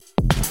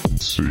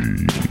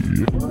see.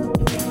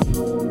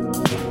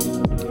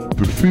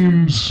 The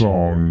theme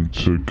song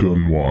to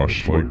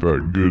Gunwash, like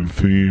that good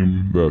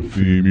theme,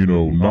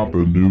 not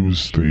the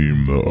news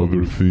theme, the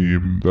other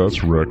theme, that's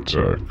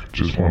RecTech.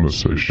 Just want to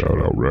say shout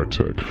out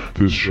RecTech.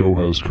 This show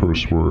has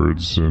curse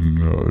words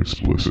and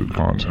explicit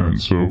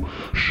content, so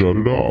shut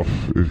it off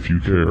if you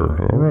care.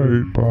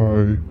 Alright,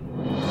 bye.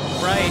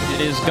 Right,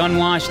 it is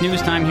Gunwash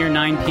news time here,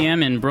 9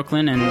 p.m. in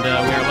Brooklyn, and we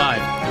are live.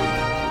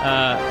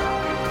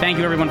 Thank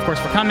you everyone, of course,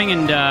 for coming,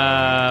 and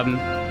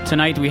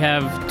tonight we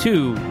have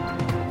two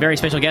very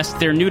special guests.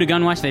 They're new to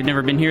Gunwash. They've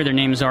never been here. Their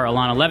names are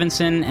Alana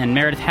Levinson and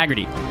Meredith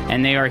Haggerty.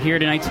 And they are here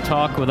tonight to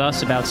talk with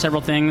us about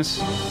several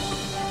things.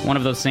 One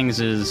of those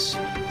things is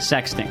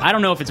sexting. I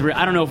don't know if we're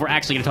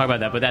actually going to talk about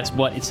that, but that's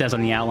what it says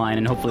on the outline,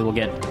 and hopefully we'll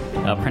get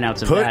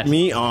printouts of that. Put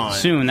me on.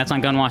 Soon. That's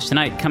on Gunwash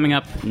tonight. Coming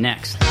up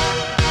next.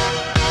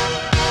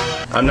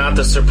 I'm not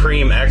the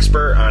supreme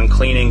expert on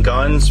cleaning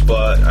guns,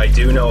 but I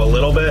do know a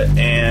little bit,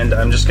 and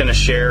I'm just going to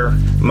share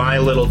my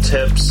little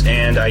tips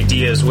and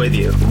ideas with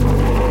you.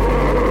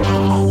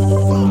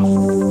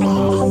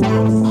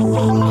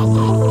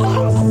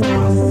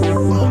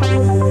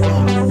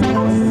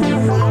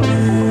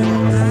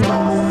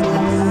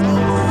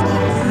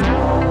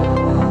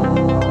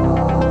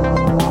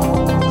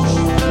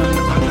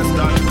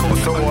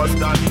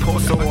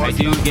 I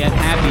do get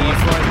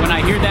happy. When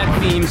I hear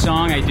that theme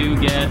song, I do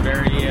get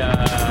very...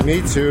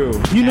 Me too.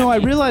 I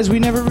realized we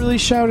never really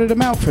shouted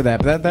him out for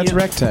that, but that's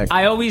RecTech.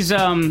 I always,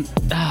 I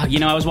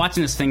was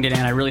watching this thing today,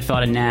 and I really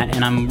thought of Nat,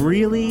 and I'm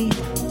really,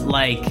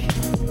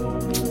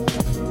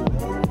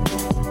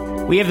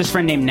 we have this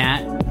friend named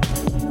Nat.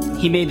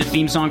 He made the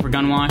theme song for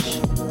Gunwash,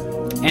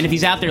 and if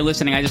he's out there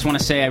listening, I just want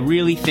to say I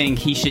really think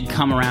he should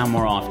come around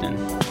more often.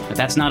 But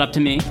that's not up to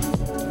me.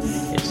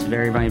 It's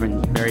very, very,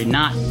 very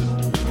not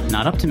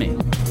up to me.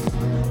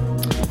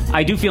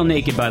 I do feel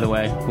naked, by the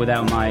way,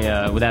 without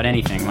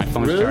anything. My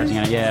phone's really? charging.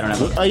 Yeah, I don't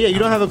have. Oh yeah, you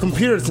don't have a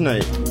computer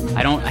tonight.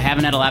 I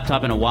haven't had a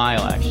laptop in a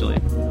while, actually.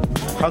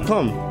 How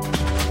come?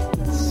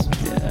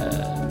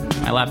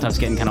 My laptop's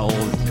getting kind of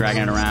old,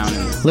 dragging it around.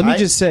 Let me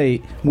just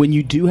say, when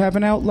you do have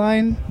an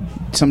outline,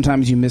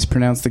 sometimes you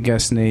mispronounce the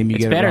guest name. You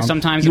it's get better it wrong.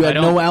 sometimes. You if had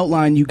I don't. no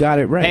outline, you got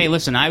it right. Hey,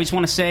 listen, I just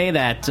want to say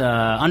that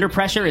under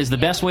pressure is the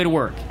best way to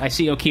work. I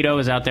see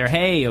Okito is out there.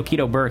 Hey,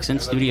 Okito Burks in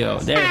studio.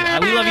 There,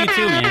 we love you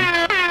too,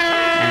 man.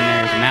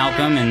 And there's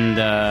Malcolm, and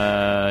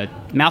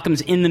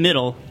Malcolm's in the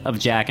middle of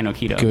Jack and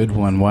Okito. Good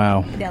one, wow.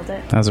 Nailed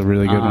it. That was a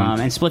really good one.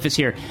 And Spliff is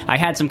here. I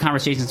had some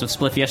conversations with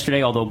Spliff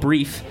yesterday, although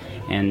brief,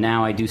 and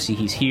now I do see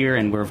he's here,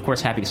 and we're, of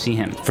course, happy to see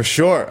him. For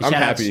sure, I'm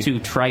happy. Shout-outs to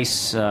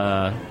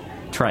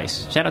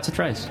Trice. Shout-out to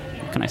Trice.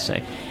 What can I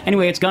say?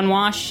 Anyway, it's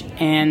Gunwash,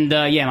 and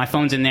my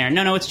phone's in there.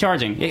 No, it's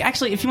charging.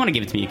 Actually, if you want to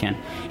give it to me, you can.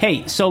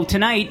 Hey, so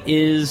tonight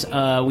is,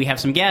 we have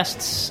some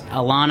guests.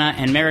 Alana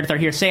and Meredith are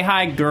here. Say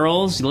hi,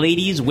 girls,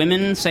 ladies,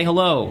 women, say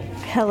hello.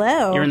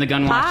 Hello. You're in the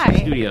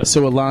Gunwash studio.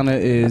 So Alana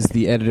is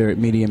the editor at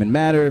Medium and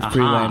Matter,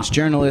 freelance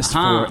journalist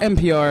for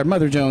NPR,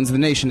 Mother Jones, The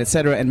Nation,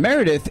 etc. And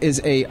Meredith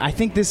is I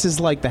think this is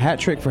like the hat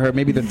trick for her,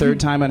 maybe the third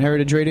time on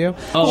Heritage Radio.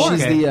 Oh,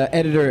 She's okay. the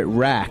editor at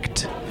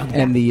Racked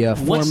and the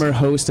former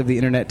host of the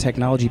internet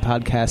technology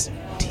podcast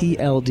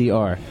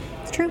TLDR.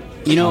 It's true.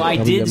 I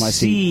did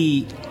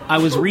see. I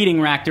was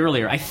reading Racked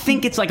earlier. I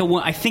think it's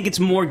I think it's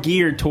more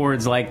geared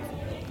towards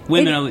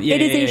women.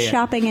 It is a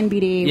shopping and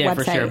beauty website.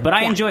 For sure. But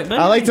I enjoy it.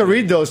 I like to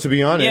read those, to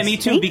be honest. Yeah, me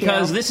too. Thank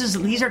because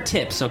you. these are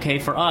tips, okay,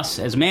 for us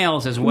as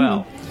males as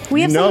well.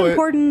 We have some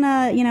important,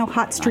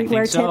 hot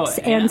streetwear so, tips,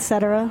 yeah.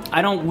 etc.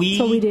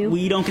 We do.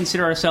 We don't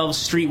consider ourselves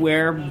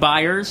streetwear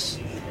buyers,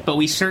 but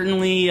we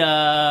certainly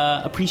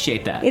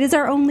appreciate that. It is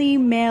our only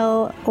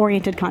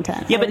male-oriented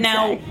content. Yeah, but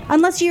now...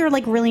 Unless you're,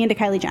 really into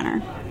Kylie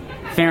Jenner.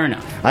 Fair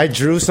enough. I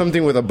drew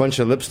something with a bunch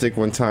of lipstick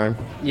one time.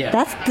 Yeah.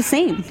 That's the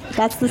same.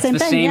 That's the same the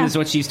thing, same as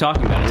what she's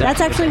talking about.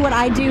 That's actually what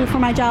I do for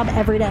my job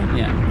every day.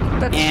 Yeah.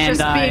 That's and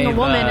just being a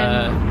woman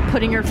and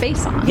putting your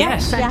face on.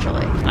 Yes.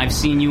 Essentially. I've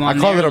seen you on I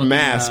call there it a looking,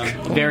 mask.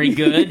 Very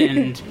good,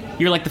 and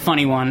you're like the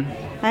funny one.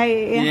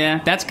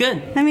 Yeah, that's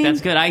good. I mean, that's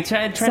good. I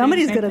tried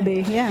somebody's going to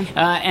be, yeah.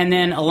 And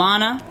then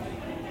Alana,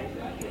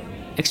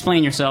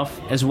 explain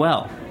yourself as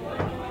well.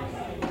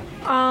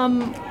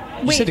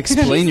 You said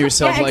explain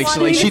yourself like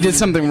she did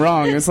something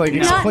wrong. It's like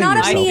explain not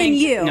yourself. Not me and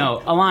you.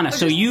 No, Alana.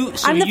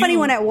 I'm the funny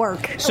one at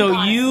work.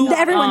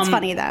 Everyone's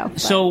funny though.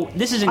 So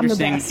this is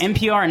interesting.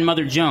 NPR and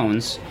Mother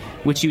Jones,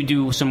 which you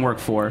do some work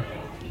for.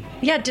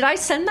 Yeah, did I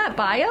send that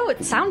bio?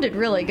 It sounded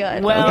really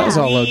good. Well, that was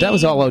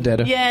all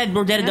Odetta. Yeah,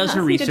 Odetta does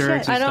her research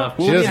and stuff.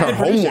 She does her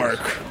homework.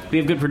 We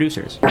have good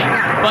producers. But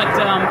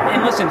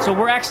and listen, so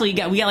we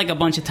got like a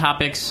bunch of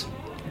topics.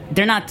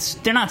 They're not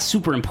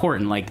super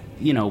important.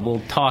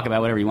 We'll talk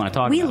about whatever you want to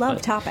talk about. We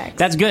love topics.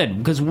 That's good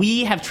because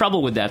we have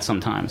trouble with that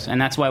sometimes,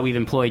 and that's why we've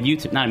employed you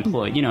to not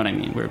employed. You know what I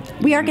mean?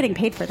 We are getting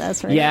paid for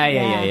this, right?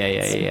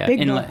 Yeah.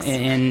 Big bucks.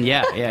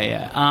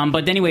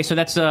 But anyway, so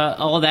that's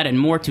all of that and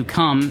more to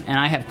come. And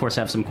I of course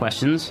have some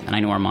questions, and I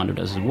know Armando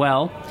does as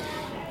well.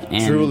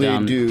 And,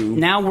 truly do.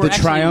 Now we're the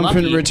actually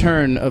triumphant lucky.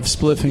 return of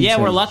Spliffington. Yeah,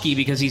 we're lucky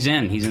because he's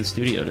in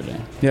studio today.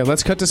 Yeah,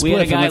 let's cut to We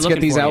had a Spliff guy and let's get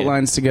looking these for you.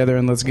 outlines together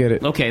and let's get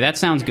it. Okay, that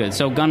sounds good.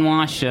 So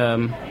Gunwash,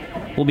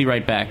 we'll be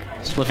right back.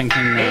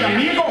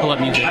 Spliffington, pull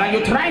up music. What are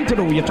you trying to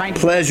do? You're trying to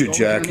Pleasure,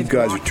 Jack. You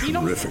guys are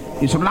terrific.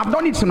 You should have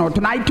done it, so now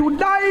tonight to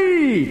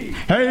die.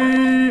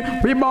 Hey,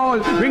 we ball,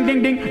 ring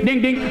ding ding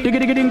ding ding, digga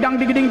digga ding dong,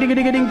 digga ding digga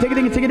digga ding, digga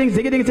ding digga ding,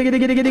 digga ding digga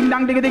digga ding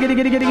dong, digga digga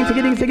digga ding,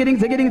 digga ding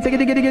digga ding, digga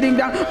ding digga ding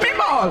dong. We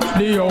ball,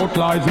 the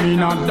outlaws me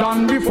not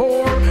done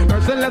before.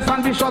 Merciless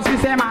and vicious, we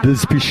say man. This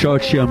is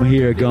Pishochi. I'm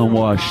here at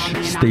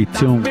Gunwash. Stay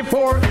tuned.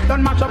 Before,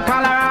 don't match up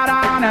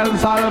Colorado and El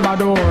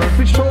Salvador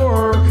for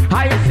sure.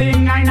 I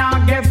sing, I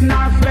not get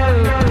not spell.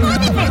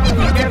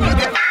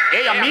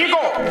 Hey amigo,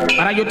 what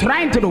are you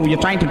trying to do? You're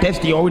trying to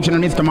test the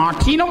original Mr.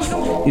 Martinez?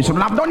 You should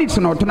have done it,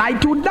 so now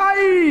tonight to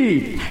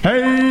die.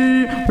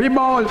 Hey, we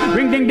ball,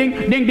 ring ding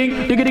ding ding ding,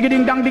 digga digga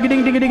ding dong, digga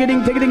ding digga digga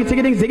ding, digga ding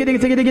digga ding, digga ding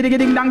digga digga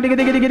ding dong, digga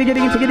digga digga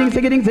ding, digga ding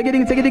digga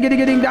ding, digga ding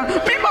digga ding dong.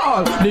 We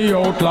ball, the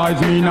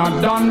outlaws me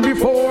not done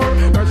before.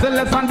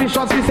 Merciless and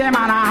vicious, we say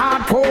man a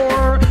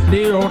hardcore.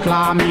 The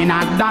outlaw me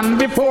not done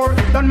before.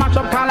 Don't match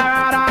up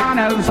Colorado and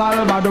El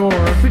Salvador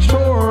for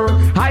sure.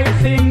 I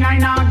sing, I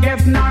not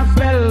get not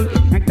spell.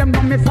 Make them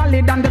know me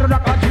solid and the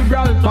rock of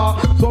Gibraltar.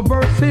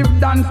 Subversive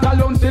than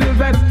Stallone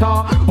Sylvester.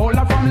 All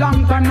up from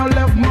long time, no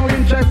left, no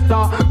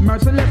Winchester.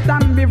 Merciless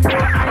than before, I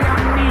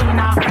am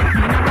Nina.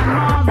 Nina and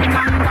Marvin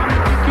and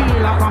Dominic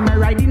Tequila. From me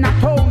riding a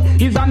town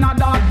is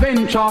another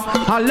adventure.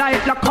 I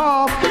like the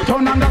cough,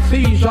 turn under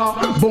seizure.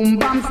 Boom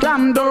bam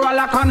slam, door a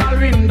like an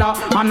window.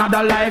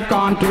 Another life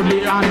gone to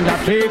the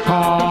undertaker.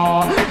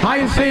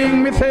 I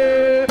sing, me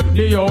say,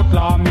 the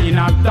outlaw me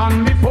not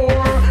done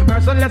before.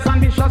 Merciless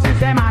and vicious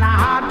is a man a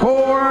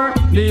hardcore.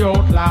 The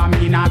outlaw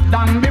me not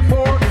done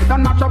before.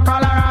 Don't match up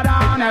Colorado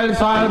and El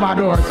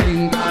Salvador.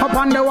 Sing up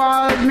on the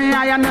walls, me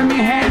I and me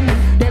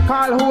hen. They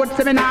call hoods,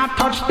 say me not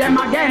touch them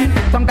again.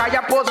 Some guy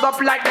a pose up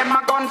like them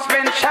a gun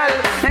spin shell.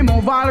 They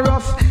move all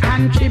rust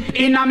and chip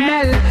in a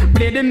mel.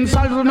 Bleeding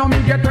salts, no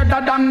me get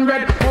redder than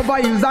red. Over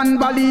hills and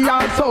valley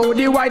also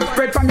the white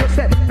spread from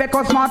yourself.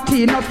 Because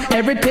Martinez,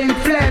 everything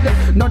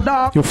fled. No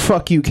dog. Yo,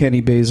 fuck you,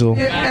 Kenny Basil.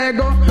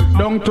 Ego,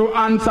 down to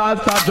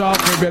ancestors job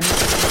we been.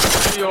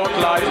 The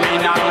outlaws me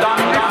not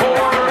done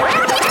before.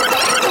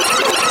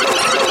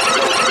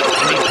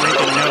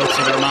 Late-breaking notes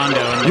of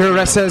Armando. Your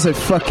arrest says that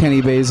fuck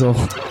Kenny Basil.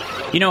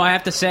 You know, I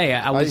have to say,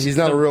 he's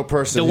not a real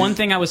person. The one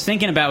thing I was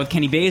thinking about with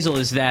Kenny Basil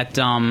is that,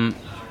 well,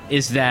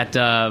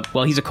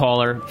 he's a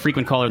caller,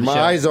 frequent caller of the show.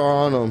 My eyes are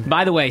on him.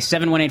 By the way,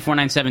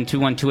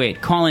 718-497-2128.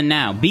 Call in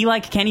now. Be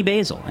like Kenny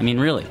Basil. I mean,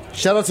 really.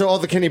 Shout out to all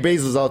the Kenny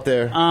Basils out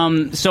there.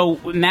 So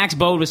Max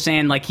Bode was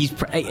saying, like, he's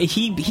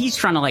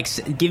trying to, like,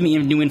 give me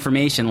new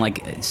information,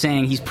 like,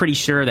 saying he's pretty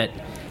sure that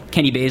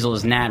Kenny Basil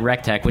is Nat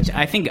Rectech, which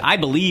I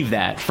believe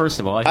that, first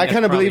of all. I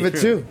kind of believe it,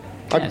 too.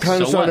 I'm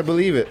kind of starting to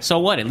believe it. So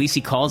what? At least he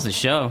calls the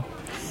show.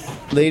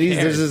 Ladies,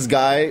 there's this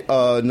guy,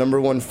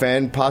 #1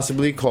 fan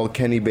possibly, called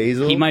Kenny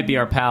Basil. He might be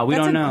our pal. We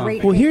don't know.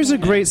 Well, here's a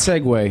great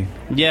segue.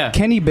 Yeah.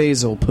 Kenny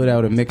Basil put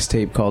out a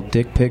mixtape called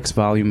Dick Pics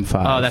Volume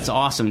 5. Oh, that's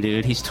awesome,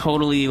 dude. He's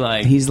totally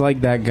like... He's like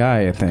that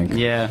guy, I think.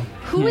 Yeah.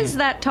 Who is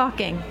that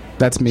talking?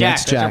 That's me. Jack,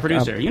 That's that's Jack. our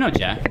producer. You know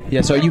Jack.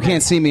 Yeah, so you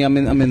can't see me. I'm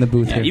in the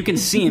booth Yeah, here. you can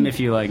see him if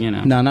you like, you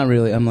know. No, not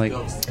really. I'm like,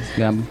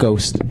 yeah, I'm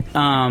Ghost.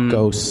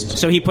 Ghost.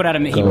 So he put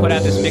out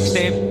this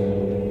mixtape.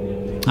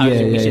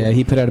 Yeah.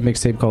 He put out a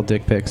mixtape called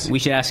Dick Pics. We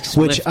should ask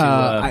Spliff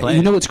to play.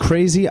 You know what's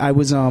crazy? I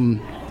was on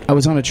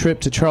a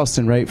trip to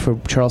Charleston, right, for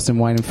Charleston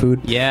Wine and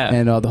Food. Yeah.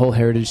 And the whole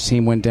Heritage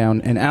team went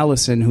down. And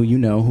Allison, who you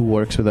know, who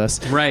works with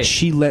us, right?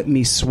 She let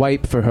me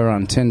swipe for her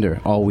on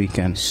Tinder all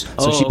weekend.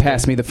 So she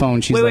passed me the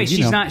phone. She's wait,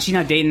 she's not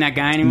dating that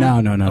guy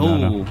anymore.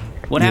 No.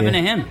 What happened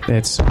to him?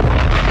 That's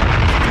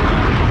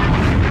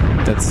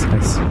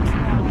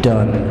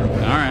done.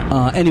 All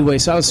right. Anyway,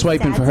 so I was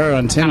swiping for her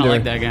on Tinder. I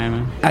like that guy,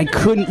 man. I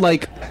couldn't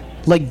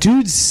like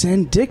dudes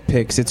send dick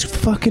pics. It's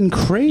fucking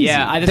crazy.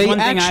 Yeah, that's one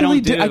thing I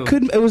don't do. I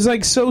couldn't. It was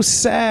like so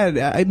sad.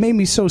 It made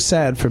me so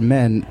sad for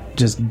men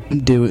just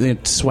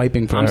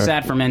swiping for her. I'm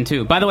sad for men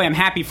too. By the way, I'm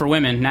happy for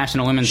women.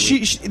 National Women's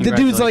Week. The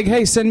dude's like,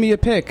 "Hey, send me a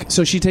pic."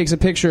 So she takes a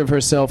picture of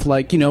herself,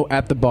 like, you know,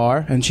 at the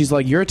bar, and she's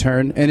like, "Your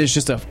turn," and it's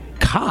just a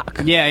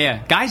cock. Yeah.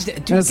 Guys, dude,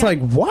 and it's like,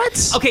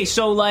 what? Okay,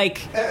 so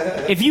like,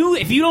 if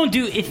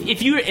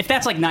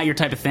that's like not your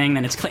type of thing,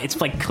 then it's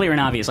like clear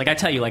and obvious. Like I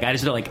tell you, like I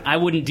just like I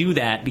wouldn't do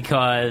that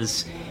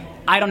because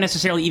I don't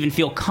necessarily even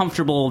feel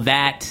comfortable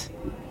that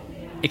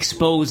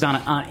exposed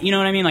on you know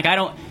what I mean? Like I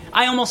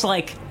almost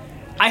like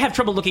I have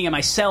trouble looking at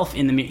myself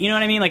in the mirror. You know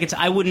what I mean? Like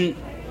I wouldn't.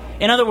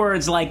 In other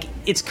words, like,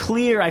 it's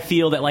clear, I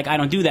feel, that, like, I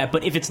don't do that.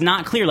 But if it's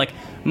not clear, like,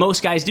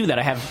 most guys do that.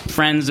 I have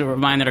friends of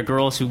mine that are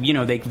girls who, you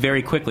know, they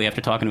very quickly,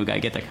 after talking to a guy,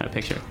 get that kind of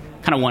picture.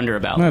 Kind of wonder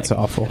about, That's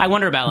awful. I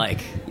wonder about,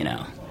 like, you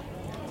know,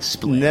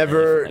 split.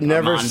 Never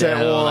Armando. sent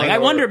one. Like, I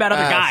wonder about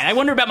other asked. guys. I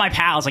wonder about my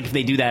pals, like if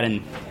they do that,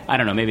 and I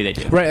don't know, maybe they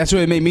do. Right, that's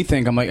what it made me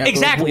think. I'm like,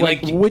 exactly.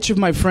 Like, which of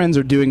my friends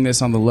are doing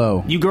this on the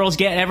low? You girls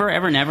get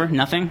ever, never,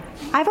 nothing?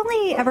 I've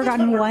only ever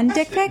gotten one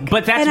dick pic.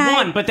 But that's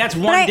one dick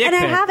pic. And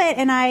I have it,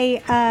 and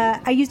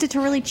I used it to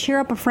really cheer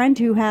up a friend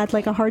who had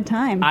like a hard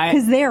time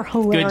because they're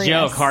hilarious. Good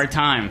joke, hard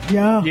time.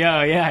 Yeah.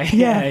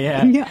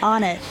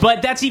 On it.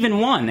 But that's even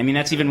one. I mean,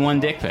 that's even one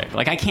dick pic.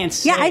 Like I can't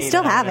say. Yeah, I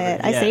still have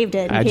it. I saved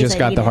it. I just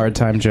got the hard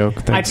time joke.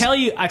 Thanks.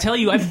 I tell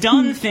you, I've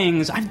done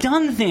things. I've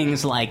done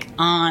things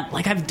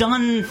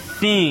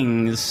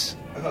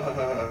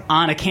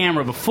on a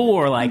camera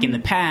before, like in the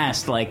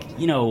past, like,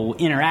 you know,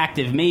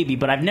 interactive maybe,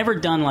 but I've never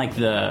done like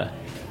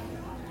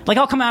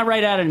I'll come out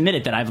right out and admit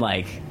it that I've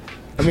like.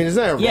 I mean, is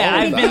that wrong? Yeah,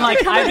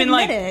 I've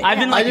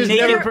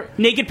been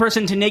naked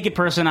person to naked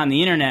person on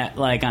the internet,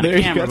 like on a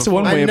camera. That's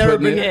one way of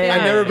putting it.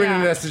 I've never been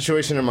in that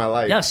situation in my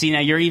life. Yeah, see, now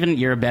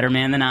you're a better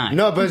man than I.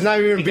 No, but it's not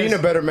even being a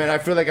better man. I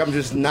feel like I'm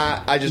just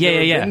not. I just never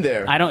been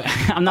there.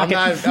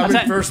 I'm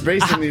in first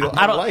base in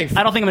life.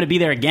 I don't think I'm going to be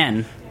there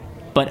again,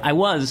 but I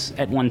was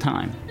at one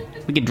time.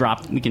 We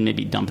can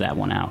maybe dump that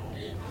one out.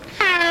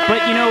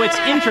 But, you know, it's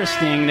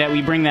interesting that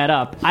we bring that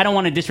up. I don't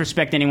want to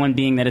disrespect anyone,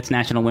 being that it's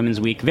National Women's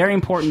Week. Very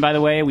important, by the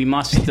way. We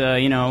must,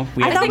 I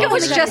think it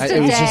was just a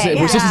day.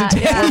 It was just a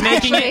day. We're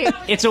making it.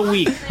 It's a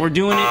week. We're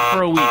doing it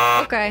for a week.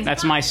 Okay.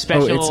 That's my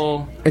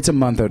special. It's a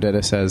month,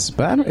 Odetta says.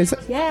 But I don't, is it?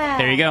 Yeah.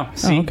 There you go.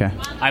 See? Oh, okay.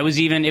 It was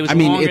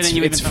longer than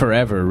you it's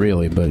forever,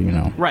 really, but, you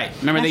know. Right.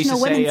 Remember National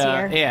they used to say,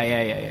 Women's Year.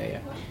 yeah.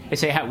 They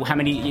say how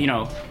many, you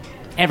know,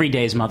 every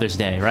day is Mother's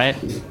Day, right?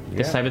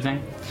 This type of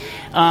thing.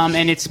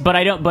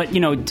 But you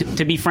know,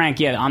 to be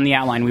frank, on the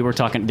outline we were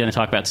going to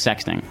talk about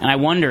sexting, and I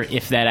wonder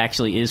if that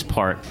actually is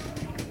part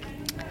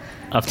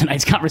of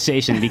tonight's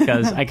conversation,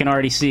 because I can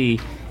already see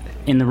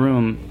in the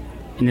room,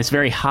 in this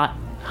very hot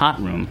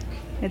room.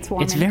 It's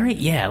warm. It's very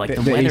like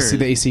the weather. AC,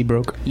 the AC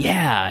broke.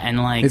 Yeah,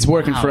 and like it's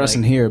working for us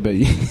in here, but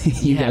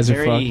you guys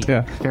are fucked.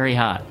 Yeah, very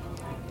hot.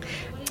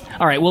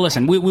 All right. Well,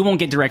 listen. We won't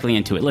get directly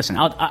into it. Listen,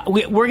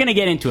 we're going to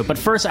get into it, but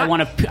first, I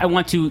want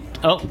to.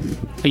 Oh,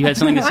 you had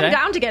something to say? I'm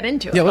down to get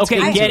into it. Yeah, let's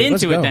get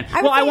into it then.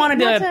 I wanted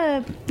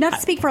not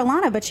to speak for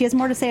Alana, but she has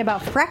more to say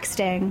about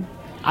frexting.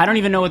 I don't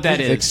even know what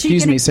that is.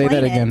 Excuse me, say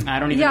that again. I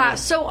don't even know. Yeah,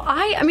 so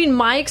I mean,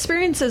 my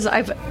experience is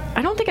I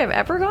don't think I've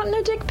ever gotten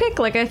a dick pic.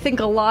 Like, I think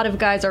a lot of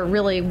guys are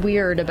really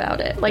weird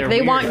about it. Like,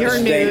 they want your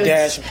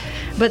nudes,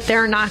 but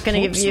they're not going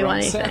to give you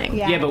anything.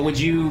 Yeah, but would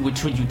you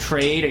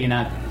trade? Or you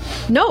not?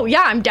 No,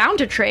 yeah, I'm down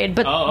to trade,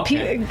 but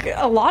okay.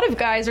 A lot of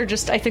guys are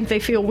just, I think they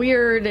feel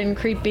weird and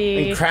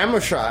creepy. And camera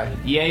shy.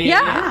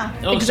 Yeah,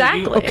 Oh,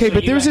 exactly. Okay,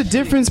 but there's a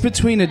difference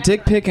between a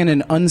dick pic and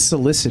an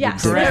unsolicited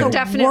dick pic. There's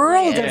definitely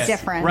world of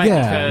difference. Right,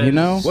 yeah, you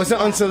know? What's an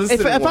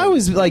unsolicited If I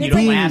was like you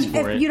don't ask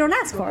for it. You don't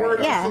ask for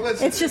it. Yeah,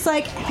 it's just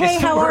like, hey,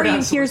 how are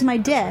you? Here's my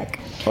dick.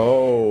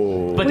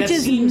 Oh, but which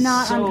is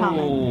not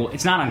uncommon.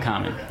 It's not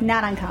uncommon.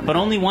 Not uncommon. But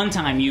only one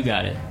time you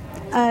got it.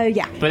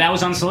 Yeah. But that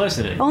was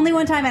unsolicited. Only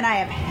one time, and I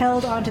have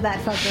held on to that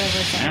fucker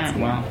ever since. All right,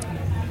 well,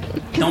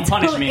 don't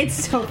punish me.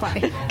 It's so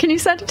funny. Can you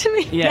send it to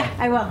me? Yeah,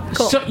 I will.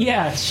 Cool. So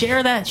share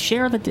it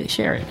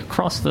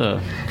across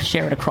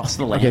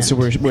the land. Okay, so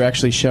we're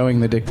actually showing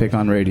the dick pic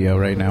on radio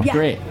right now. Yeah.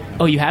 Great.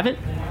 Oh, you have it?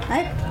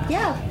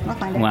 I'll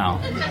find it.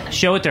 Wow.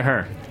 Show it to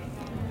her.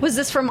 Was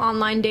this from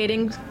online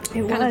dating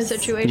kind of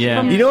situation?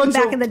 Yeah. You know what's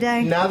back in the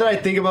day. Now that I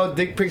think about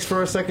dick pics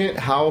for a second,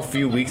 how a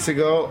few weeks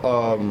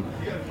ago,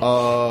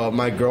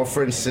 my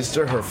girlfriend's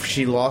sister,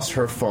 she lost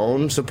her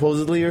phone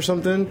supposedly or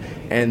something,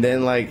 and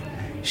then like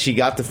she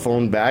got the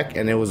phone back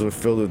and it was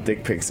filled with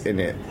dick pics in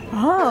it.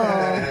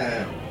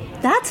 Oh,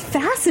 that's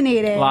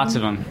fascinating. Lots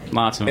of them.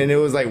 And it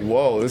was like,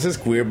 whoa, this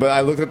is weird. But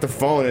I looked at the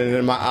phone and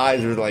then my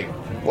eyes were like,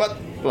 what?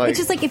 Like, it's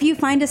just like if you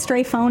find a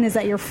stray phone, is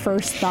that your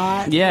first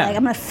thought? Yeah. Like,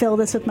 I'm going to fill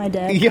this with my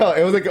dick. Yeah,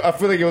 it was like, I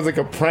feel like it was like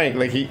a prank.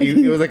 Like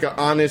it was like an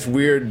honest,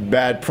 weird,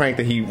 bad prank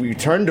that he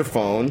returned the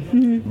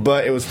phone,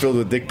 but it was filled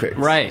with dick pics.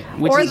 Right.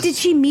 Or did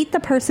she meet the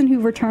person who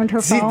returned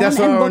her phone that's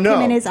what and I don't look him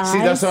know. in his eyes? See,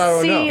 that's what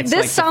I don't know.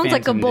 This sounds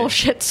like a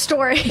bullshit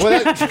story.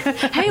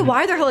 Hey,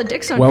 why are there hella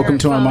dicks on Welcome your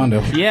to phone?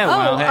 Armando. Yeah,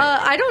 well, hey.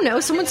 I don't know.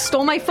 Someone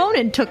stole my phone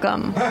and took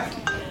them.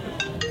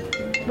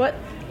 What?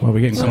 Well,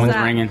 we're getting someone's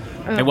that? ringing.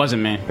 It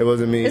wasn't me. It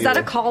wasn't me. Is that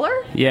a caller?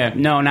 Yeah,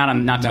 no, not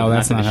No,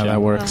 that's not how show.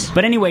 that works.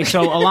 But anyway,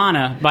 so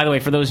Alana, by the way,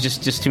 for those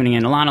just tuning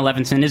in, Alana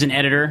Levinson is an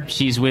editor.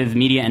 She's with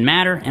Media and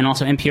Matter, and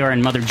also NPR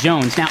and Mother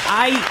Jones. Now,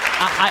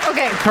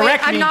 okay,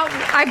 correct wait, me.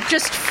 I'm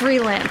just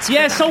freelance.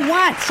 Yeah, so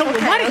what?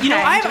 Okay, you know,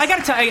 okay, I got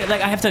to tell you,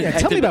 like, I have to. Yeah,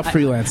 tell me about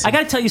freelance. I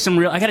got to tell you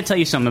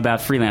something about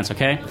freelance.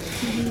 Okay,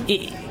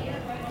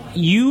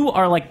 you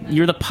are like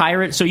you're the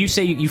pirate. So you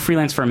say you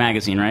freelance for a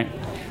magazine, right?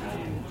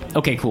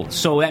 Okay, cool.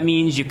 So that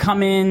means you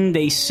come in,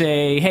 they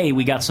say, hey,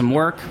 we got some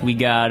work. We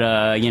got,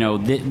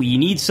 we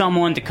need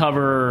someone to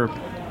cover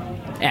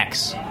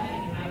X.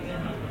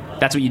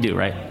 That's what you do,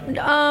 right?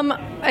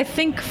 I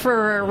think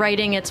for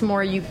writing, it's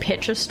more you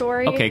pitch a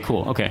story. Okay,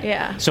 cool. Okay.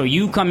 Yeah. So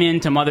you come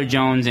into Mother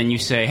Jones and you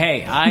say,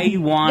 hey, I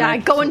want... Yeah, I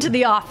go into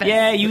the office.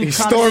 Yeah, you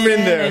storm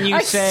in there. And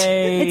you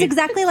say... It's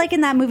exactly like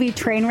in that movie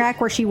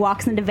Trainwreck where she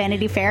walks into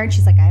Vanity Fair and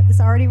she's like, I have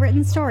this already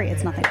written story.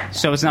 It's nothing like that.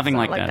 So it's nothing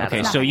like that.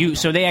 Okay,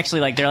 so they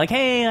actually like, they're like,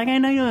 hey, like I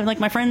know you, like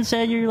my friend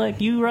said you're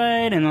like, you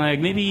write, and like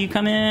maybe you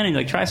come in and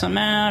like try something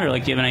out, or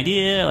like do you have an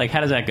idea? Like,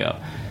 how does that go?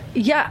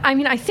 Yeah, I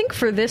mean, I think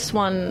for this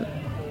one,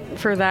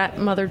 for that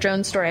Mother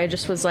Jones story, I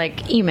just was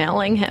like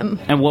emailing him.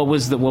 And what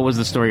was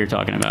the story you're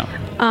talking about?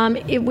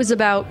 It was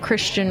about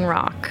Christian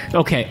rock.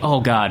 Okay. Oh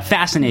God,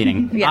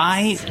 fascinating. Yes.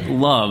 I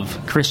love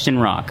Christian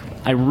rock.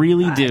 I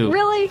really do.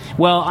 Really?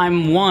 Well,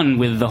 I'm one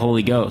with the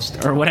Holy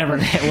Ghost, or whatever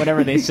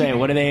they say.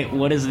 What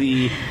is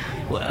the?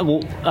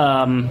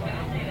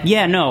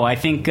 Yeah, no. I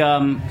think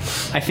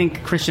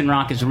Christian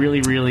rock is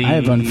really, really. I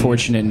have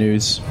unfortunate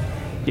news.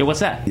 Yeah, what's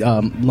that?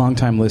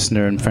 Longtime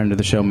listener and friend of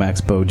the show, Max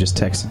Bowe, just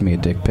texted me a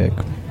dick pic.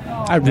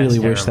 I really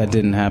wish that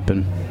didn't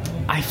happen.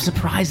 I'm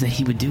surprised that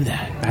he would do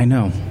that. I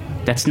know.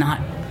 That's not...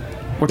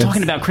 We're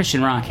talking about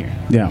Christian rock here.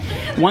 Yeah.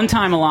 One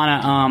time,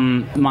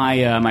 Alana,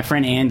 my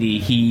friend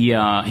Andy,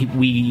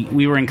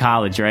 we were in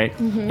college, right?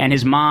 Mm-hmm. And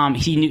his mom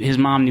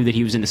knew that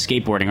he was into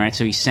skateboarding, right?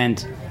 She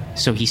sent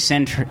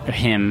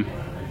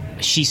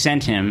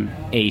him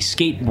a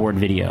skateboard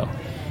video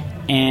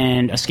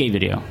and a skate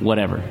video,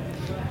 whatever.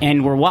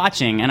 And we're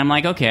watching, and I'm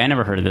like, okay, I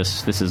never heard of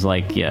this. This is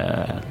like,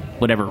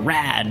 whatever,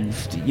 rad,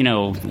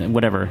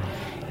 whatever.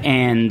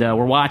 And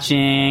we're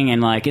watching, and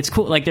like, it's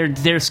cool. Like,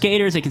 they're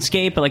skaters, they can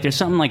skate, but like, there's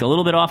something like a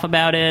little bit off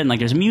about it. And like,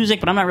 there's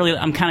music, but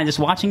I'm kind of just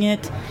watching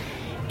it.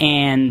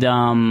 And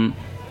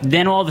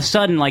then all of a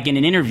sudden, like in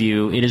an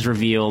interview, it is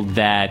revealed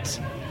that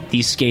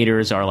these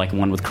skaters are like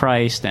one with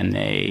Christ, and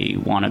they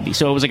want to be.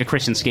 So it was like a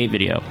Christian skate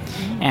video.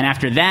 And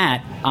after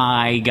that,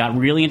 I got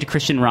really into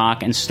Christian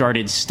rock and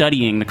started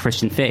studying the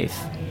Christian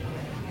faith.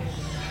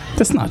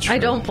 That's not true. I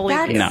don't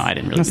believe you. No, I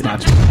didn't really. That's not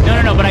true.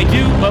 No. But I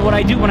do. But what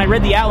I do when I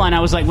read the outline, I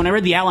was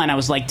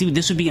like, dude,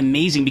 this would be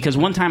amazing. Because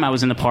one time I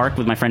was in the park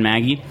with my friend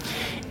Maggie,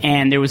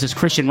 and there was this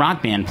Christian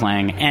rock band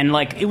playing, and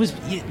like it was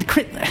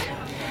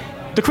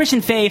the Christian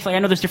faith. Like, I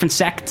know there's different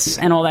sects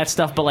and all that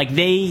stuff, but like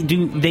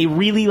they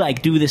really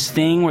like do this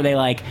thing where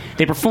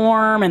they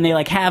perform, and they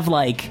like have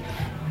like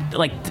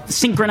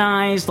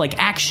synchronized like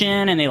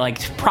action, and they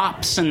like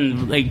props,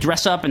 and they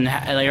dress up, and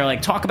they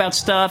like talk about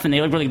stuff, and they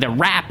like really they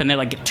rap, and they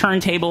like get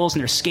turntables, and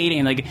they're skating,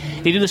 and like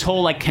they do this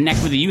whole like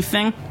connect with the youth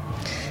thing,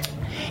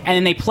 and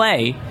then they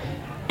play,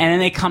 and then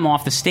they come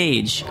off the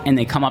stage, and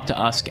they come up to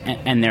us,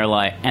 and they're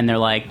like,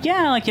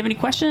 yeah, like, you have any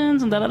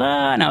questions, and da da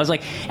da. And I was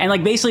like, and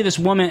like basically this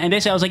woman, and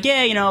basically I was like,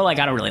 yeah, like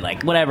I don't really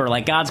like whatever,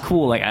 like God's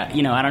cool, like I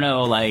don't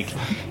know, like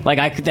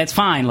that's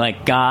fine,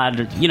 like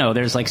God,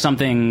 there's like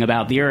something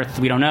about the earth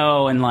we don't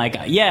know, and like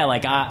yeah,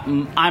 like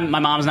my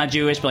mom's not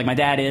Jewish, but like my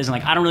dad is, and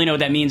like I don't really know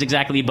what that means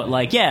exactly, but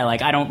like yeah,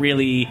 like I don't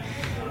really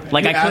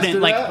like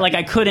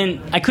I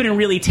couldn't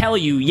really tell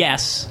you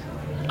yes,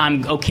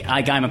 I'm okay,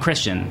 I'm a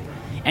Christian.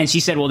 And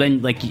she said, well,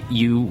 then, like,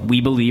 we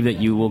believe that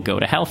you will go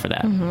to hell for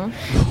that.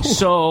 Mm-hmm.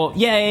 So,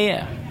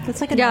 yeah. That's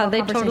like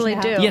they totally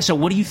do. Yeah, so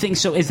what do you think?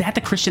 So is that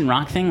the Christian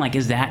rock thing? Like,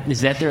 is that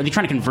there? Are they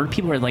trying to convert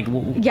people? Or like,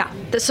 yeah.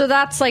 So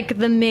that's like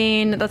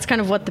that's kind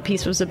of what the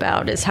piece was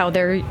about, is how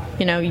they're,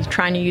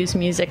 trying to use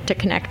music to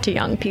connect to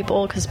young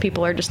people, because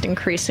people are just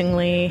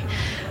increasingly...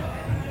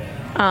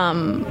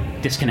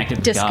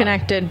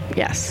 disconnected,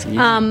 yes.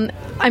 Yeah.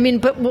 I mean,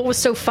 but what was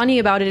so funny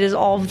about it is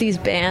all of these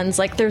bands,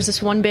 like there's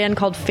this one band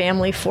called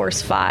Family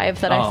Force 5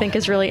 that I think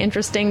is really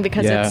interesting,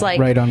 because it's like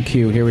right on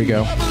cue. Here we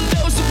go. Is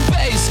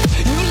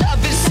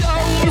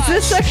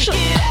this actually?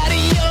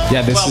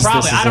 Yeah, this is.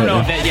 Probably. This is I don't know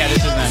if that. Yeah, this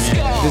is them.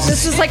 Yeah.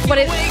 This is like what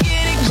it.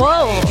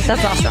 Whoa,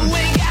 that's awesome.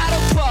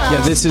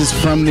 Yeah, this is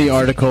from the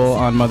article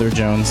on Mother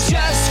Jones.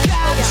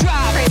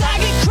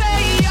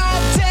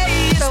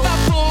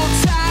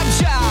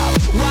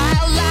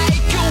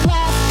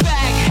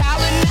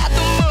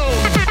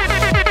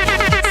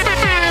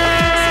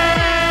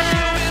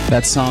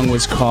 That song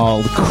was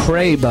called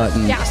Cray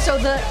Button. Yeah, so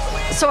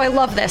I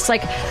love this.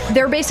 Like,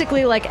 they're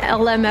basically like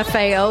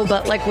LMFAO,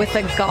 but like with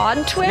a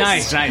God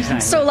twist.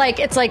 Nice. So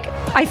like, it's like,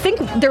 I think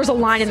there's a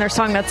line in their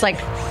song that's like,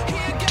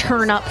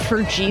 turn up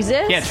for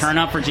Jesus. Yeah, turn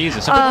up for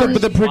Jesus.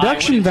 But the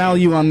production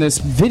value on this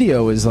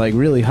video is like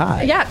really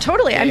high. Yeah,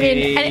 totally. I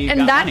mean,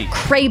 and that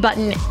Cray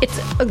button,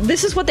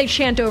 this is what they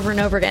chant over and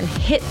over again.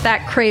 Hit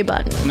that Cray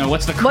button. No,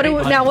 what's the Cray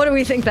button? Now, what do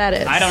we think that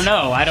is? I don't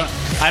know. I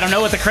don't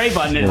know what the Cray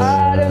button is.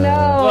 I don't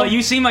know. Well,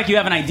 you seem like you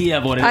have an idea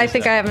of what it is. I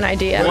think I have an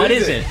idea. What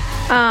is it?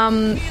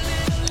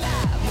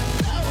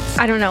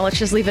 I don't know. Let's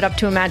just leave it up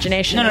to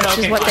imagination. No, which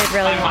okay, is what they'd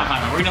really want.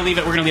 Fine. We're gonna leave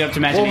it up to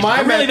imagination. I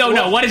really don't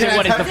know. What is it?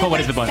 What is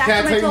the button?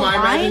 Can I take my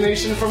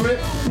imagination from it?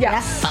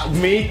 Yes.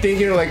 Me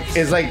thinking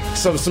it's like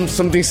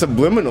something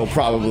subliminal,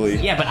 probably.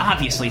 Yeah, but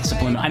obviously it's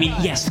subliminal. I mean,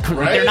 yes,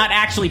 right? They're not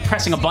actually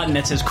pressing a button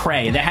that says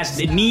cray.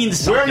 It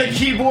means something. Where on the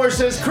keyboard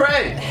says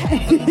cray?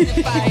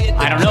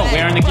 I don't know.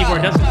 Where on the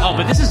keyboard doesn't? Oh,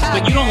 but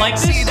you don't like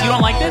this? You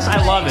don't like this?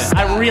 I love it.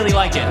 I really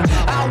like it.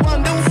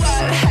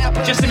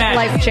 Just imagine.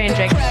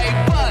 Life-changing.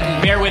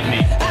 Bear with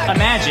me.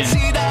 Imagine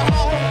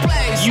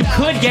you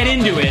could get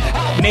into it,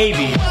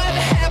 maybe,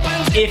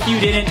 if you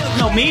didn't.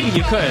 No, maybe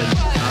you could.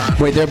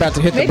 Wait, they're about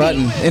to hit the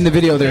button. In the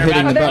video, they're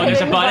hitting the button. Oh, there's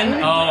a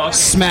button? Oh, okay.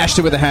 Smashed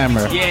it with a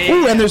hammer. Yeah.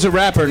 Ooh, and there's a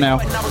rapper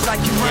now.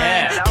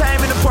 Yeah.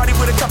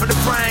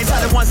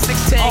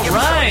 All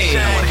right.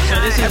 So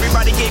this is...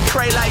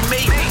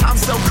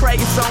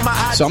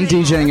 So I'm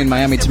DJing in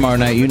Miami tomorrow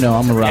night. You know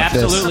I'm gonna rock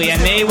this. Absolutely,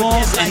 and they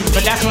won't.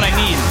 But that's what I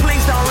mean.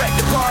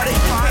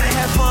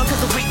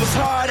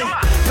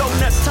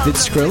 Did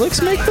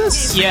Skrillex make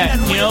this? Yeah,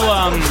 you know,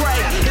 I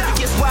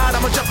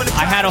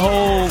had a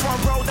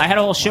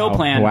whole show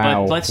planned.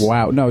 Wow. But let's.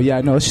 No,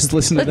 let's just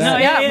listen to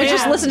that. We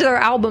just listen to their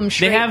album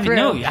straight They have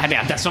through.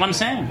 that's what I'm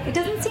saying. It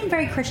doesn't seem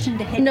very Christian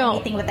to hit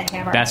anything with a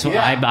hammer. That's what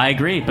I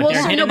agree. But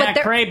they're hitting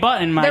that cray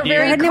button, my dear.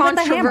 They're very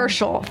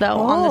controversial, though,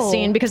 on the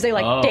scene because they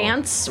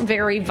dance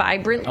very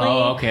vibrantly.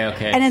 Oh, okay.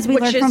 And as we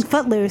learned from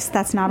Footloose,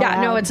 that's not allowed.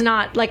 Yeah, no, it's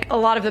not. Like, a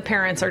lot of the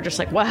parents are just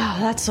like, wow,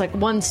 that's like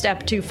one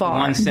step too far.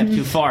 One step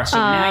too far. So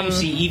now you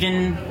see,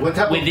 even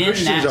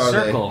within that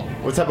circle.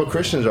 What type of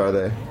Christians are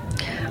they?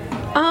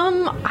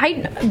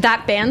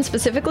 That band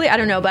specifically, I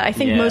don't know, but I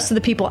think most of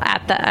the people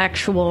at the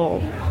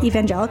actual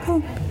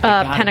evangelical,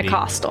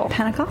 Pentecostal.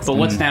 But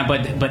what's that?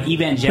 But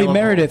evangelical. Hey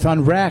Meredith,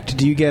 on Racked,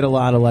 do you get a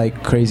lot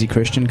of crazy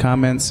Christian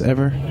comments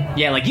ever?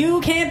 Yeah,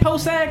 you can't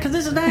post that because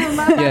this is not.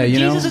 Yeah, do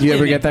you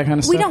ever get that kind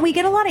of stuff? We don't. We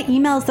get a lot of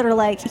emails that are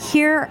like,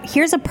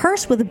 here's a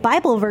purse with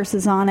Bible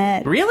verses on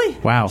it. Really?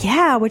 Wow.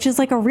 Yeah, which is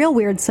like a real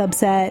weird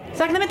subset. It's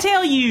like, let me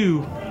tell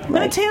you,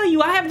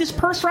 I have this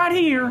purse right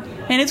here,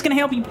 and it's going to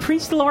help you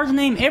preach the Lord's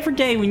name every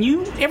day.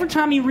 Every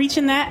time you reach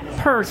in that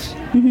purse,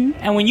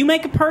 and when you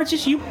make a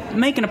purchase, you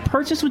making a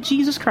purchase with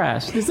Jesus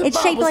Christ.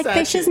 It's shaped like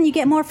fishes, and you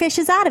get more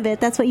fishes out of it.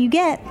 That's what you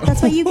get.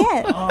 That's what you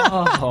get.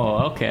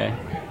 Oh, okay.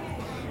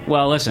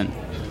 Well, listen,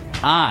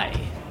 I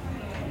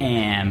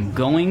am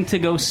going to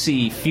go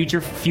see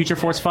Future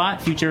Force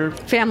 5?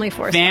 Family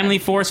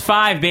Force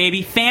 5,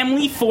 baby.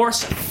 Family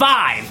Force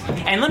 5.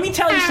 And let me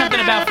tell you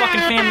something about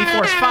fucking Family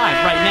Force 5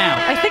 right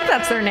now. I think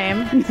that's their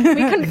name.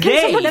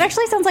 That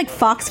actually sounds like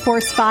Fox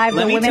Force 5,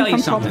 the women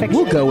from Pulp Fiction.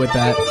 We'll go with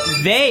that.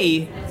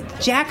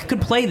 Jack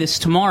could play this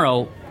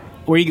tomorrow.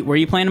 Where are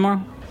you playing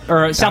tomorrow?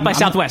 Or South by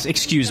Southwest,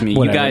 excuse me.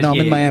 Whatever. You guys, no, I'm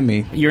in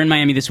Miami. You're in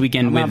Miami this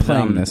weekend. I'm not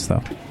playing this,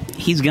 though.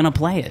 He's going to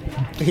play it.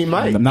 He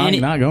might. I'm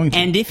not going to.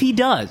 And if he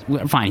does,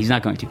 fine, he's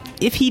not going to.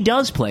 If he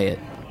does play it,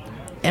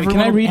 can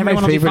I read my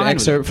favorite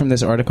excerpt from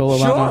this article,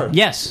 Alana? Sure.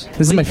 Yes.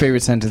 This is my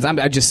favorite sentence.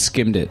 I just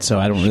skimmed it, so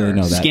I don't really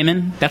know that.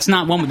 Skimming? That's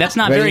not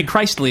very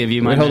Christly of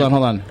you, my man.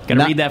 Hold on.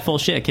 Gotta read that full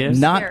shit, kids.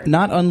 Not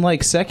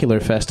unlike secular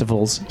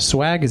festivals,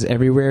 swag is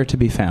everywhere to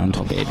be found.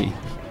 Oh, baby.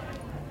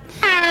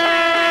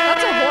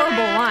 That's a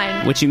horrible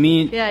line. What you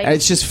mean? Yeah,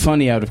 it's just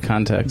funny out of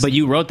context. But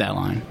you wrote that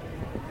line.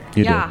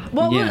 You did.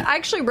 Well, I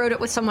actually wrote it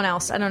with someone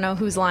else. I don't know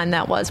whose line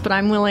that was, but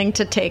I'm willing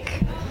to take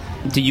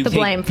the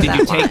blame for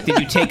that. Did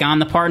you take on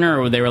the partner,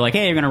 or they were like,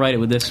 "Hey, you're going to write it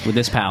with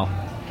this pal"?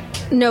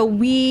 No,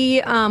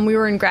 we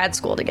were in grad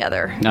school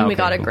together, and we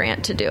got a cool.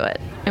 grant to do it,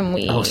 and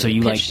we so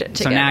you pitched it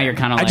so together. now you're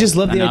kind of I just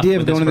love the idea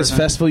of going to this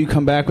person? festival. You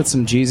come back with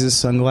some Jesus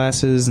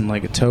sunglasses and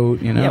a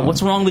tote, Yeah,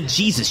 what's wrong with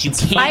Jesus? You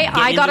can't.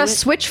 I got a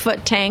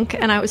Switchfoot tank,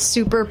 and I was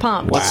super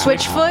pumped. Wow.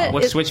 Switchfoot.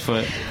 What's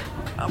Switchfoot?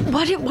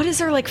 What is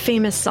their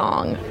famous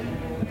song?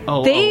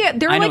 Oh, they're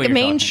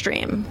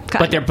mainstream,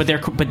 but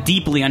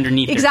deeply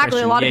underneath.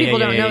 Exactly, a lot of people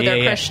don't know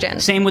they're Christian.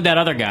 Same with that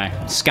other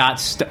guy, Scott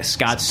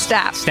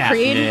Stapp.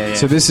 Creed. Yeah.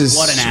 So this is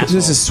what an asshole.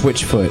 This is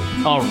Switchfoot.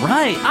 All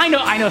right, I know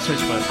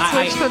Switchfoot.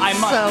 Switchfoot's I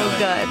must so know it.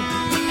 good.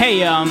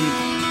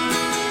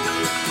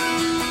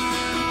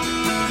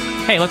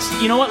 Hey,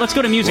 let's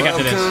go to music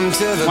after this.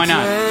 Why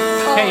not?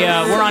 Hey,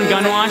 we're on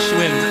Gunwash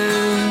with.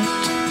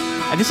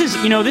 This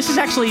is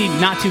actually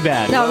not too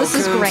bad. No, this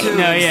is great.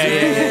 No,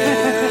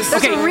 yeah.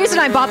 There's a reason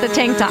I bought the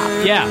tank top.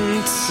 Yeah.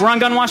 We're on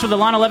Gunwash with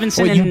Alana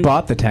Levinson. Wait, you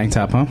bought the tank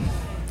top, huh?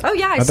 Oh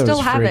yeah, I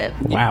still have it.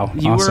 Wow,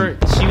 She awesome.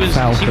 She was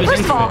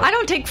First of all, I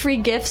don't take free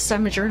gifts.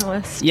 I'm a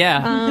journalist.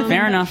 Yeah,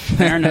 fair enough.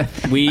 I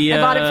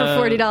bought it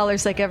for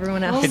 $40 like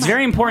everyone else. It's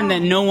very important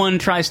that no one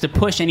tries to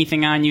push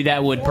anything on you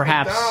that would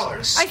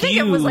perhaps I think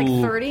it was like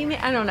 30.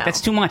 I don't know.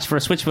 That's too much for a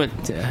Switchfoot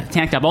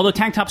tank top. Although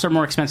tank tops are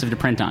more expensive to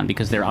print on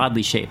because they're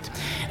oddly shaped.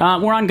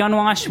 We're on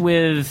Gunwash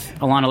with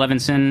Alana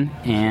Levinson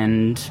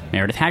and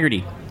Meredith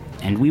Haggerty.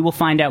 And we will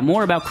find out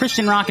more about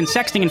Christian rock and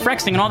sexting and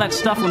frexting and all that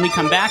stuff when we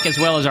come back, as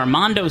well as our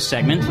Mondo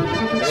segment.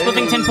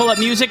 Spliffington Pull-Up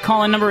Music.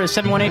 Call-in number is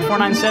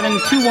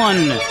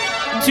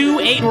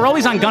 718-497-2128. We're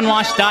always on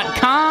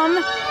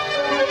gunwash.com.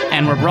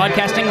 And we're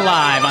broadcasting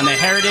live on the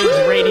Heritage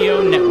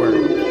Radio Network.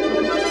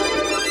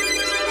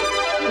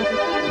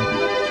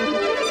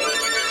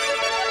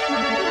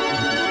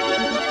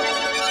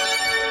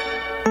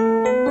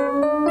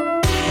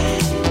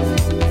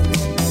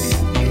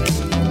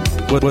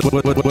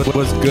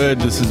 What's good?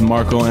 This is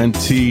Marco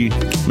NT,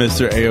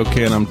 Mr.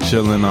 AOK, and I'm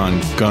chilling on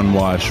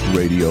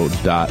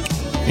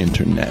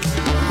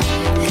gunwashradio.internet.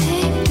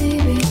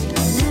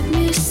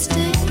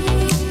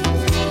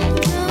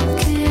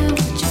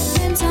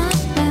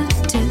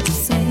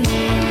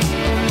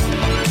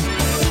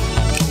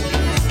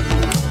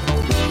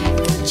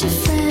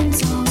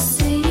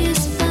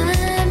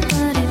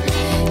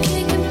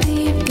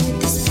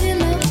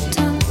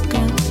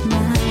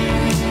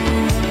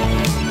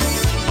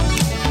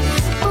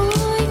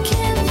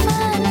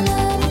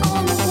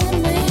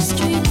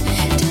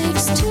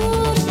 Takes two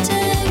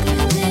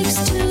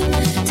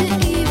to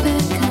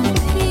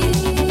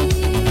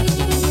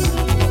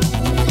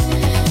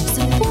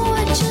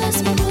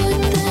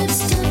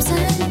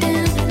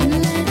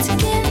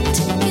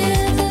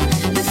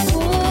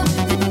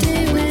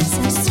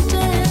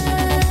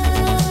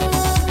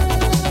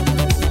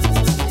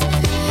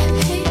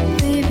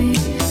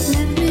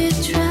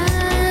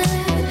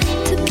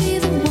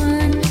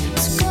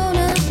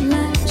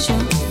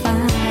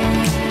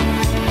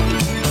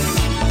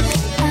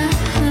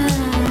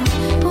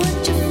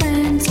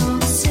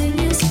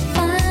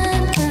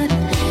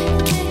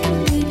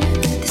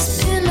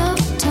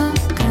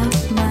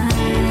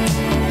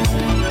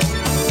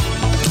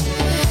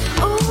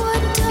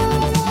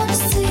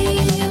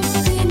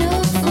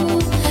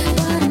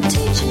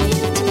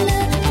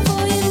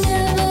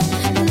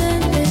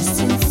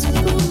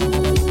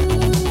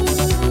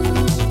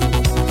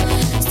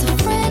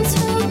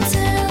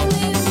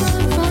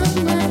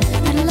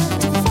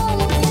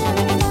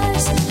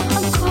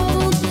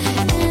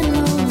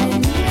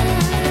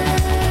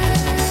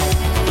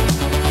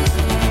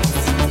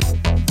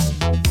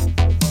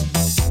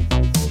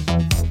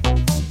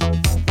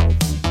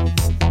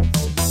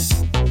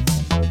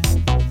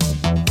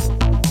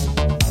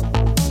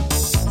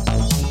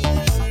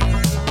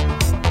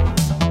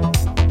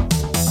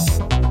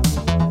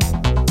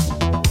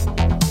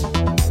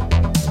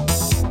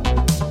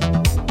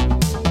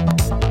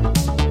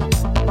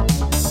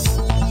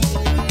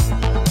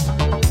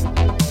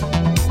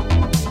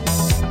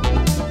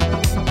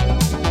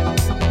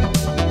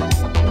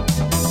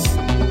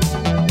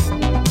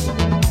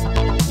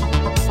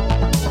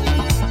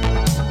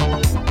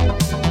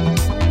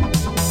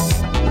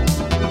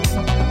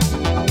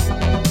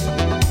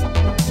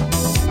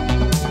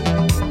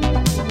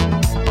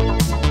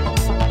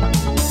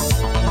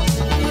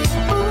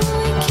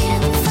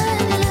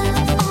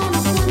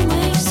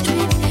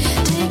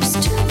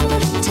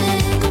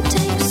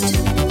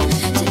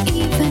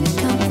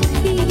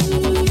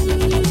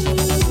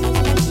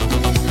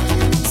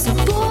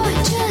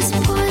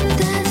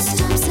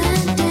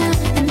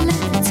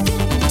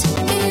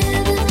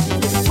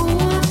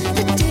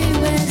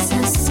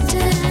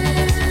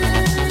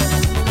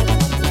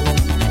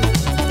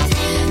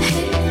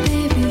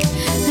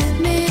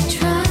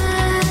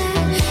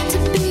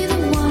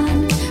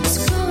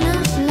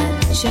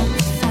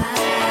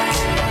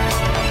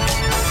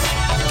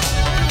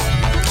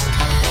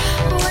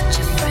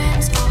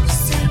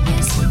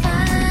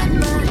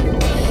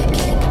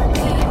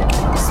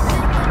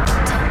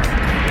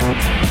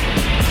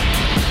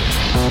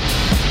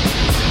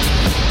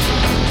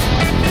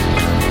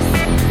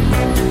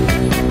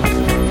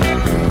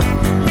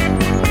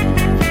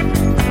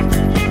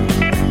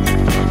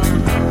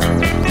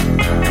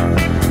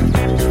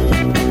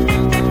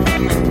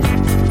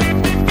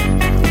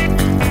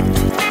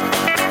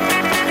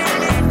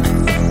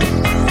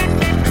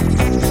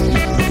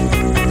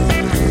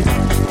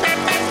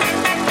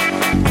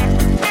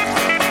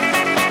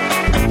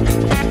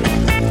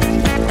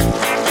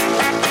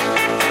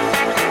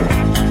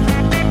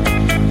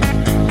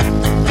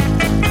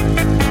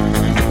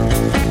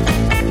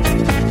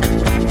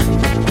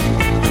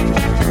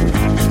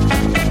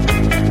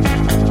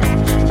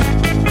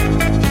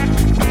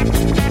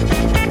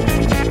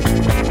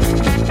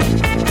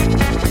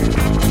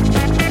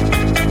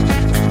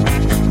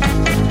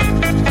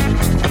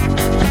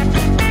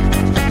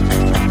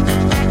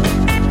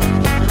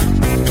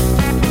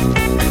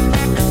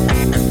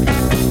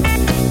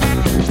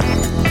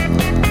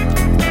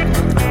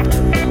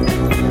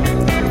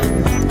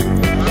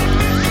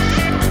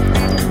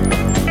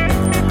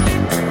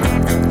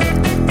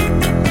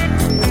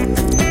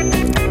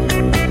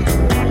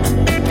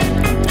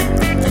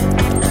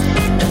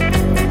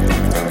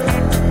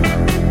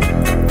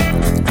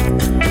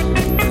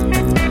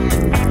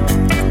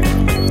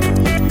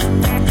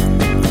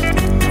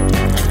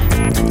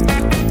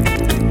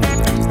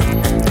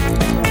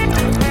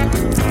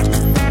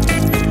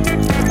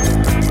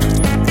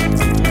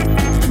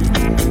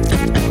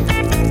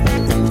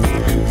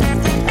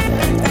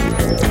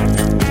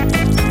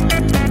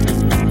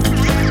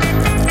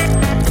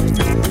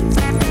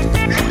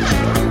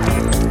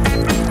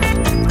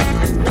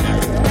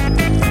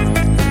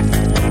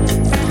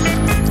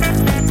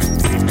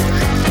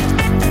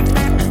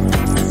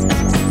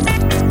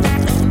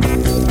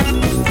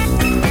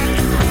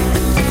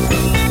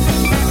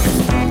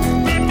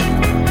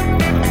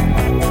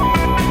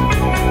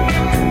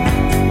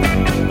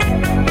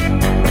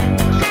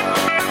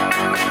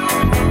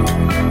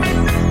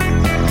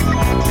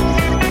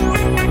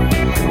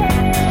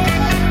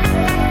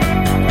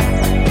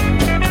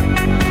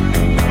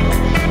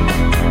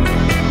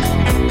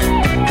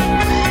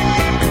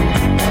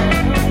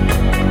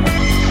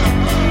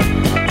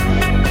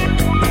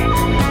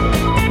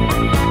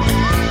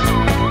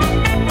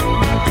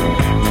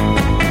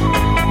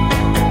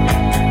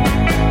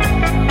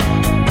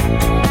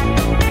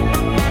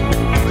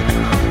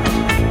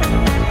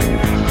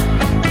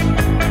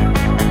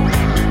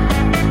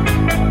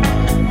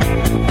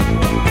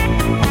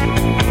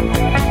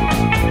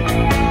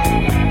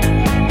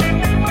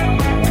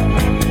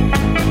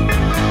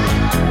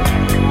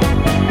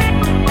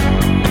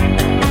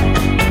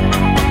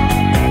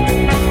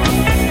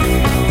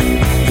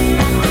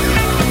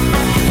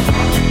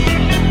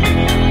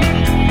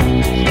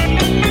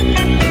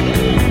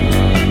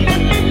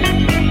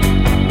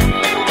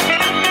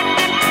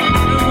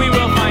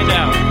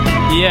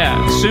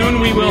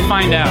we will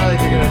find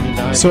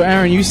out. So,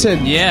 Aaron, you said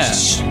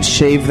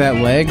shave that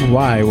leg.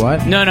 Why?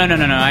 What? No.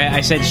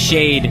 I said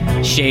shade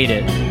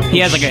it. He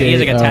has like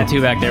a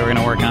tattoo back there. We're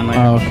gonna work on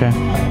later. Oh, okay.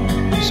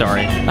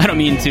 Sorry, I don't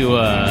mean to.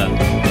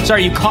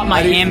 Sorry, you caught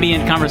my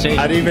ambient conversation.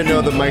 I didn't even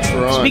know the mics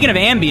were on. Speaking of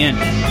ambient,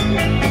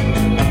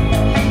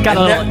 got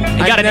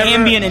an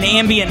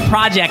ambient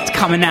project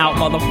coming out,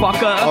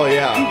 motherfucker. Oh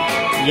yeah,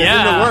 it's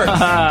in the works.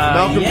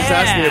 Malcolm just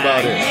asked me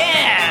about it.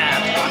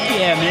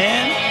 Yeah,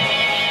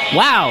 man.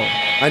 Wow.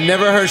 I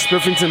never heard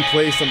Spiffington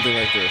play something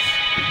like this.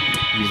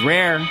 He's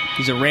rare.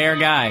 He's a rare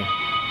guy.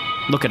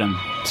 Look at him.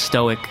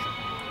 Stoic,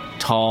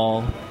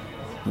 tall,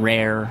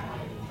 rare,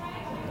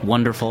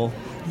 wonderful.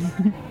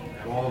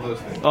 All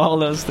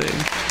those things.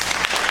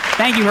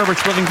 Thank you, Herbert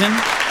Spliffington.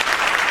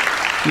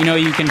 You know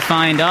you can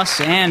find us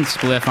and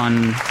Spliff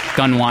on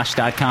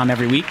gunwash.com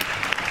every week.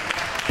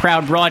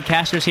 Proud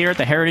broadcasters here at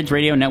the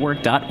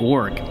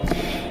heritageradionetwork.org.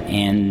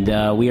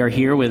 And we are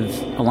here with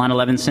Alana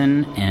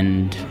Levinson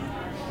and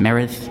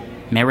Meredith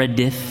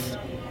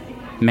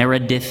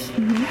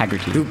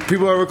Haggerty. Do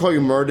people ever call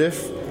you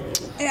Meredith?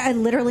 I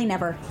literally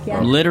never.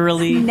 Yeah.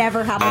 Literally.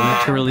 Never happened.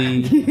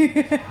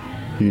 Literally.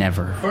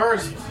 Never.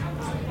 First.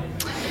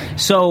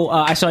 So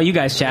I saw you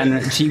guys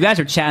chatting. You guys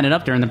were chatting it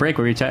up during the break.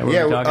 Were you talking?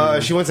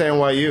 She went to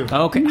NYU.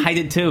 Oh, okay, I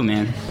did too,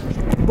 man.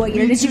 What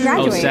year did you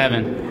graduate?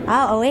 07.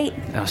 Oh, 08.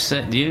 Oh,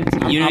 shit, dude.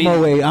 I'm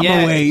away. Yeah.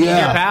 You're your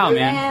pal,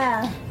 man.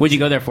 Yeah. What'd you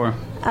go there for?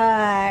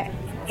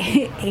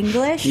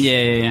 English?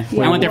 Yeah.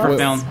 I went there for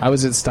film. I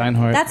was at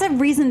Steinhardt. That's a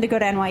reason to go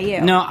to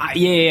NYU. No, but I ended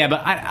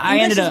up...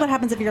 English is what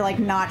happens if you're, like,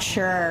 not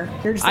sure.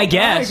 You're just I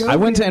guess. I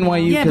went to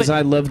NYU because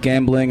I love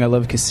gambling, I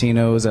love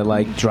casinos, I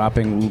like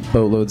dropping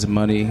boatloads of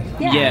money.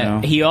 Yeah. You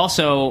know? He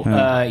also,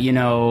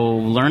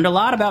 learned a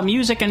lot about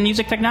music and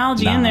music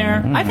technology in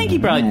there. I think he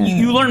probably...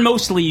 You learn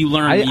mostly, you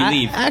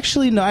leave.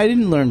 Actually, no, I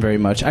didn't learn very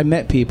much. I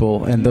met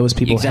people, and those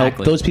people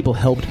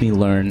helped me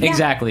learn.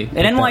 Exactly.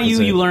 At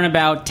NYU, you learn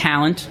about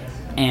talent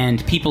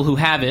and people who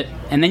have it,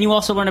 and then you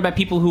also learn about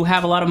people who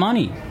have a lot of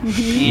money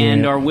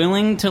and are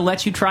willing to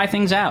let you try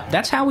things out.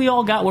 That's how we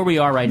all got where we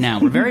are right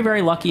now. We're very,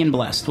 very lucky and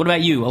blessed. What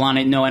about you,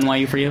 Alana? No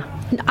NYU for you?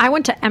 I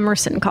went to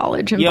Emerson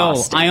College in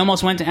Boston. I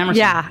almost went to Emerson.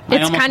 Yeah,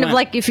 it's kind of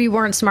like if you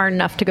weren't smart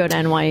enough to go to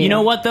NYU. You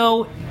know what,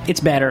 though?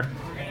 It's better.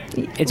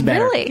 It's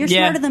better. Really? You're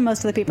smarter than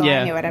most of the people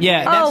I knew at NYU.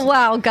 Yeah. Oh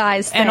wow,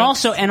 guys! Thanks.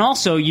 And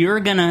also,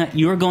 you're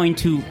going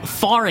to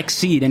far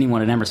exceed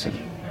anyone at Emerson.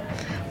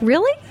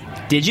 Really?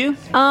 Did you?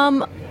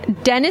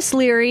 Dennis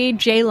Leary,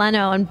 Jay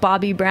Leno, and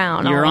Bobby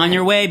Brown. You're on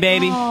your way,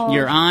 baby.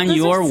 You're on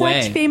your way. Those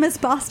are such famous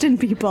Boston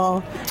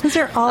people. Those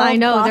are all Boston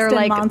they're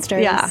like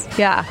monsters.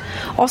 Yeah.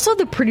 Also,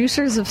 the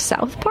producers of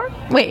South Park.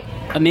 Wait.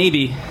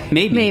 Maybe. I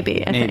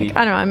think.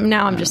 I don't know.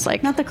 I'm just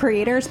like not the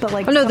creators, but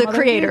like the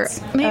creator.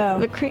 Maybe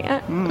the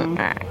creator.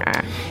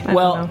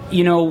 Well,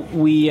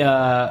 we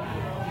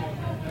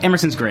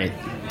Emerson's great.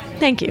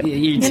 Thank you.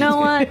 You know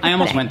what? I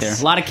almost went there.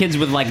 A lot of kids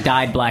with like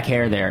dyed black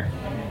hair there.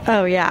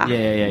 Oh yeah.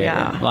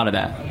 Yeah. A lot of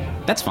that.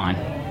 That's fine.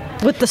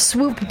 With the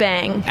swoop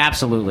bang.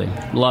 Absolutely.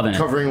 Loving it.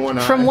 Covering one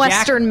eye. From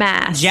Western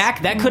Mass.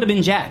 Jack, that could have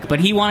been Jack, but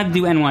he wanted to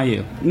do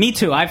NYU. Me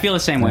too. I feel the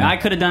same way. I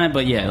could have done it,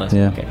 but listen.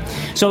 Yeah. Okay.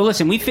 So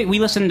listen, we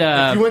listened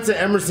to... If you went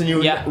to Emerson, you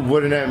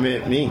wouldn't have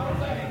met me.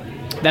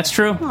 That's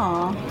true.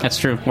 Aww. That's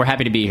true. We're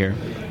happy to be here.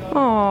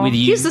 Aww. With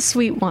you. He's the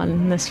sweet one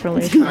in this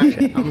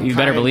relationship. You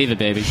better believe it,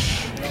 baby.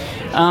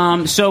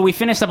 So we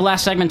finished up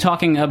last segment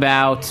talking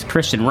about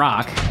Christian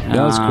rock.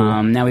 That was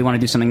cool. Now we want to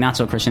do something not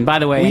so Christian. By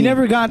the way, we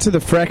never got to the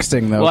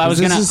Frexting though. Well, I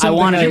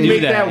wanted to do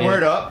that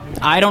word up.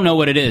 I don't know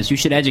what it is. You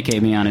should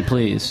educate me on it,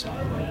 please.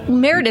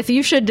 Meredith,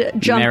 you should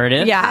jump.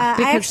 Meredith? Yeah.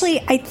 I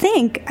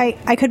think,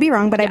 I could be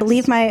wrong, but I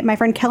believe my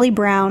friend Kelly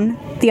Brown,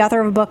 the author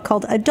of a book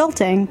called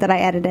Adulting that I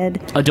edited.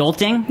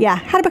 Adulting? Yeah.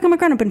 How to Become a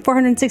Grown-Up in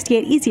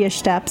 468 Easiest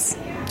Steps.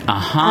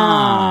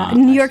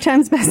 New York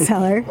Times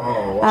bestseller.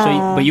 Oh,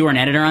 wow. But you were an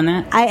editor on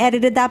that? I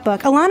edited that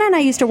book. Alana and I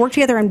used to work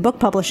together in book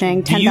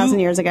publishing 10,000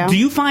 years ago. Do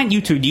you find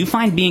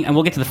being, and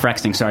we'll get to the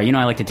Frexting, sorry,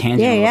 I like to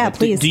tangent a little bit.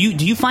 Please.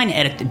 Do you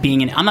find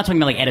being I'm not talking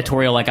about like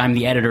editorial, like I'm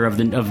the editor of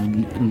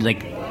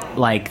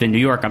like the New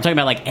Yorker. I'm talking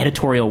about like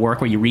editorial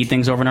work where you read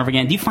things over and over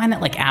again. Do you find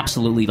that like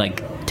absolutely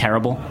like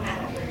terrible?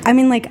 I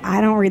mean, like,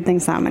 I don't read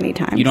things that many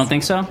times. You don't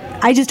think so?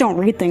 I just don't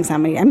read things that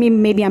many. I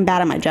mean, maybe I'm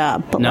bad at my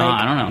job. But no,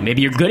 I don't know.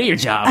 Maybe you're good at your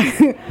job.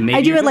 Maybe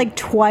I do it like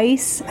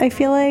twice, I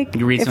feel like.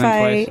 You read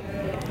something twice?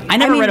 I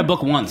never read a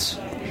book once.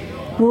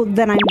 Well,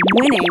 then I'm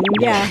winning,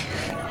 yeah.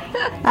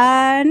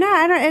 No,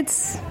 I don't.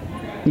 It's...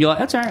 You're like,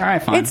 that's all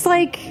right, fine. It's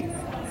like...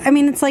 I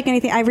mean, it's like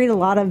anything. I read a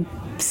lot of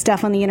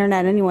stuff on the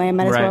internet anyway. I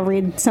might as well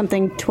read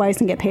something twice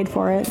and get paid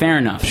for it. Fair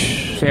enough.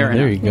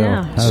 There you go.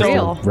 Yeah. That was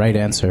the right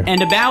answer.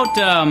 And about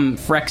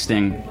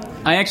Frexting,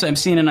 I'm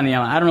seeing it on the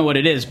island. I don't know what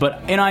it is,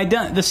 but the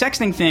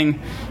sexting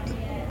thing...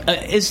 the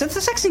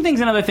sexting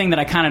thing's another thing that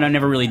I kind of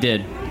never really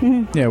did.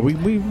 Mm-hmm. Yeah,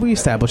 we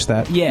established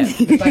that. Yeah.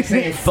 It's like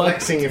saying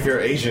flexing if you're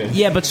Asian.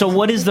 Yeah, but so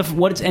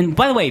and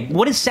by the way,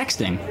 what is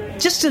sexting?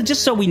 Just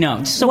so we know.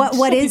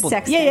 What is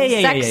sexting?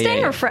 Yeah.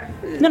 Sexting or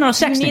No,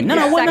 sexting.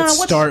 No.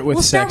 Start with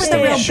we'll sexting.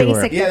 Start with the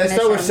real basic let's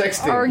start with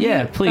sexting.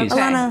 Yeah, please.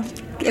 Alana,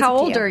 How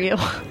old are you?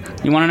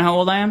 You want to know how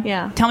old I am?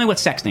 Yeah. Tell me what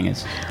sexting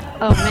is.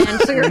 Oh man,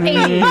 so you're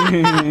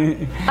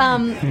 80.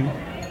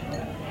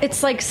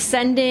 It's like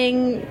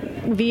sending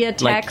via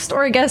text,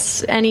 or I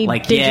guess any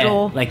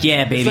digital.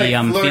 Yeah, baby,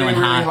 I'm feeling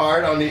hot. Really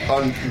hard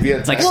on via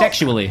text. Like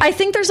sexually. I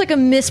think there's like a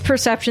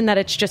misperception that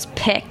it's just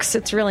pics.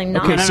 It's really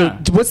not. Okay, so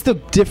what's the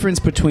difference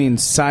between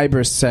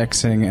cyber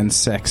sexing and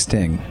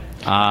sexting?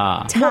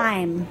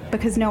 Time,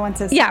 because no one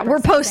says. Yeah, we're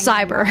post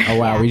cyber. Oh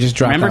wow, we just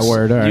dropped that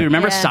word. Do you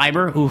remember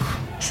cyber? Oof.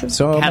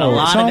 So had a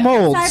lot I'm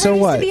old. Cyber so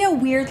used what? to be a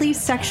weirdly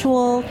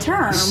sexual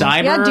term.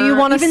 Cyber. Yeah, do you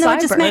want to Even though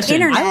it just meant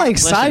internet. I like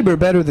cyber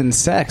better than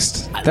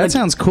sext. That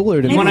sounds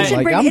cooler to me. It's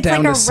I'm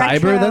down to like a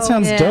cyber. retro- That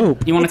sounds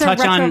dope. You want It's to a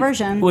touch retro on?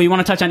 version. Well, you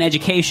want to touch on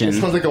education?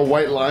 It sounds like a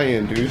white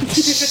lion, dude.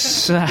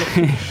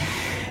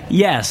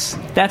 Yes,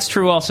 that's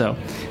true. Also,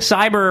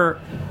 cyber.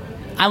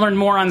 I learned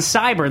more on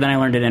cyber than I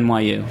learned at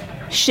NYU.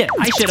 Shit,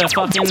 I should have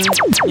fucking,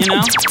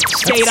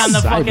 stayed on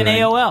the fucking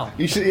AOL.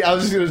 You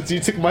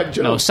took my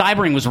joke. No,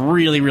 cybering was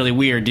really, really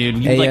weird, dude.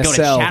 You'd like go to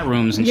chat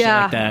rooms and shit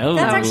like that. Oh,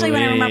 That's actually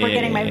when I remember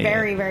getting my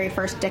very, very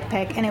first dick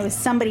pic, and it was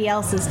somebody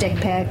else's dick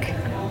pic.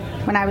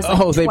 When I was like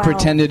 12. They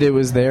pretended it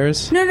was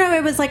theirs? No,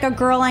 it was like a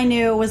girl I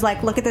knew was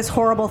like, look at this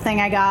horrible thing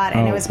I got,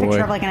 and it was a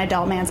picture of like an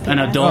adult man's penis. An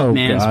adult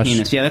man's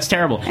penis. Yeah, that's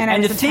terrible.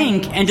 And to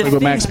think, like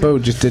what Max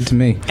Bode just did to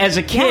me. As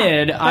a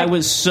kid, I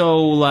was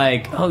so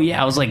like,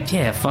 I was like,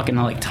 fucking,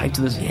 I'll like type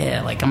to this,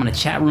 like I'm in a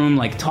chat room,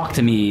 like talk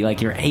to me,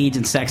 like your age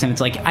and sex, and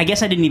it's like, I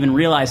guess I didn't even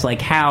realize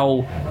like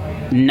how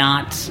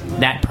not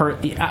that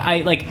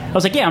I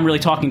was like, I'm really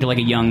talking to like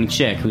a young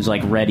chick who's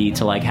like ready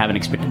to like have an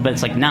experience, but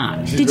it's like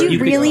not. Did you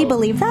really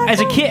believe that?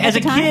 As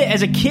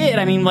a kid,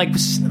 I mean, like,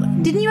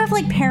 didn't you have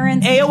like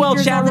parents?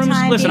 AOL chat rooms.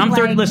 Listen, I'm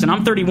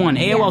 31.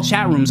 AOL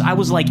chat rooms. I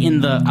was like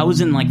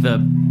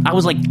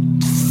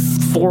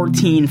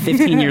 14,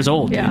 15 years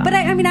old. Yeah. But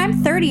I mean,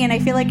 I'm 30, and I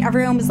feel like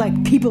everyone was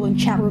like, people in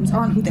chat rooms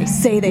aren't who they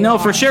say they are. No,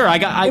 for sure.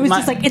 It was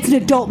just like, it's an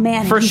adult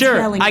man. For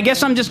sure. I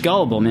guess I'm just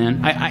gullible,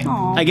 man.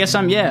 I guess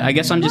I'm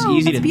just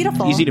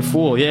easy to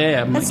fool.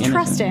 Yeah. That's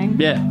trusting.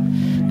 Yeah.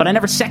 But I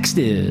never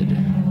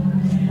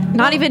sexted.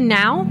 Not even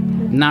now?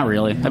 Not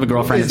really. I have a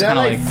girlfriend. Is that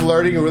like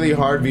flirting really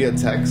hard via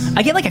text?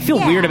 I get like I feel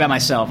weird about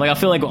myself. Like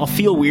I'll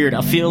feel weird.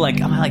 I'll feel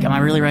like am I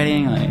really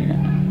writing?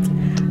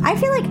 I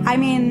feel like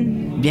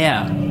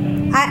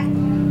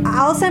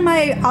I'll send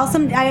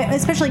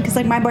especially because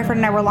like my boyfriend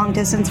and I were long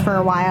distance for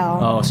a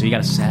while. Oh, so you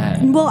got a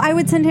sad. Well, I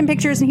would send him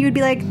pictures and he would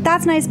be like,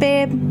 "That's nice,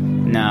 babe."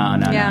 No.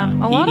 Yeah,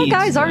 a lot of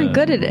guys aren't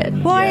good at it.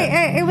 Well,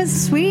 it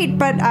was sweet,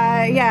 but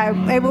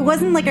it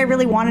wasn't like I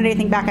really wanted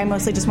anything back. I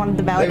mostly just wanted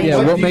the validation.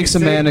 Yeah, what makes a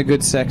man a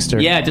good sexter?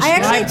 Yeah,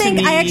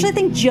 I actually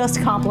think just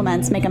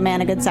compliments make a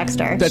man a good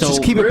sexter.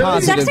 Just keep it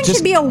positive. Sexting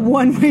should be a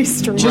one-way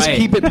street. Just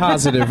keep it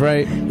positive,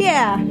 right?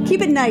 Yeah,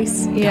 keep it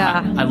nice.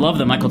 Yeah, I love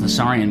the Michael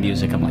Tessarian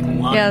music. I'm like,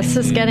 yeah, this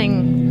is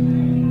getting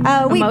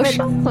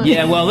emotional.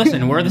 Yeah, well,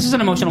 listen, this is an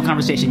emotional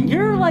conversation.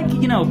 You're like,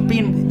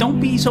 don't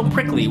be so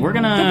prickly. We're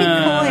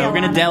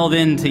gonna delve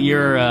into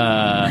your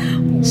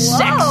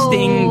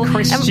sexting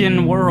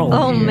Christian world.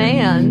 Oh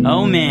man.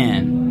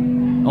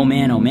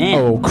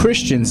 Oh,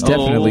 Christians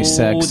definitely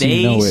sex.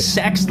 They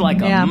sex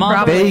like a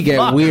mother. They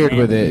get weird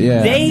with it.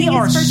 Yeah, they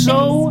are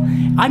so.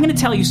 I'm going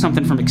to tell you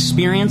something from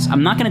experience.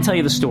 I'm not going to tell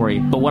you the story,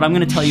 but what I'm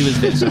going to tell you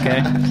is this.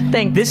 Okay,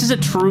 this is a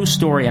true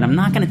story, and I'm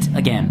not going to.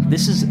 Again,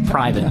 this is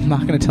private. I'm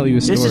not going to tell you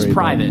a story. This is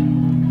private.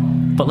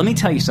 But let me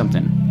tell you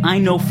something. I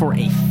know for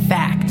a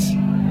fact,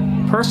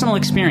 personal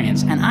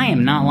experience, and I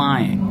am not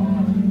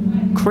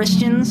lying.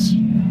 Christians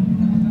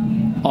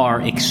are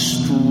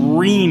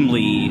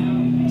extremely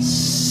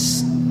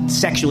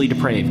sexually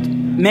depraved.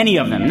 Many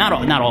of them, not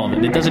all of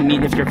them. It doesn't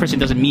mean if you're a Christian,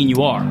 doesn't mean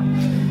you are.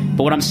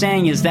 But what I'm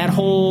saying is that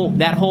whole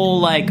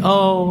like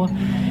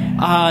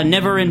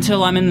never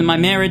until I'm in my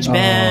marriage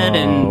bed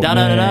and da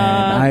da da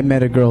da. I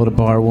met a girl at a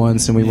bar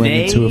once and we went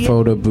into a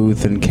photo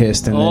booth and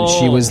kissed, and then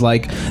she was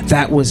like,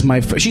 "That was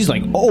my first." She's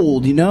like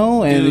old,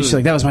 and she's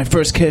like, "That was my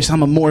first kiss.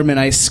 I'm a Mormon.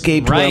 I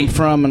escaped where I'm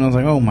from," and I was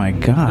like, "Oh my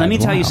god." Let me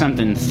tell you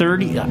something.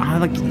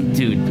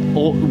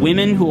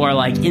 Women who are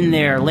like in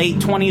their late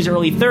 20s,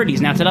 early 30s.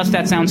 Now to us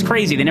that sounds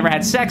crazy. They never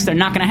had sex. They're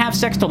not going to have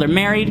sex till they're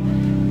married.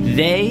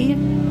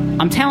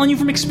 I'm telling you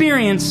from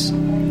experience,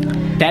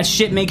 that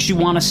shit makes you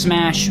want to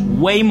smash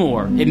way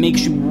more. It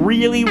makes you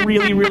really,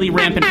 really, really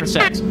rampant for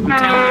sex. I'm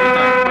telling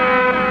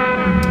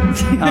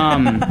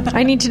you.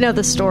 I need to know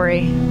the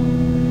story.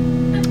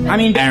 I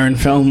mean, Aaron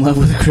fell in love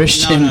with a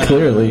Christian. No.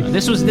 Clearly,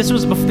 this was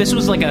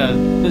like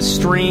a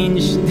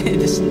strange.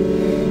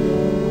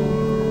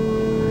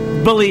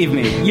 Believe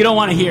me, you don't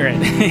want to hear it.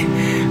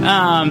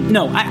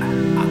 No,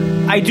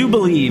 I do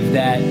believe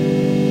that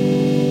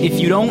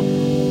if you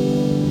don't.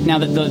 Now,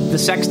 the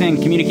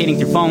sexting, communicating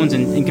through phones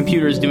and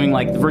computers, doing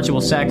like the virtual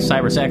sex,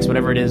 cyber sex,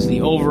 whatever it is,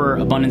 the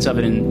overabundance of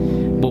it,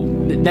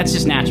 that's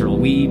just natural.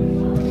 We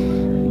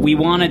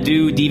want to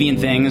do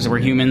deviant things. We're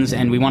humans,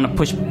 and we want to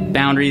push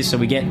boundaries. So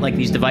we get like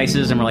these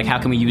devices, and we're like, how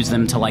can we use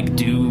them to like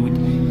do,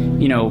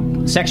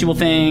 sexual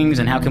things,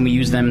 and how can we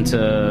use them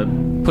to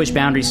push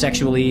boundaries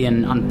sexually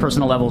and on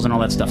personal levels and all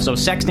that stuff. So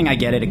sexting, I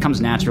get it; it comes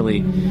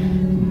naturally.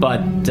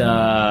 But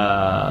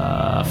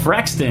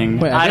frexting,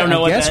 Wait, I don't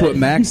know. I guess what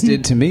Max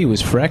did to me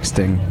was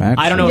frexting.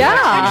 I don't know. Yeah,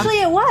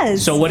 actually, it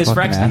was. So what is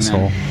Fucking frexting?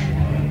 asshole. Then?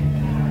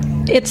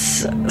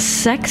 It's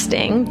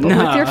sexting but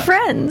with your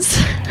friends.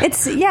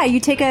 It's you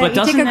take a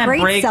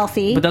great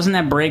selfie. But doesn't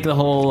that break the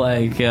whole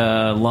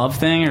love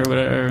thing or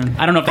whatever?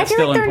 I don't know if that's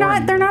still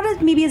important. They're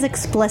not maybe as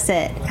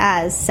explicit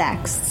as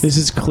sex. This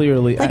is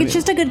clearly it's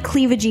just a good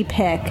cleavagey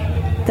pic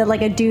that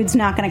like a dude's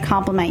not going to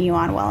compliment you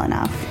on well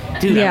enough.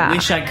 Dude, I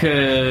wish I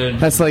could.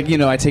 That's like,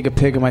 I take a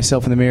pic of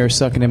myself in the mirror,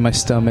 sucking in my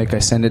stomach. I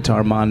send it to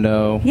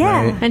Armando.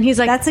 Yeah, right? And he's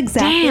like, "That's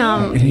exactly.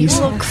 Damn, you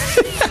look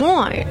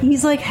fine."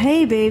 He's like,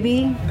 "Hey,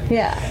 baby."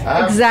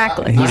 Yeah,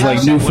 exactly. He's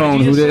like, "New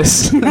phone, who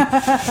this?"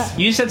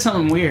 You said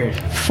something weird.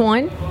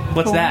 Fine.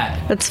 What's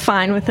that? That's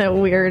fine with a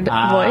weird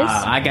voice.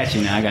 I got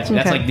you now. I got you.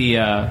 Okay. That's like the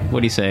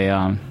what do you say?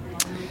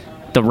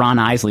 The Ron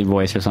Isley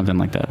voice or something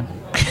like that.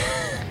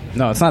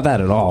 No, it's not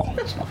that at all.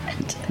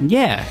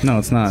 Yeah. No,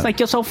 it's not. It's like,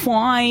 you're so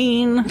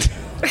fine.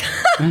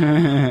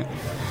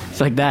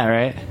 It's like that,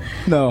 right?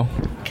 No.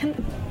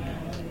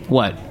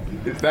 What?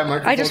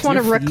 I just want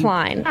to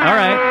recline. All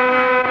right.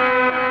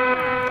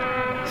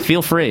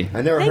 Feel free.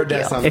 I never heard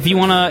that sound. If you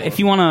wanna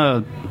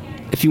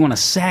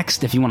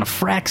sext, if you wanna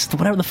frext,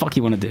 whatever the fuck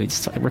you wanna do,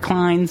 just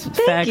recline,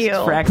 Thank you.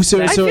 frext.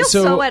 I feel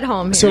so at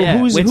home here. So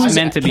who's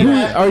meant to be?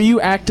 Are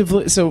you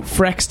actively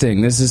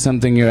frexting? This is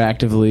something you're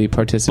actively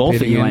participating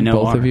Both of you, in. I know,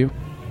 Both are. of you.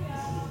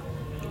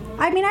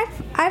 I mean,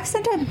 I've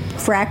sent a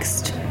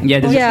frext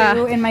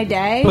in my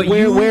day. But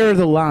where are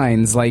the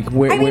lines? Like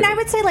where? I mean, I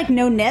would say like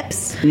no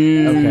nips.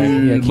 Okay.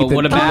 Yeah, But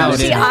what about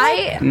See,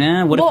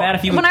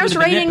 if you when I was included the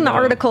writing nip, the though?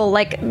 article,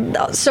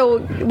 so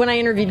when I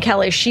interviewed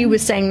Kelly, she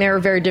was saying they were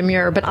very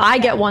demure, but I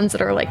get ones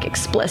that are like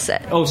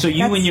explicit.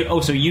 Okay.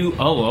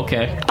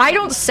 I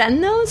don't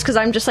send those because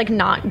I'm just like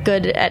not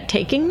good at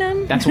taking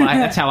them. That's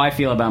how I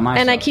feel about myself.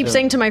 And I keep too.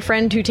 saying to my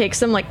friend who takes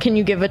them, like, can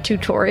you give a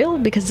tutorial?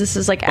 Because this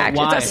is like Why?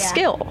 it's a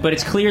skill. But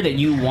it's clear that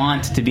you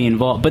want to be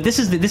involved. But this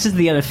is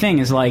the other thing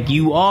is like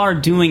you are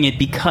doing it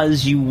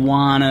because you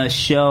want to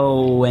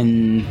show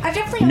and I've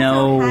definitely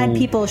also had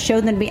people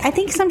show them to me. I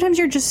think sometimes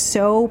you're just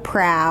so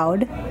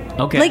proud.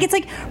 Okay. Like it's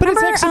like, but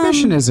it's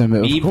exhibitionism.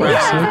 Of course.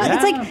 Yeah,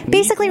 it's like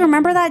basically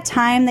remember that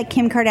time that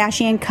Kim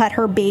Kardashian cut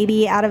her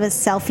baby out of a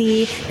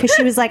selfie because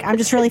she was like, I'm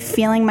just really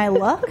feeling my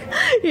look.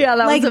 Yeah,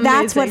 that like was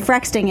that's what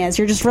frexting is.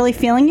 You're just really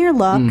feeling your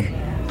look.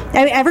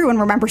 I mean, everyone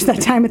remembers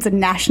that time. It's a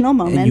national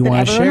moment. And you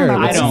want to share it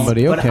with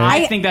somebody. But Okay.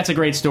 I think that's a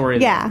great story.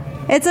 Yeah,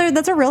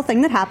 that's a real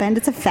thing that happened.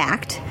 It's a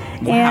fact.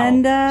 Wow.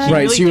 And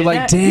right, so you're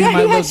like,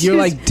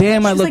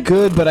 damn, I look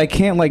good, but I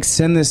can't like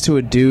send this to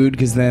a dude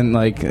because then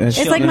like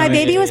it's like my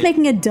baby was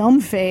making a dumb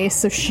face,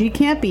 so she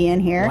can't be in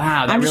here.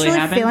 Wow, that I'm just really really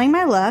happened? feeling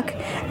my look,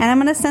 and I'm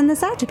going to send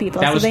this out to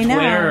people That so was they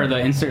Twitter know. or the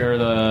Insta or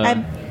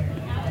the.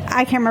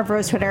 I can't remember if it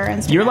was Twitter or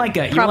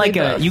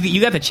Instagram.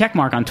 You got the check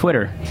mark on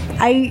Twitter.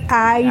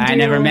 I do.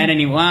 never met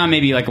anyone. Well,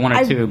 maybe like one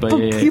or two, but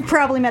you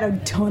probably met a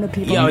ton of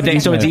people.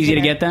 So it's easy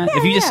to get that. Yeah,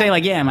 if you just say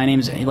like, yeah, my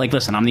name's like,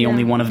 listen, I'm the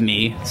only one of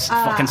me.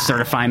 Fucking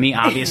certify me.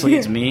 Obviously,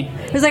 it's me.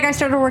 It was like I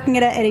started working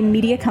at a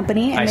media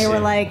company, and they were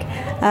like,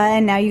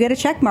 and now you get a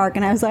check mark,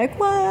 and I was like,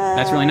 what?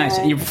 That's really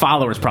nice. Your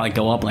followers probably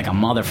go up like a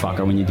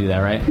motherfucker when you do that,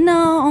 right?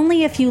 No,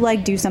 only if you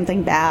like do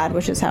something bad,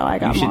 which is how I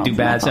got. You should do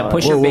bad stuff.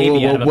 followers. Push your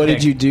baby out of a What pic.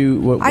 did you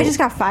do? I just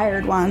got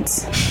fired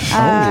once.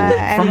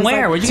 From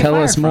where? Where'd you get Tell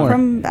fired us more.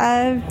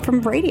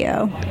 From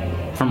radio.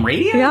 From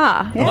radio?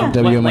 Yeah.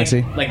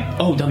 WNIC.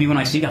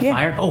 WNIC got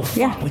fired? Oh, fuck.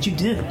 Yeah. What'd you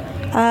do?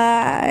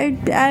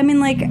 I mean,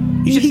 like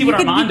You should see what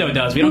Armando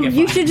does. We don't get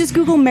You fired. should just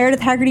Google Meredith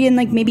Haggerty and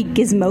like maybe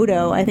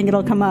Gizmodo. I think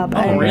it'll come up.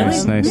 Oh, really?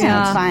 Nice.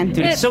 Yeah, it's fine.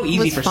 Dude, it's so easy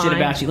was for shit fine.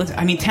 about you.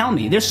 I mean, tell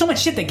me. There's so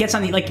much shit that gets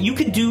on the you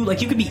could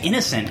be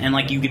innocent and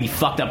like you could be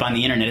fucked up on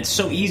the internet. It's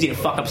so easy to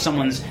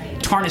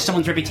tarnish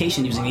someone's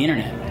reputation using the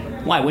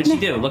internet. Why? What'd she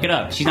do? Look it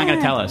up. She's not going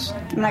to tell us.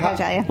 I'm not gonna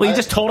tell you. Well, you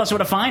just told us where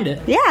to find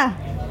it. Yeah.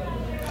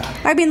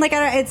 I mean, like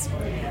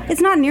it's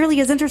not nearly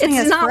as interesting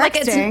It's as not like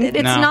frexting.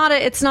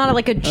 it's not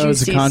like a juicy. That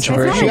was a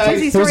controversial. It's not a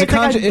juicy story, it's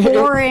like a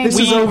boring- This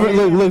is over.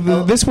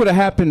 Look, this would have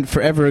happened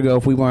forever ago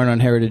if we weren't on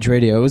Heritage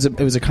Radio. It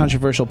was a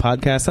controversial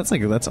podcast.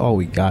 That's all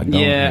we got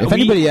going. Yeah, If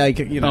anybody,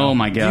 oh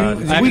my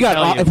god, if we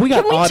got Can we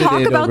audited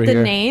talk about over the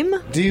here. name?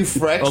 Do you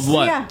frex? Of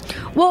what? Yeah.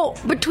 Well,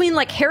 between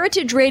like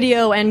Heritage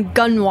Radio and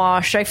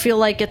Gunwash, I feel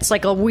like it's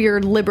like a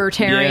weird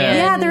libertarian.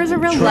 Yeah, there's a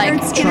real like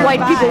Leonard Skinner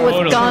white people with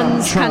Totally.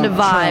 guns kind of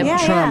vibe.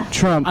 Yeah.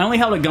 Trump. I only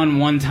held a gun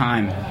one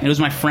time. It was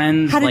my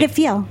friend's. How did it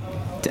feel?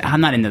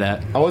 I'm not into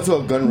that. I went to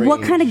a gun range.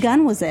 What kind of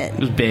gun was it? It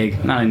was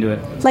big. Not into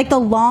it. Like the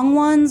long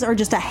ones or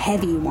just a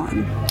heavy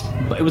one?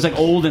 But it was like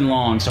old and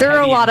long. So There are a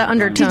heavy lot and- of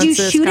undertones. Did you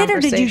to this shoot it or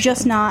did you conversation.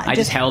 just not? I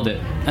just held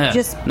it.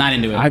 just- not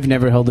into it. I've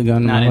never held a gun.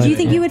 in my Not life. Do you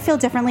think you would feel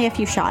differently if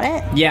you shot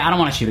it? Yeah, I don't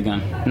want to shoot a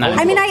gun. Not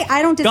I mean,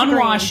 I don't disagree.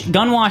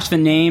 Gunwash. The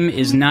name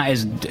is not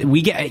as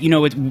we get.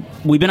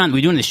 We're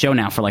doing this show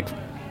now for like.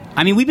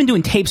 I mean, we've been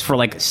doing tapes for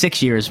like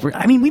 6 years.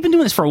 I mean, we've been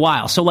doing this for a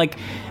while. So like,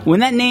 when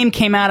that name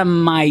came out of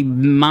my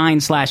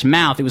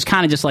mind/mouth, it was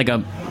kind of just like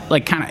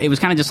it was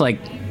kind of just like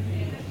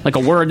like a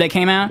word that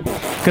came out,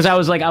 because I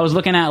was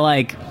looking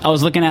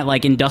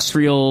at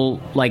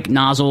industrial like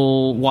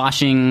nozzle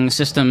washing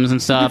systems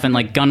and stuff, and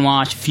like gun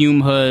wash,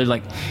 fume hood.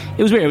 Like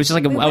it was weird. It was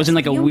just like I was in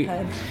like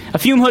a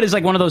fume hood is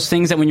like one of those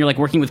things that when you're like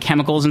working with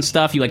chemicals and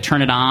stuff, you like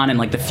turn it on and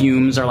like the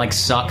fumes are like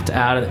sucked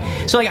out of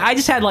it. So like I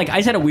just had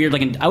a weird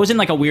like I was in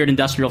like a weird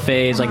industrial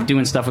phase, like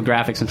doing stuff with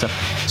graphics and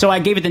stuff. So I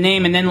gave it the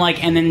name, and then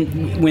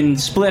when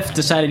Spliff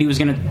decided he was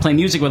going to play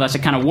music with us,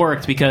 it kind of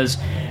worked because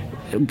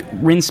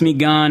Rinse Me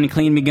Gun,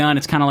 Clean Me Gun,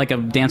 it's kind of like a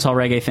dancehall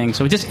reggae thing.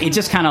 So it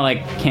just kind of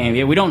like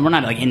came. We're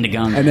not like into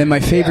guns. And then my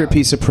favorite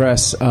piece of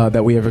press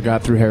that we ever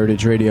got through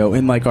Heritage Radio,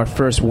 in like our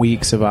first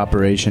weeks of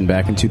operation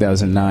back in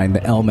 2009,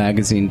 the Elle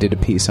magazine did a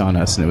piece on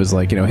us, and it was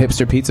like,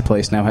 Hipster Pizza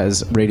Place now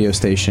has radio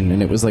station,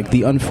 and it was like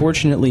the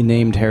unfortunately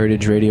named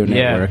Heritage Radio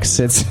Network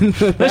sits in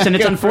the Listen,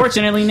 it's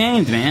unfortunately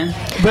named, man.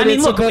 But I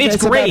mean, look, it's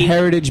great. About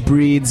heritage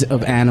breeds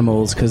of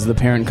animals, because the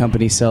parent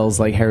company sells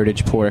like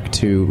heritage pork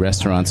to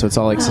restaurants, so it's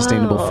all like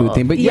sustainable food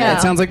thing. But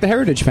it sounds like the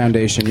Heritage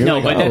Foundation.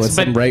 You're it's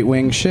some right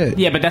wing shit.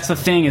 Yeah, but that's the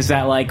thing, is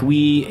that like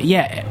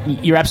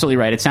you're absolutely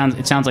right. It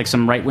sounds like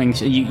some right wing.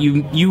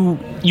 You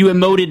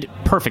emoted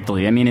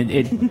perfectly. I mean,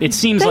 it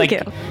seems like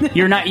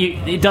you're not.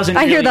 It doesn't.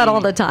 I hear that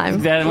all the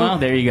time. Well,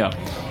 there you go.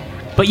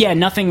 But yeah,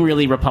 nothing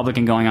really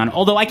Republican going on.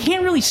 Although I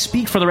can't really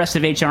speak for the rest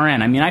of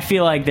HRN. I mean, I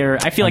feel like they're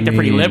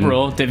pretty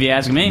liberal, if you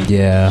ask me.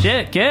 Yeah.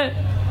 Shit, kid.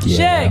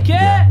 Yeah. Shit, kid.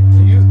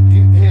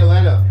 Hey,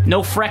 Atlanta.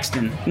 No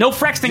Frexton. No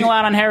Frexting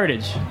allowed on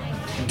Heritage.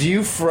 Do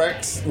you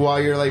frex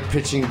while you're like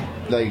pitching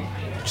like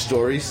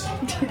stories?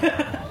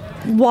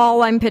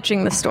 While I'm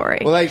pitching the story.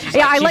 Well,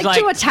 I like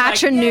to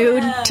attach a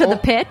nude to the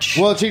pitch.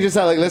 Well, check this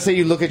out. Like, let's say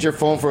you look at your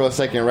phone for a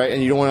second, right?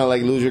 And you don't want to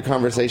like lose your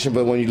conversation,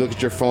 but when you look at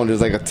your phone,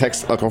 there's like a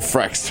text, like a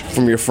frext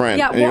from your friend.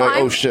 Yeah, and you're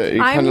like, oh shit.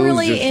 You I'm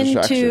really lose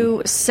your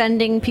into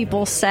sending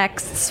people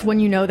sexts when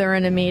you know they're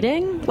in a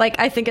meeting. Like,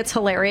 I think it's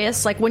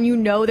hilarious. Like, when you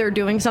know they're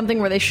doing something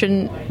where they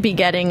shouldn't be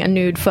getting a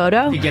nude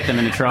photo. You get them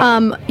into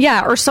trouble.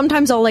 Or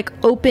sometimes I'll like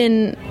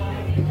open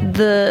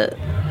the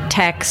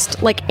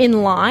text like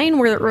in line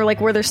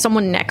where there's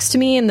someone next to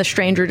me and the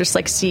stranger just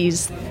like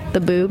sees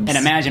the boobs and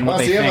imagine what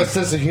they think. You have a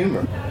sense of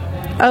humor.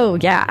 Oh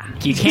yeah.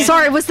 You can't.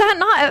 Sorry, was that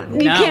not?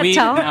 You can't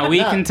tell. No, we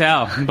can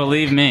tell.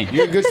 Believe me.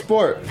 You're a good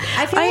sport.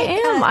 I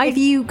am. If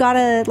you got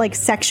a like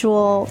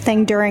sexual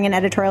thing during an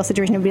editorial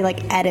situation, it would be like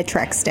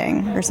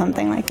editrexting or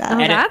something like that. Oh,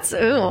 that's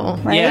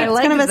right. Yeah. It's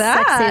kind of a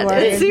sexy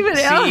word. It's even.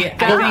 See, I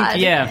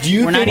think, do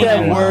you think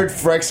that word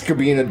frex could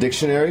be in a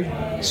dictionary?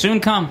 Soon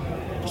come.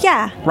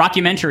 Yeah.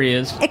 Rockumentary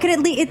is. It could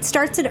it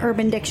starts at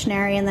Urban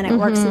Dictionary and then it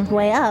works its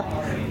way up.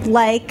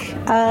 Like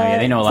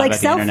they know a lot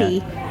like about the selfie.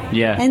 internet.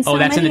 Yeah. And so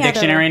that's in the many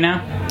dictionary other-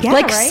 now? Yeah,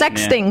 like right?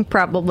 sexting,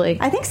 probably.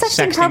 I think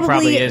sexting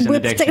probably is in the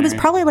it was dictionary.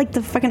 probably like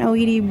the fucking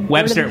OED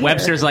word of the year.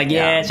 Webster's like,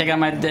 check out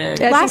my dick.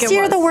 Last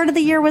year, the word of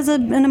the year was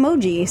an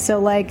emoji. So,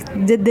 like,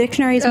 the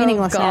dictionary is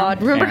meaningless God.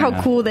 now. Remember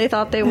how cool they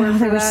thought they were?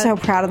 They were so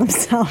proud of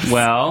themselves.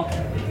 Well,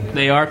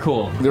 they are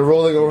cool. They're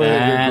rolling over in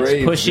their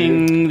grave.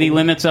 Pushing the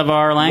limits of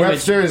our language.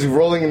 Webster is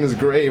rolling in his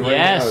grave right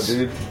now,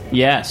 dude.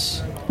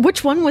 Yes.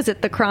 Which one was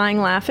it? The crying,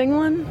 laughing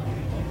one?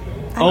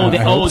 They picked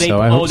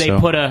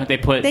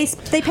a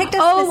specific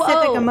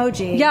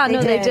emoji. Yeah,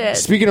 they did.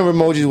 Speaking of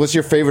emojis, what's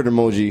your favorite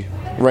emoji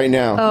right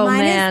now? Oh, Mine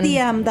man.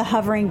 is the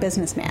hovering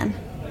businessman.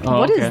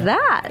 What is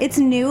that? It's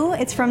new.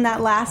 It's from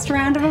that last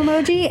round of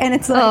emoji, and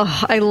it's like...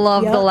 Oh, I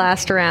love the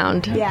last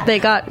round. Yeah. They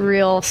got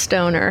real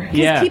stoner.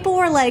 Because people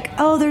were like,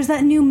 oh, there's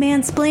that new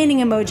mansplaining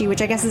emoji,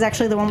 which I guess is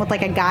actually the one with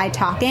like a guy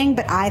talking,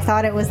 but I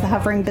thought it was the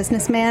hovering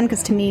businessman,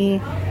 because to me...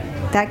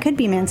 That could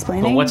be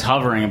mansplaining. But what's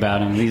hovering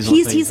about him?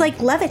 He's like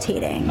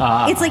levitating.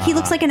 It's like he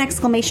looks like an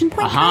exclamation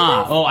point.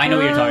 Kind of. Oh, I know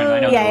what you're talking about. I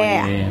know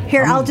yeah.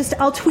 Here,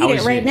 I'll tweet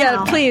it right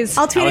now. Yeah, please.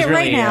 I'll tweet it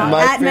right now.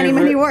 At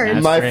many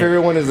words. My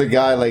favorite one is the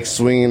guy like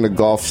swinging the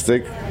golf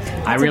stick.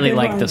 I really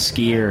like the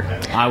skier.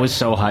 I was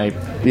so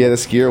hyped. Yeah, the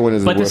skier one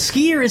is. But the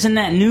skier isn't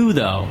that new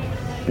though.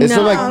 It's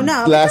no,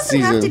 last season.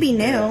 It doesn't have to be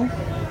new.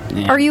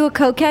 Yeah. Are you a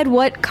cokehead?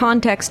 What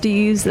context do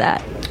you use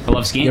that? I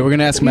love skiing. Yeah, we're going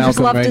to ask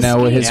Malcolm right now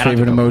what his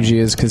favorite emoji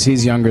is, because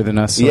he's younger than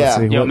us. So let's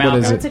see. What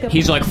is it?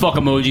 He's like, fuck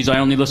emojis. I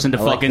only listen to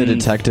fucking... the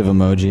detective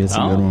emoji. It's a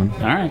good one. All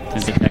right. The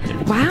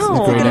detective.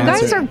 Wow. You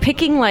guys are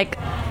picking, like,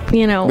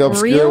 real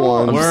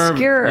ones.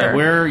 Obscure.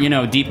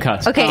 We're deep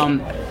cuts. Okay.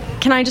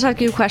 Can I just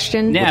ask you a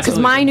question? Yeah, because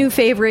my new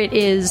favorite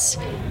is...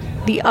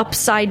 the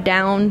upside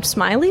down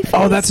smiley face.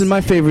 Oh, that's in my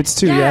favorites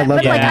too. Yeah, I love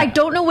but that. I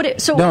don't know what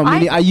it. So no,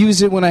 I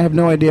use it when I have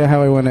no idea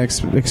how I want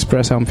to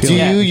express how I'm feeling.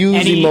 Do you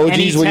use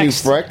emojis when you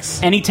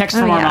flex? Any text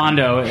from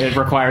Armando, it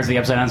requires the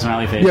upside down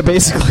smiley face. Yeah,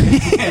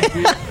 basically.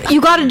 You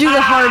got to do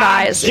the hard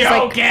eyes. It's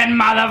joking,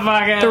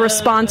 motherfucker. The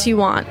response you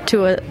want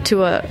to a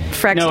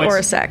frex or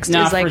a sext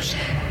is like.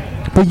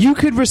 But you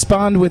could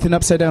respond with an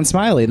upside down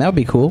smiley, and that would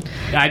be cool.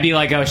 I'd be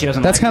like, oh, she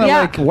doesn't. That's kind of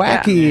like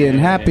wacky and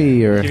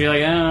happy. Or she'd be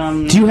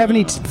like, do you have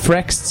any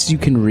frexts you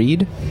can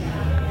read?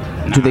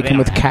 Do they come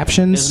with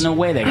captions? There's no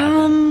way they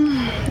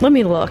got Let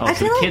me look. Oh, I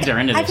so feel kids like, are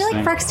into I this feel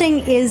like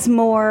thing. frexting is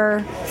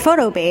more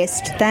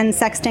photo-based than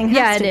sexting has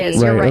Yeah, to it be.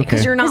 is. You're Right, right. Because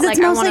okay. you're not 'Cause like,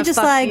 it's I mostly want to just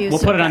fuck like- you. We'll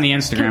put it on the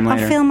Instagram I'll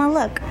later. feel my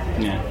look.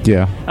 Yeah.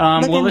 Yeah. Look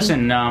at Well, me.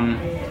 listen.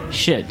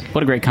 Shit,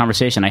 what a great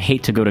conversation. I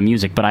hate to go to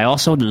music, but I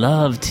also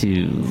love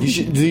to.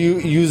 Do you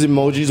use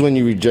emojis when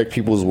you reject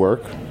people's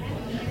work?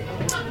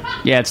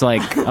 Yeah, it's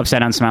like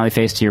upside down smiley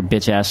face to your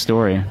bitch ass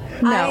story.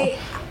 No.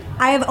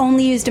 I have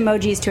only used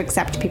emojis to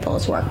accept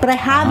people's work, but I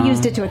have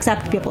used it to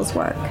accept people's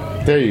work.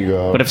 There you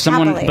go. But if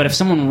someone,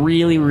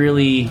 Happily.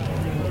 really, you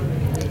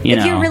If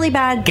know, you're really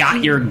bad,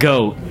 got your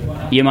goat,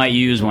 you might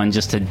use one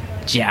just to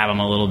jab them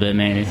a little bit,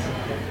 maybe.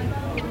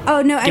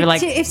 Oh no! Give it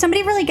like- if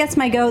somebody really gets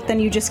my goat, then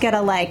you just get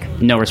a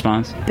No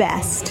response.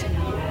 best.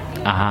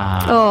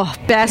 Oh,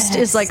 best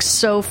is like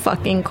so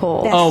fucking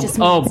cool. That's just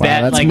me.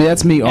 bet.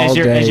 that's me all as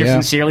your, day, As your yeah.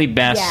 sincerely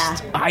best.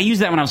 Yeah. I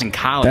used that when I was in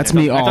college. That's I thought,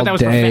 me I thought all that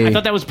was day. I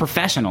thought that was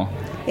professional.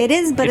 It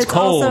is, but It's it's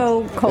cold.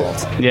 also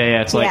cold.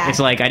 Yeah, it's like Yeah. it's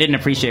like I didn't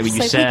appreciate what It's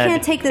you like, we said,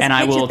 can't take this and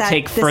I pitch will at that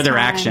take this further time.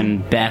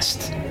 action.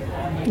 Best.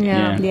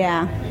 Yeah.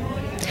 Yeah.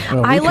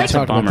 Oh, we I could like-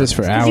 talk about this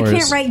for Because you hours.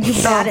 can't write you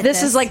bad at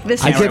This is like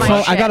this. I is get my phone,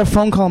 shit. I got a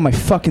phone call on my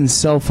fucking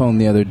cell phone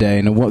the other day,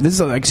 and this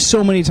is like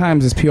so many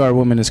times this PR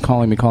woman is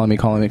calling me,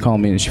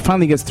 and she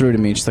finally gets through to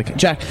me. And she's like,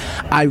 "Jack,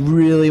 I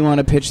really want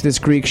to pitch this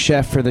Greek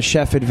chef for the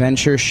Chef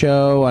Adventure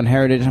show on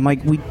Heritage." I'm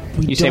like, "We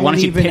You say, why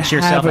don't you even pitch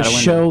yourself have a out a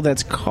window?" show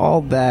that's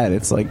called that."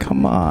 It's like,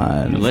 come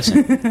on,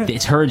 Listen,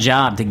 it's her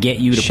job to get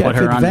you to Chef put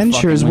her on the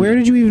Adventures. fucking Where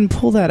window. did you even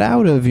pull that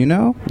out of? You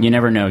know? You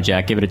never know,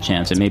 Jack. Give it a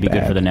chance. It may be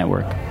good for the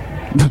network.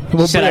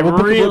 We're Said I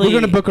really-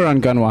 going to book her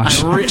on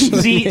Gunwash.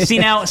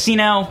 See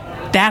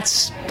now,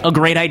 that's a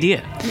great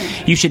idea.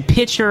 You should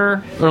pitch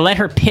her or let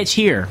her pitch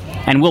here,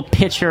 and we'll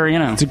pitch her.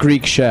 It's a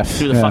Greek chef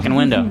through the fucking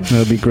window.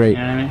 That'll be great. You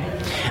know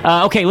what I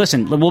mean? Okay,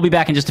 listen, we'll be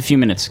back in just a few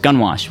minutes.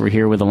 Gunwash. We're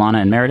here with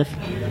Alana and Meredith.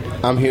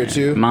 I'm here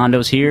too.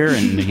 Mondo's here,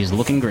 and he's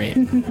looking great.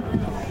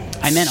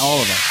 I meant all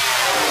of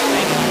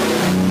us.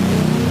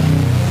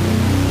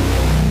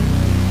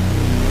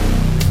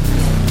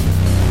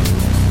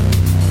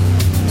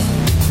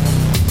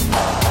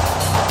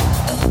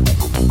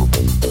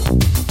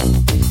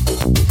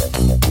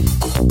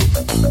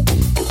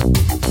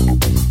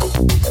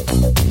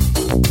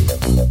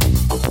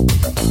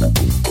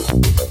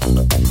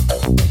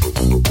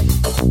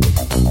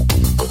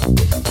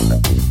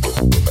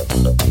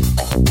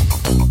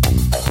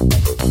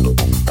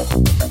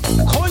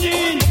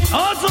 거진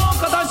어서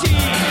가다시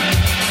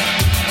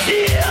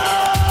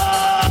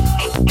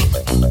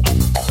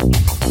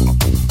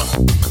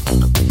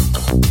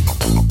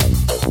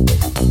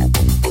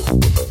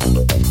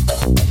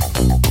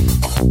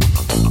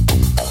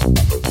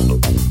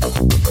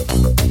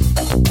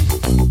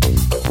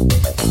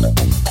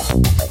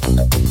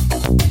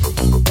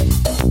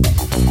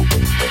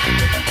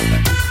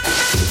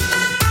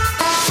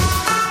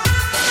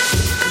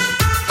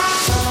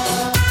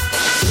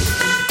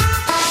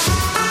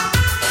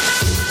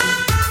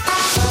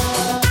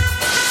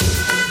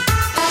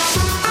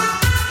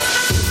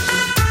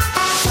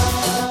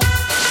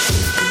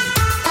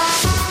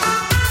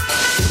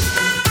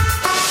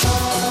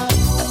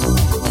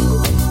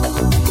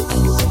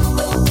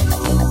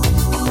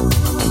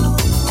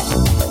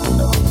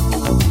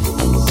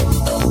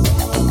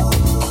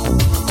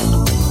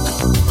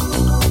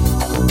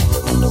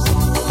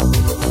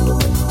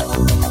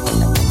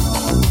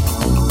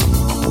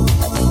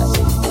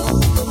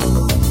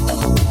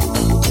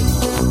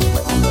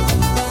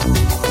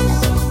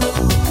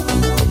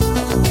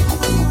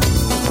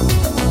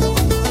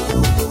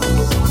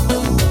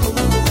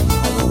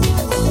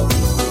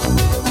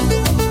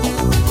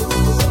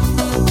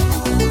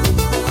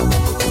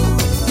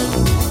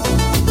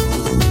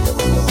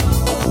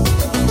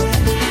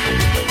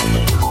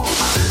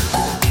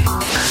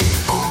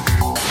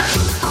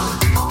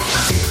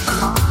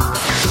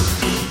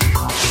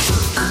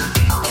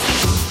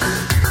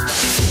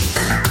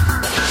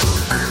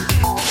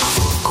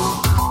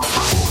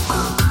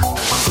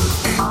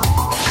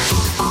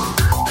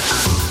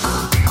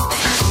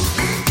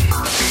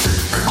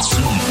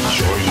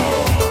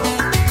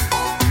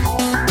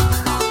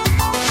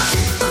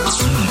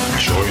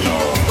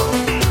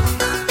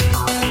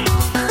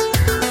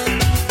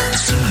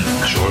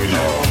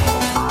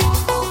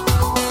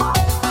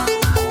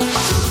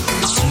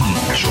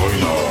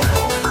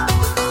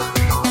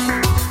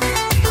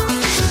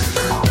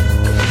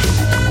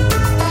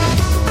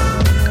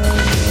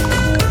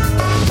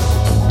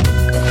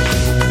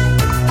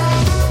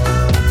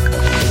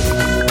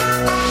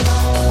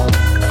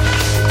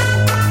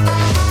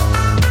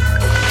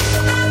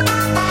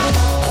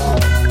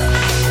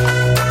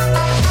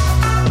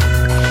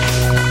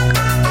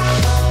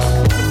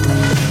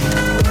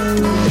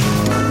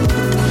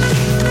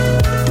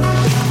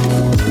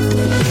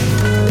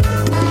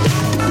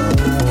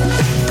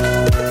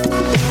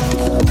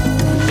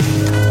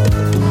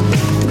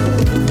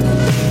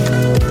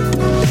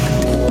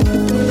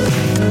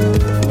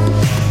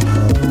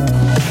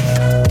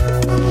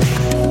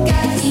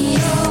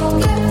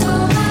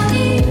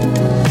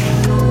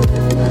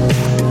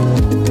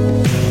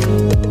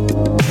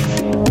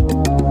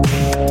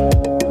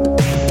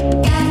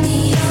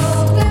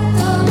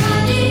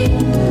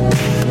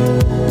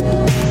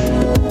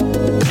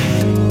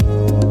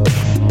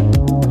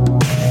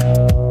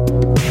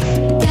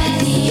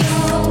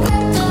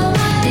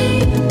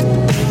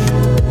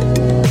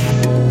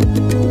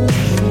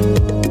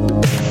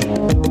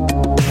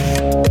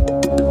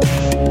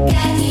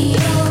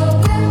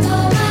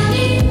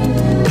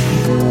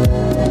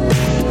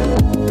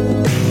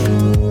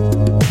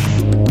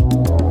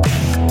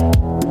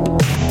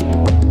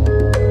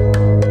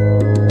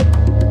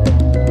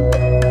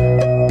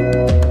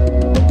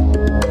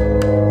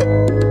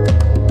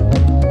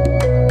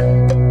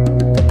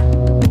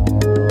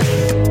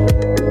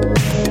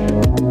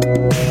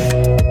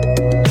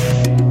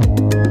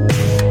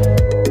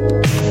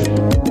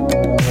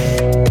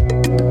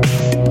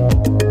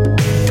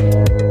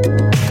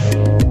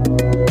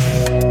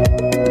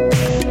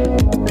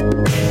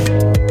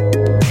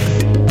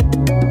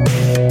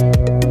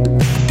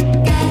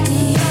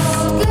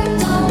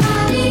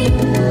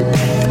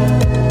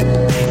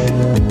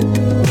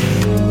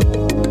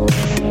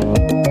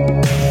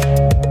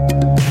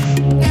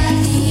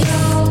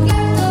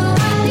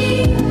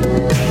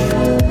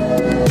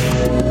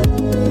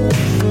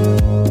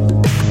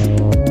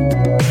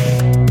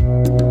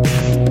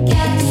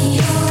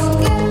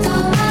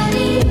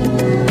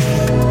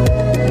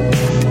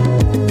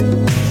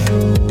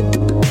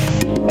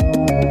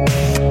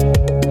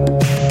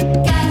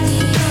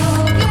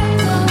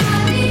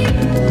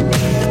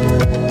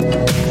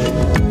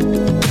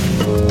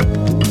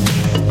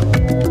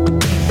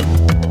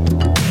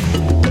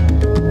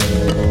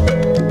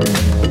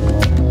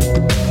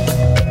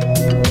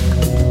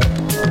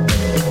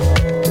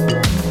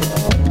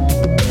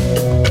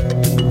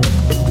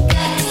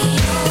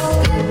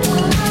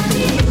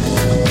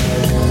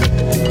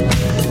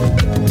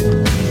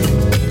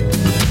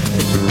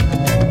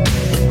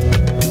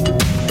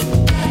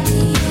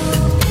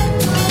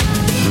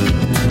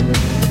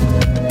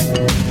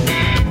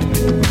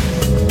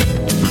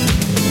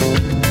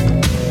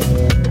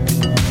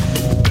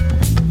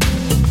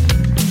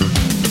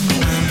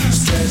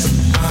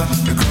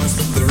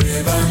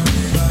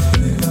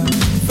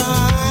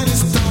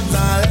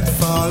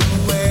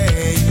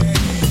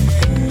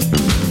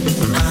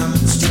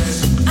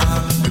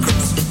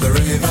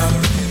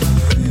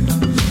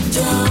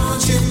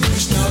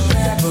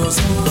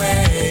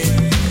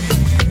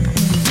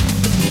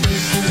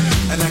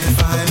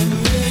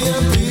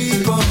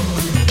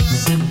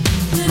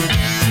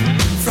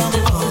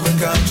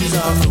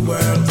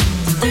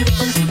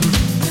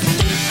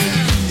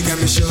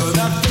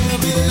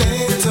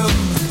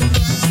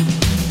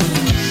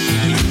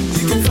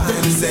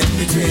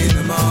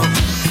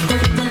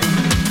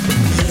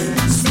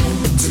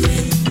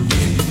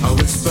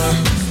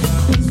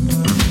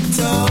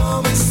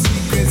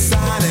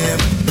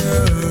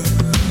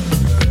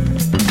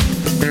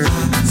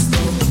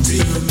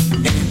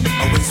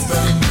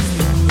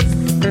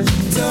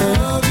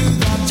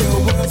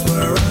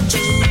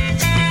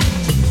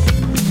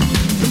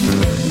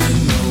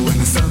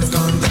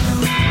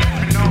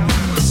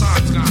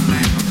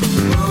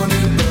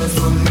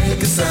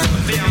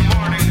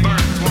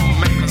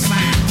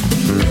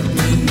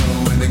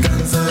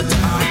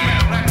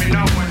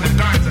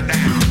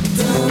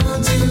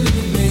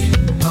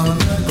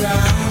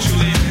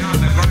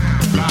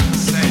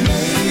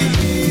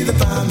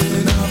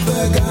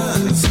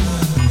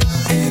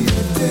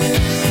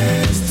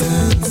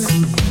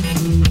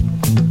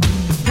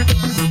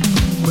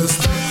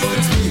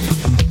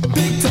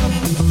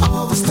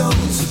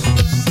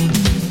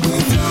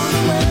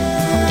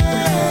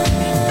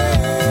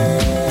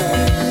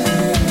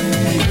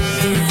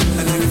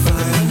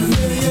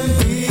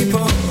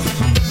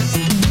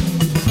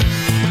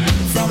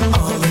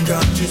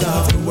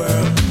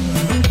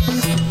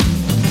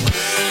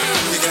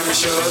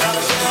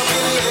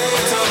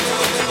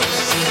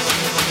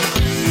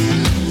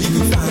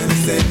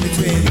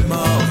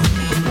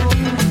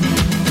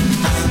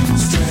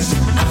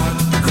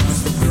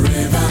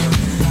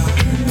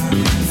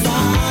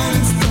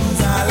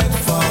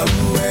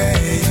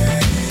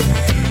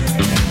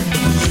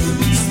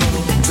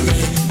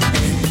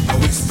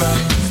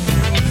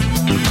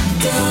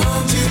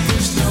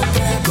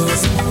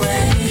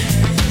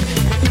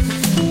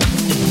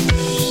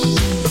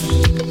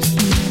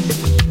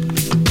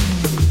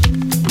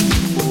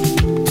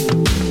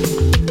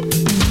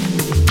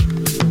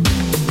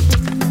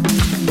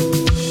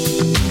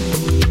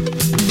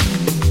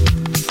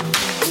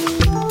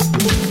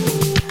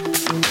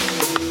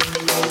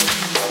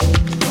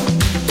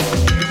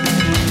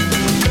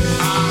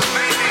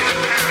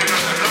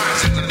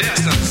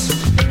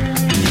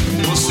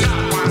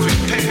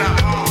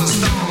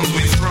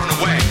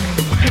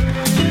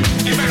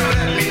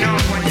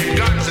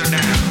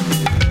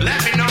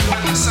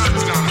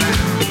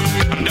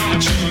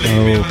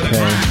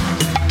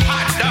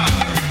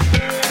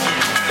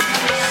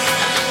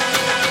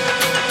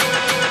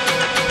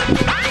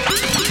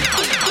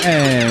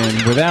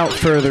And without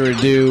further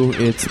ado,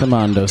 it's the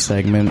Mondo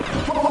segment.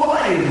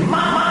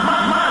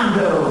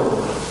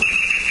 Mondo.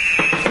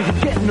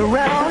 Getting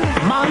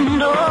around,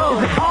 Mondo.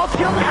 All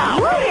come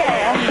out. Oh,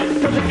 yeah.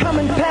 Does it come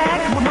in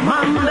packs?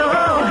 Mondo.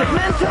 Is it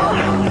mental?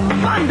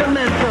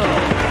 Fundamental.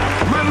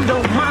 Mondo.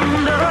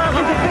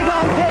 Is it big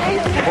on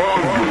taste? Is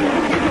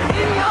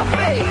it in your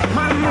face?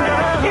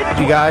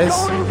 Mondo. You guys,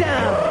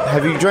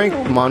 have you drank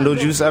Mondo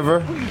juice ever?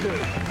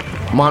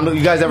 Mondo,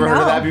 you guys ever heard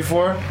of that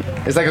before?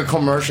 It's like a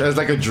commercial. It's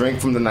like a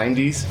drink from the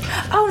 90s.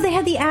 Oh, they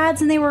had the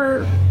ads and they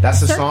were That's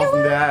the circular? song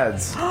from the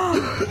ads.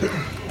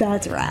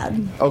 That's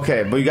rad.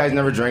 Okay, but you guys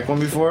never drank one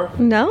before?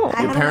 No.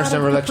 I Your had parents a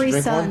lot never of let you Capri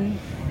drink Sun. one?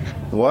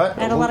 What?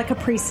 I had a lot of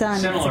Capri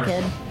Sun as a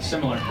kid.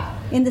 Similar.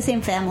 In the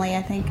same family,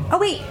 I think. Oh,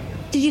 wait.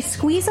 Did you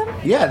squeeze them?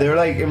 Yeah, they were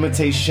like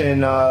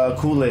imitation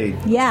Kool-Aid.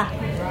 Yeah.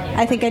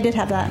 I think I did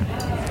have that.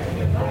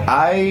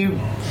 I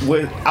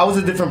was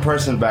a different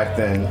person back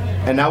then,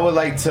 and I would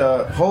like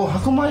to. How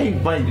come my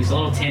There's a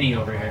little tinny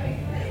over here.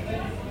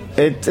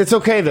 It's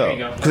okay though,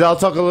 because I'll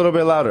talk a little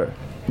bit louder.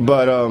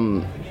 But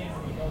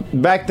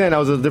back then I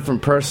was a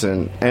different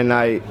person, and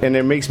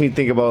it makes me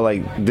think about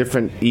like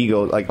different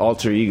egos, like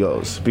alter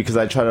egos, because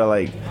I try to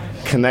like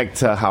connect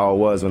to how I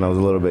was when I was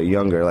a little bit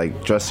younger,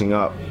 like dressing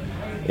up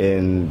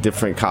in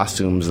different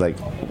costumes like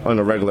on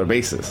a regular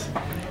basis.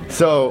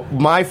 So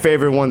my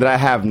favorite one that I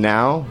have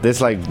now,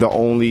 that's like the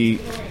only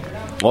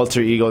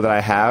alter ego that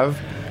I have,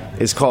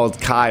 is called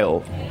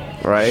Kyle,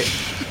 right?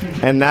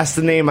 And that's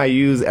the name I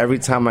use every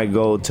time I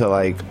go to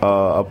like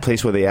a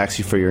place where they ask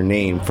you for your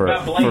name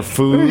for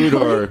food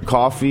or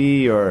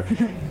coffee or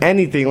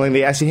anything. Like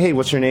they ask you, hey,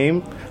 what's your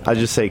name? I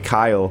just say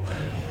Kyle,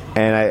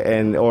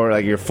 or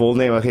like your full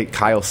name. Okay,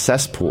 Kyle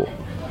Cesspool.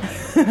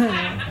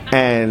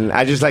 And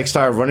I just like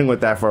started running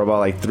with that for about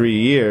like 3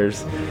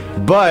 years.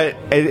 But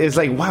it's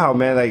like, wow,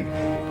 man,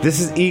 like this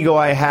is ego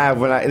I have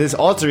this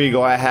alter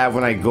ego I have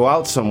when I go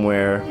out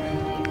somewhere.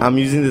 I'm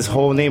using this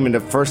whole name, and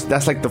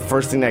that's like the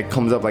first thing that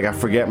comes up. Like I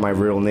forget my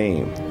real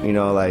name, you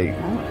know, like,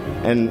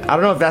 and I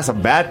don't know if that's a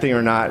bad thing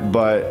or not,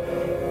 but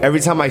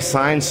every time I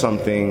sign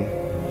something,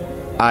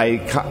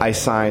 I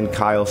sign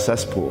Kyle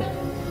Cesspool.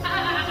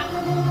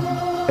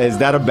 Is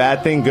that a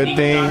bad thing? Good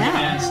thing?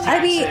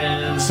 I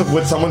mean, so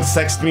would someone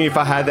sext me if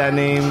I had that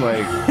name?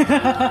 Like,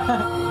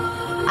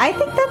 I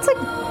think that's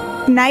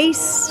like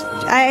nice.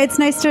 It's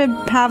nice to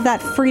have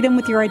that freedom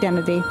with your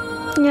identity.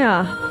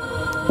 Yeah.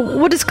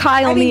 What does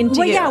Kyle mean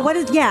to you?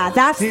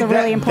 That's the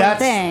really important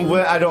thing.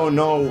 What I don't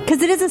know.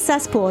 Because it is a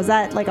cesspool. Is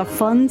that like a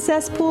fun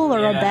cesspool or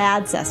a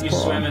bad cesspool? You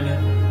swim in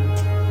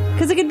it.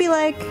 Because it could be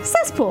like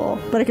cesspool,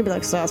 but it could be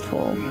like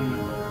cesspool.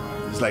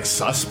 It's like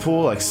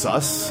susspool, like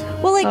sus.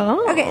 Well, like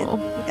okay.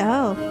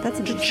 Oh, that's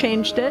interesting.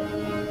 Changed it.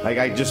 Like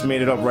I just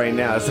made it up right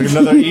now. It's like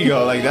another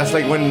ego. Like that's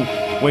like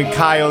when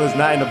Kyle is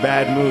not in a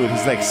bad mood,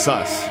 he's like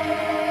sus.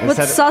 What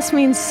sus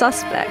means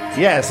suspect.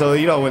 Yeah, so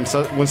you know when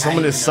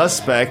someone is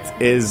suspect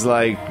is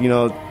like, you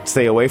know,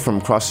 stay away from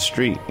across the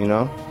street, you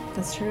know?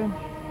 That's true.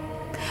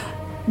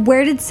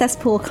 Where did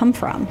cesspool come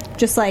from?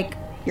 Just like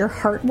your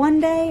heart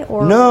one day,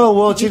 or no?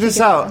 Well, check this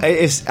out.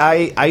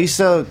 I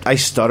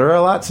stutter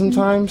a lot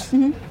sometimes,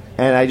 and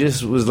I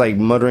just was like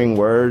muttering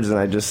words, and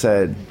I just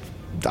said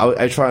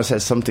I try to say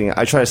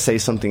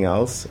something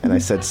else, and I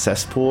said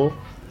cesspool.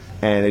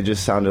 And it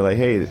just sounded like,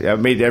 hey, I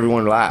made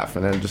everyone laugh.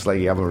 And I'm just like,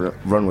 yeah, I'm going to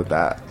run with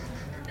that.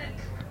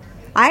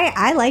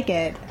 I like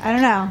it. I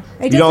don't know.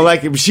 You don't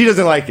like it, but she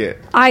doesn't like it.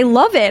 I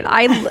love it.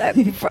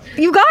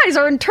 You guys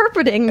are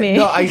interpreting me.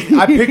 No,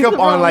 I pick up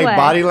on like way.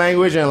 body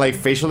language and like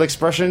facial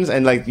expressions,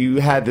 and like you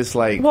had this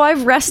like. Well, I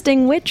have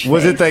resting witch.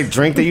 Was it like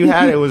drink that you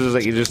had? It was just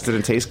like it just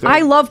didn't taste good.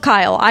 I love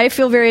Kyle. I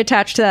feel very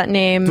attached to that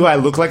name. Do I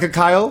look like a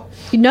Kyle?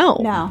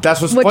 No.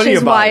 That's what's Which funny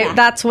is about why it.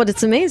 that's what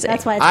it's amazing.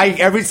 That's why.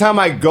 Every time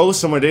I go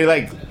somewhere, they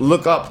like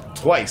look up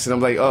twice, and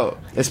I'm like, oh,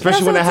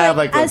 especially when I have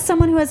like. As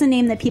someone who has a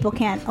name that people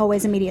can't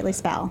always immediately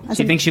spell.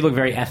 She thinks she looked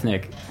very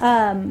ethnic.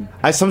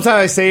 Sometimes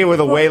I say it with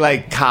a way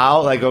like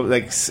cow, like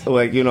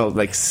you know,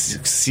 like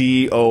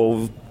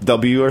COW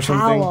or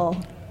something,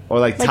 Towel. or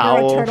like Like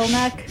towel. you're a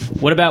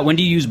turtleneck. What about when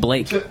do you use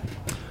Blake?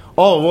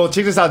 Oh well,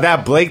 check this out.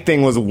 That Blake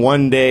thing was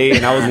one day,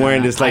 and I was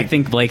wearing this like. I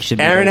think Blake should.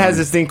 Be Aaron the has one.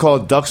 this thing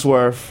called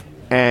Ducksworth,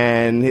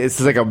 and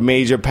it's like a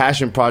major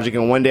passion project.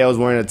 And one day I was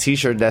wearing a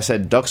T-shirt that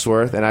said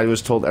Ducksworth, and I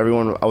was told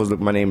everyone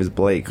my name is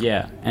Blake.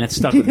 Yeah, and it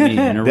stuck with me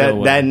in a real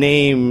way. That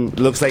name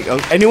looks like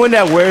anyone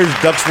that wears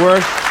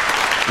Ducksworth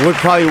would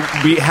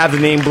probably have the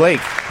name Blake.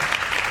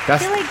 I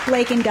feel like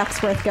Blake and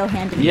Ducksworth go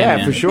hand in hand.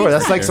 Yeah, for sure.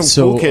 That's like some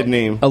cool kid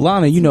name.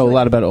 Alana, you know a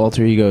lot about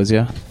alter egos,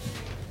 yeah?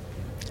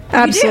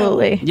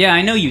 Absolutely. Yeah,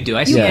 I know you do.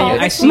 I see. Yeah.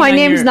 I see My on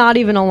name's your- not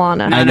even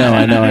Alana. I know.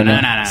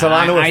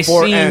 Solana with I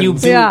four see N's. you.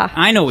 Yeah.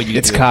 I know what you.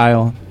 It's do.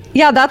 Kyle.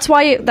 Yeah, that's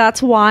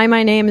why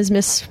my name is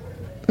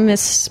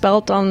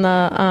misspelt on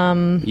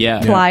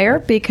the flyer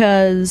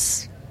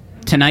because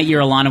Tonight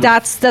you're Alana.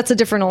 that's a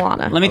different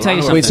Alana. Let me tell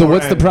you something. Wait, so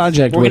what's the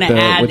project We're with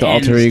gonna add the alter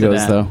ends to egos,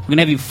 that. though? We're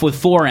gonna have you with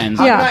 4 ends.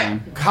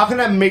 How can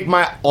I make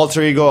my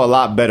alter ego a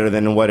lot better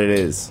than what it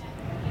is?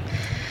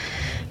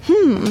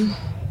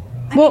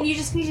 I mean, you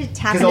just need to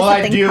tap Because into all I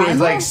something do primal. is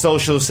like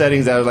social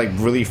settings that are like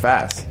really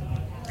fast.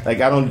 Like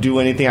I don't do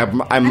anything.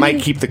 I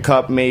might keep the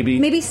cup maybe.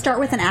 Maybe start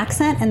with an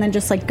accent and then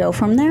just like go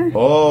from there.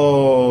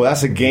 Oh,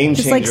 that's a game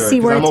Just, changer. like, see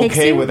where I'm it takes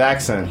okay you. with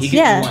accents.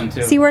 Yeah,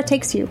 see where it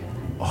takes you.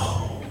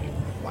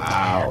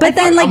 Wow. But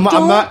then, like,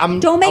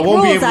 don't make I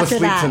won't be rules able to after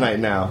sleep that. tonight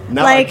now.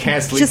 Now like, I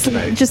can't sleep just,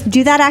 tonight. Just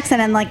do that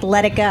accent and like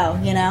let it go.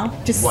 You know,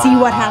 just see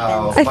what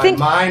happens. My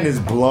mind is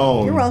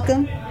blown. You're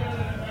welcome.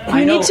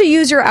 You need to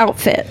use your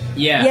outfit.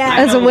 Yeah.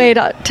 As a way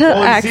to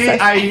Well, access.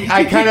 see,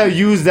 I kind of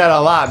use that a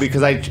lot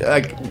because I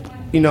like,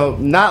 you know,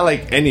 not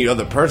like any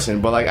other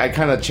person, but like I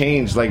kind of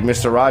change like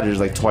Mr. Rogers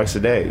like twice a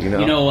day. You know.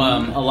 You know,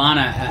 Alana,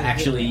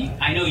 actually,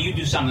 I know you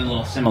do something a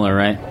little similar,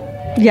 right?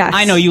 Yes.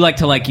 I know you like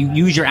to you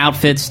use your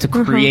outfits to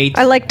create.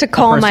 I like to a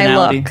call my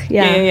personality. look.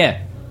 Yeah.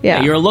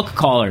 Yeah, you're a look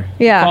caller.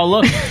 Yeah. Call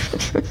look.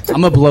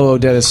 I'm gonna blow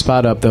Odetta's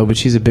spot up though, but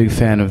she's a big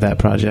fan of that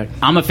project.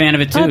 I'm a fan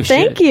of it too. Oh,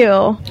 thank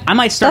you. I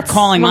might start That's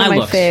calling one my of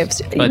looks.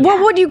 faves. but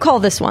What would you call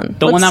this one?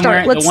 The one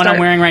I'm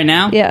wearing right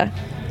now. Yeah.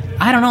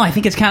 I don't know. I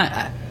think it's kind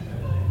of.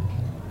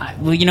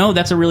 Well, you know,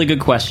 that's a really good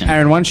question.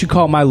 Aaron, why don't you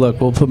call my look?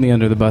 We'll put me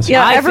under the bus.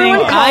 Yeah, I everyone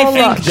think, call I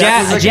look. think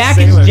Jack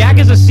Jack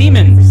is a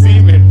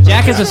seaman.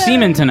 Jack is a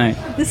seaman tonight.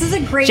 This is a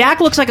great. Jack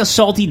looks like a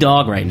salty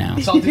dog right now.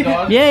 Salty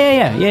dog?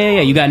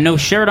 Yeah. You got no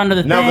shirt under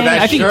the No, thing. but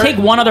that I think shirt- take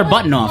one other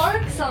button off.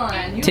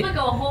 You Ta- look a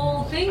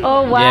whole thing.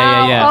 Oh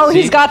wow! Yeah. Oh,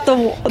 See? he's got the.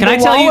 Can I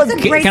tell you? It's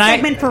a great Can I?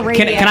 segment for Can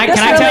radio. I This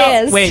really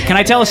tell? is. Wait, can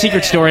I tell a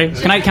secret story?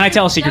 Can I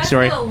tell a secret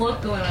story?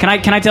 Can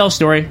I tell a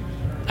story?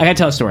 I gotta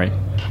tell a story.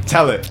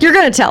 Tell it. You're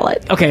gonna tell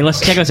it. Okay, let's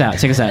check this out.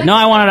 Check this out. No,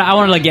 I wanted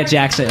to like get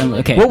Jackson.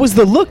 Okay, What was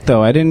the look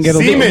though? I didn't get a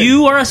Seaman. look.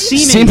 you are a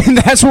seaman. Seaman,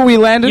 that's what we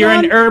landed You're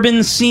on? an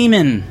urban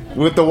seaman.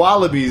 With the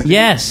wallabies.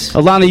 Yes.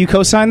 Alana, you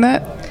co-sign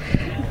that?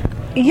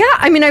 Yeah,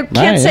 I mean, I can't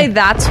Right, say yeah.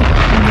 that's.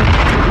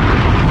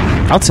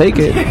 I'll take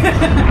it.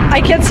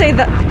 I can't say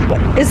that.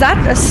 What, is that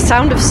a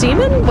sound of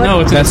semen? What? No,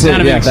 it's That's the sound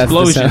it, of yeah, an that's the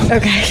explosion. sound.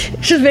 Okay,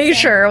 just making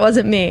sure it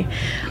wasn't me.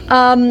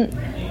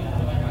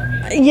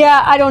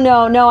 Yeah, I don't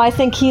know. No, I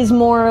think he's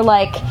more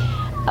like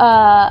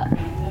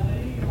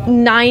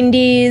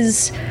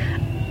 90s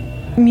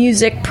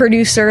music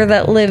producer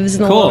that lives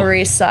in the Cool. Lower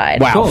East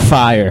Side. Wow,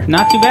 fire.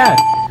 Not too bad.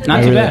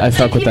 Not too bad. I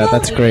fuck with that.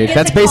 That's great.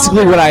 That's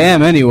basically what I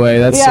am anyway.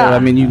 That's Yeah. I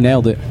mean, you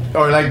nailed it.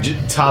 Or like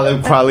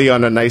Talib Kweli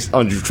on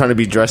trying to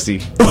be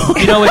dressy.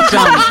 You know, it's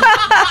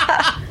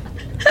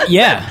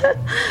yeah.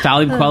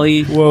 Talib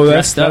Kweli. Whoa,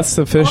 dressed up. that's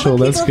official.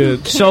 That's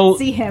good. So,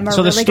 see him are so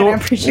the really story.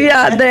 gonna appreciate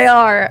Yeah, they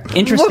are.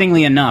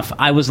 Interestingly enough,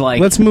 I was like,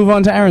 Let's move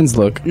on to Aaron's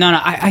look. no.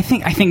 I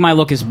think my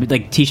look is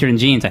like t-shirt and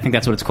jeans. I think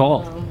that's what it's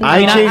called.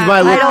 I change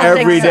my look don't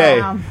every think so.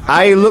 day.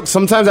 I look.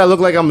 Sometimes I look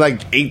like I'm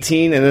like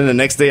 18, and then the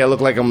next day I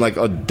look like I'm like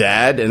a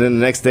dad, and then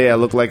the next day I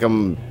look like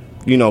I'm,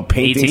 you know,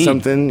 painting 18.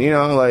 something. You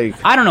know, like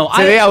I don't know.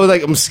 today I was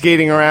like I'm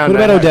skating around.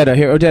 What about Odetta?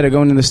 Here, Odetta,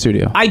 go into the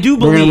studio. I do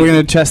We're believe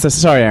gonna test this.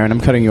 Sorry, Aaron, I'm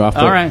cutting you off.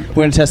 but All right.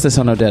 We're gonna test this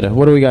on Odetta.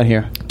 What do we got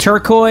here?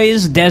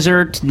 turquoise,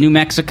 desert, New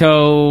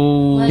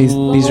Mexico. These are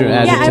I would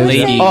adjectives.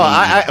 say- Oh,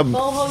 I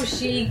Boho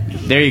chic.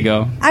 There you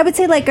go. I would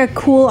say like a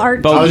cool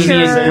art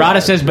Bohemian. teacher.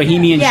 Rada says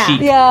Bohemian Yeah.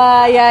 chic.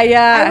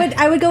 Yeah.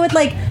 I would go with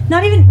like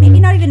maybe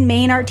not even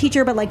main art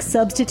teacher, but like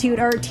substitute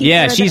art teacher.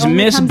 Yeah, that she's only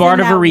Miss comes in that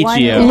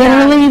Bartavaricio. one-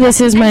 Literally,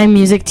 this is my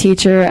music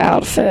teacher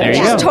outfit. There you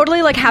She's go.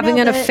 totally like having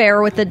an Nailed it.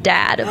 affair with the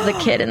dad of the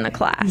kid in the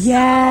class.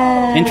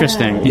 Yeah.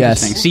 Interesting.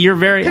 Yes. Interesting. See, you're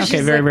very okay.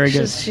 She's Very, like- very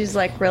good. She's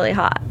like really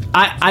hot.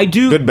 I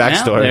do Good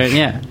backstory.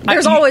 Yeah.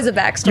 There's always a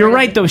backstory. You're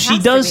right, though. She Has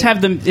to does be.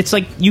 have the. It's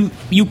like you.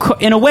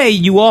 In a way,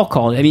 you all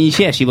call it. I mean,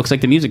 yeah, she looks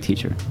like the music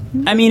teacher.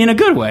 I mean, in a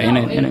good way. The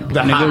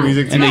hot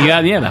music teacher.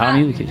 The hot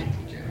music teacher.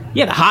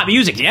 Yeah, the hot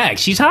music. Yeah,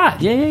 she's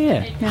hot.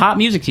 Yeah. Hot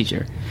music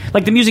teacher.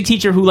 Like the music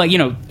teacher who, like,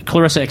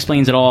 Clarissa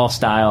Explains It All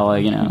style,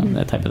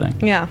 that type of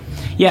thing. Yeah.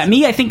 Yeah,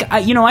 me, I think, I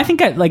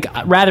like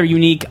rather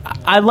unique.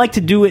 I like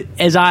to do it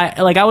as I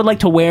would like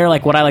to wear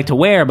like what I like to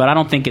wear, but I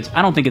don't think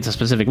it's a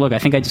specific look. I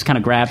think I just kind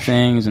of grab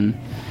things and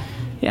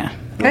yeah.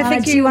 I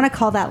think do you want to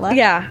call that look?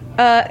 Yeah.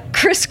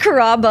 Chris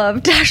Carrabba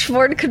of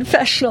Dashboard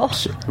Confessional.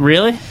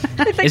 Really?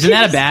 think Isn't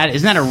he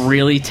that a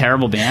really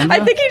terrible band? I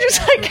though? think he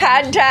just like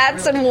had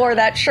tats and wore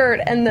that shirt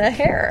and the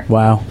hair.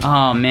 Wow.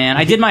 Oh man,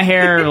 I did my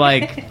hair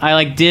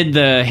I did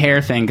the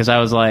hair thing because I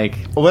was like.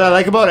 What I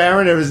like about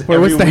Aaron is Wait,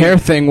 what's the hair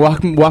thing?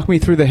 Walk me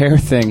through the hair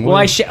thing. Well,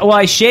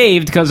 I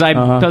shaved because I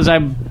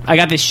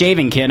got this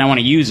shaving kit and I want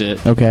to use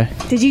it. Okay.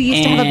 Did you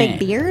used to have a big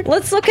beard?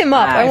 Let's look him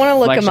up. I want to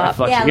look him up.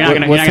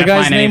 Yeah. What's the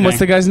guy's name? What's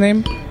the guy's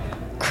name?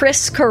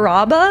 Chris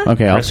Carrabba.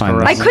 Okay, I'll find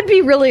it. I could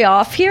be really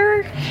off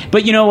here.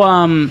 But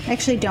I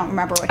actually don't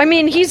remember what. I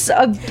mean, he's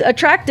an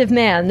attractive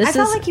man. I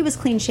felt like he was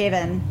clean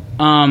shaven.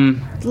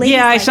 Ladies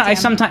yeah, liked I him.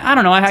 sometimes I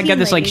don't know. I Teen got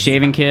this like ladies.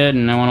 shaving kit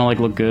and I want to like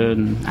look good.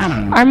 And, I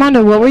don't know.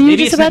 Armando, what were you Maybe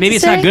just it's about maybe to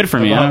it's say? not good for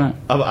me. I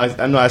don't know.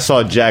 I know I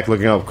saw Jack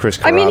looking up Chris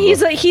Carrabba. I mean,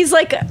 he's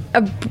like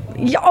a.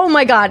 Oh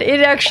my god, it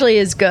actually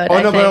is good. Oh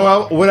I no, think.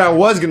 but what I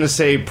was gonna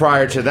say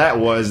prior to that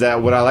was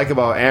that what I like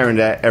about Aaron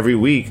that every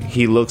week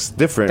he looks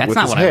different That's with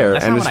not his what hair I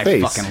and his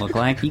face. fucking look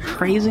like. You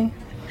crazy?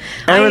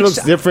 Aaron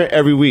looks different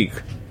every week.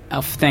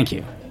 Oh, thank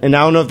you. And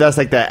I don't know if that's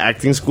like that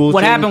acting school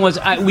What thing. happened was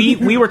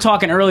we were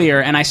talking earlier,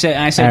 and I said,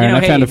 Aaron, you know,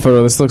 I hey, found a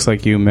photo. This looks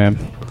like you, man.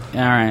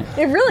 all right.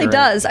 It really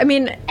does. I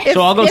mean, if,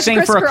 So I'll go if sing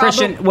Chris for a Carrabba-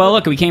 Christian. Well,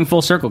 look, we came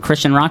full circle.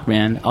 Christian rock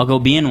band. I'll go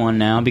be in one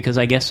now because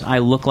I guess I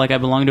look like I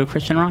belong to a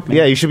Christian rock band.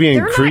 Yeah, you should be in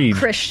They're Creed. not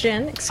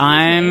Christian. Excuse me.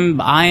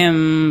 I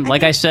am,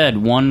 like I said,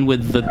 one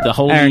with the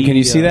holy. Aaron, can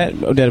you see that?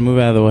 Odetta, move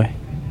out of the way.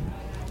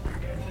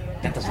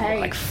 That doesn't look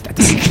like. That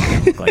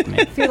doesn't look like me.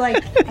 I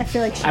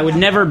feel like I would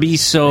never be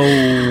so.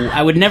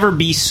 I would never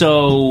be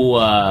so.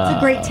 It's a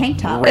great tank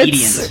top.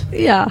 Radiant.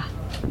 Yeah.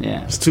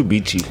 Yeah. It's too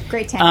beachy.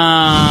 Great tank.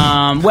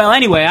 Well,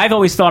 anyway, I've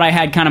always thought I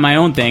had kind of my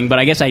own thing, but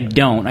I guess I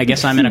don't. I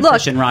guess I'm in a Look.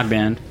 Christian rock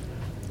band.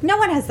 No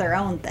one has their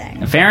own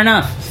thing. Fair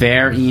enough.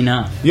 Fair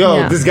enough.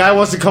 Yo, this guy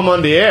wants to come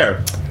on the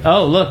air.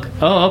 Oh, look.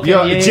 Oh, okay.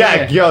 Yo, yeah,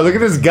 Jack. yeah. Yo, look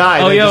at this guy.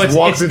 Oh, that yo, just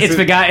walks into it's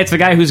the guy. It's the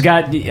guy who's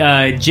got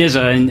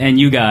Jizza and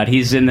you got.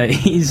 He's in the.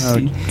 He's. Oh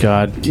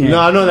God.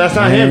 No, that's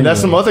not him.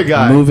 That's some other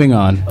guy. Moving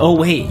on. Oh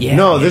wait, yeah.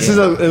 No, this yeah. is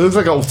a. It looks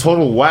like a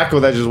total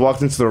wacko that just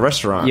walked into the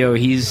restaurant. Yo,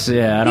 he's. I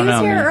don't He was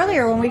know. here man.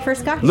 earlier when we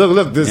first got here.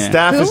 Look, the Yeah.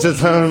 staff is Who?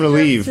 just telling him to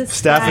leave. The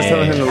Staff is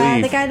telling him to The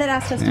leave. guy that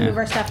asked us to move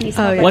our stuff, and he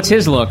smells like What's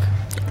his look?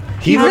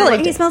 He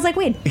looked he smells like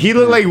weed. He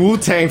looked like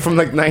Wu-Tang from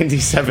like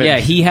 '97. Yeah,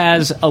 he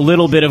has a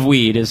little bit of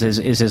weed. Is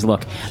his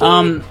look? Better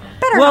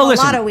well, have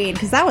listen. a lot of weed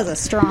because that was a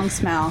strong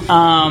smell.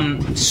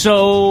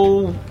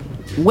 So,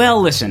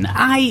 well, listen.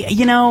 I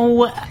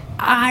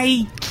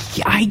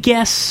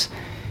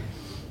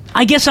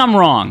guess I'm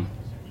wrong.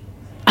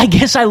 I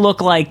guess I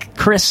look like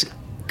Chris.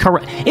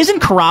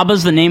 Isn't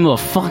Carrabba's the name of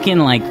a fucking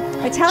like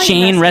Italian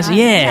chain restaurant.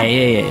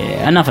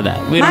 Yeah. Enough of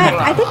that. We don't have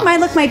I think my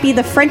look might be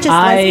the Frenchest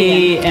I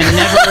lesbian. am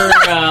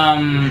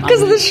never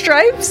Because of the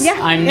stripes? Yeah.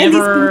 I'm and these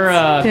never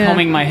boots.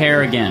 combing my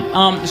hair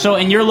again. So,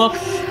 and your look?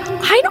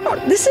 I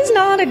don't. This is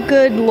not a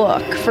good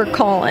look for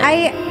Colin.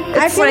 I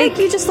It's feel like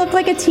you just look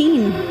like a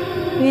teen.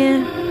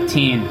 Yeah.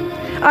 Teen.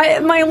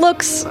 My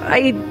looks.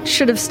 I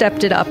should have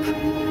stepped it up.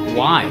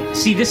 Why?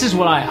 See, this is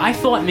what I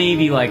thought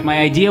maybe, like, my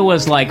idea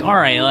was, like, all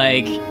right,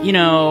 like, you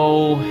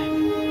know,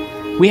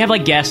 we have,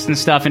 like, guests and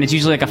stuff, and it's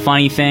usually, like, a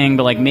funny thing,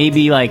 but, like,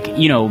 maybe, like,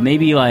 you know,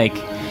 maybe, like...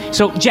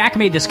 So, Jack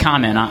made this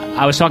comment.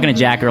 I was talking to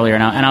Jack earlier,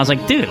 and I was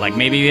like, dude, like,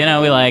 maybe, you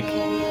know, we, like...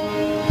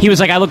 He was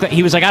like, I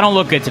don't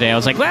look good today. I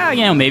was like, well,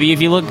 you know, maybe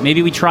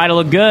we try to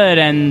look good,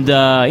 and,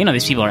 you know,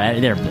 these people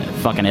they're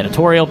fucking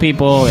editorial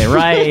people, they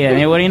write,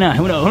 and what do you know?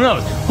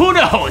 Who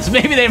knows?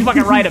 Maybe they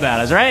fucking write about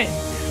us, right?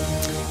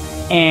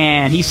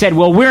 And he said,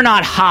 well, we're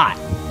not hot.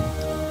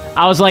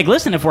 I was like,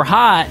 listen, if we're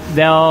hot,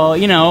 they'll,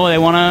 you know, they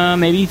want to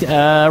maybe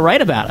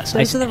write about us.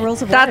 Those are the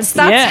rules of That's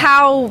Yeah.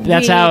 how.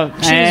 That's we how.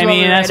 choose I what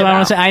mean, we that's write what I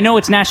want about. to say. I know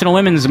it's National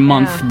Women's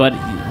Month, but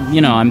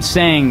you know, I'm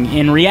saying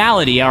in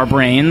reality, our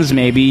brains,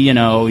 maybe, you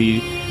know,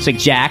 it's like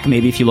Jack.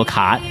 Maybe if you look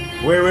hot,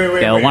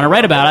 they'll want to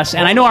write about us.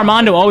 And I know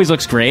Armando always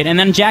looks great, and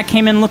then Jack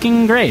came in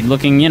looking great,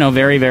 looking, you know,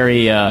 very,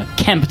 very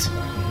kempt.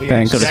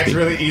 Thanks. So to Jack's speak.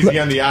 really easy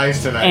on the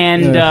eyes tonight.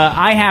 And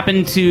I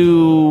happen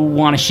to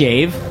want to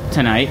shave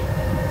tonight.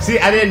 See,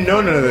 I didn't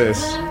know none of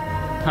this.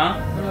 Huh?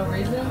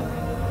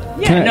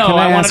 Can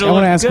I wanted to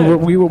look ask? good.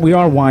 We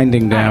are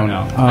winding down.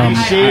 He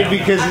shaved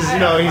because he's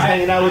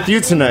hanging out with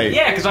you tonight.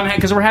 Yeah, because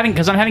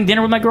I'm having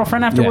dinner with my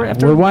girlfriend after. Yeah,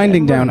 we're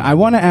winding down. I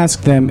want to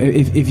ask them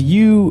if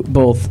you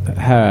both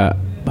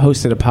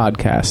hosted a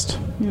podcast.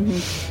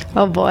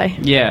 Oh boy.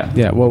 Yeah.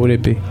 Yeah. What would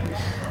it be?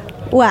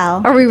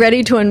 Well, are we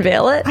ready to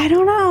unveil it? I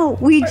don't know.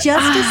 We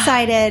just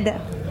decided.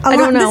 I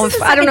don't know This is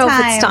if- the I don't know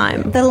second if it's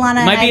time. That Alana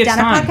and Might I be have it's done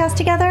a time. podcast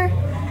together,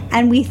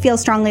 and we feel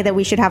strongly that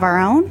we should have our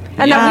own,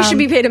 And that we should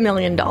be paid $1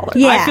 million.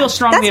 Yeah, I feel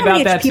strongly That's how about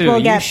many that, too. People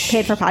You get sh-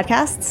 paid for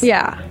podcasts.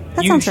 Yeah.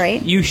 That sounds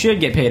right. You should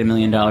get paid $1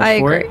 million I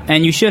for agree. it,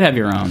 and you should have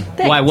your own.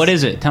 Why? What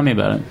is it? Tell me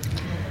about it.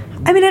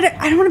 I mean, I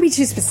don't want to be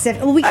too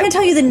specific. Well, we can't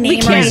tell you the name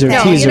or Teaser,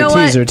 anything. teaser, you know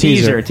what?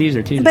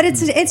 teaser. But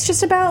it's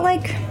just about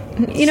like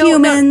You know,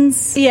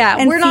 humans, yeah,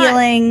 and we're not-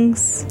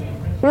 feelings.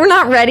 We're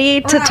not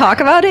ready to talk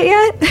about it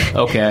yet.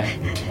 Okay.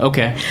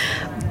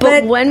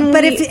 But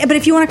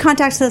if you want to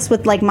contact us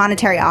with like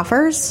monetary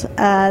offers,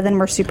 then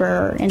we're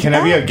super into Can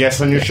that. I be a guest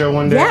on your show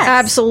one day? Yes.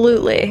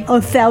 Absolutely.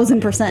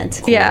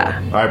 1,000%.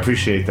 Yeah. I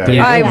appreciate that. There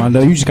you go,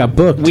 Armando. You just got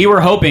booked. We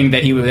were hoping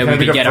that we Can I be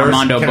could the get first-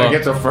 Armando Can I booked.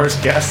 get the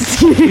first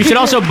guest? You should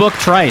also book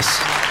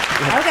Trice.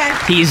 Okay.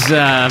 He's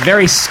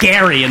very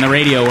scary in the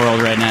radio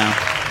world right now.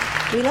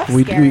 We love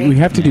We scary.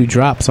 have to do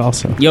drops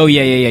also. Yo,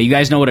 yeah. You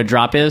guys know what a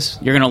drop is?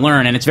 You're gonna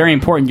learn, and it's very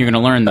important. You're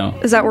gonna learn though.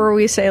 Is that where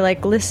we say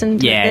like, listen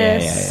to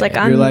this? Like,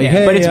 You're I'm like,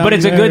 hey, but it's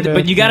a I'm good. there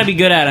But you got to be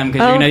good at them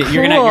because Oh,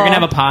 you're gonna cool.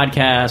 have a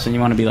podcast and you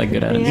want to be like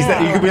good at it.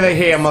 You could be like,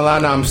 hey, I'm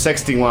Alana, I'm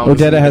sexting while I'm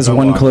Odetta has listening to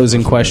one Gunwash.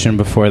 closing question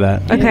before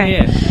that.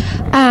 Okay.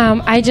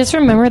 I just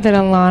remembered that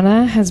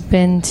Alana has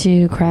been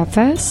to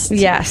Crabfest.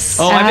 Yes.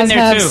 Oh, I've been As there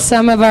have too.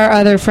 some of our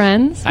other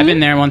friends. I've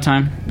been there one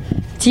time.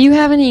 Do you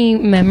have any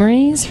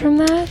memories from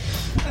that?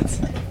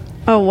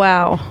 Oh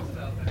wow.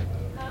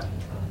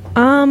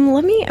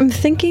 I'm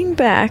thinking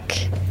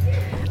back.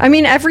 I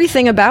mean,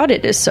 everything about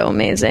it is so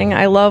amazing.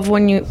 I love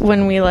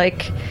when we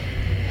like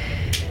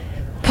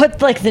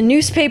put like the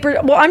newspaper.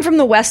 Well, I'm from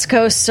the West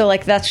Coast, so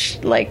like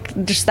that's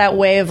like just that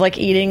way of like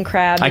eating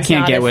crab. I is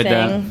can't not get a with thing.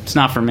 that. It's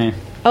not for me.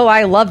 Oh,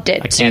 I loved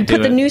it. I So you can't put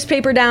do the it.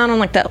 newspaper down on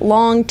like that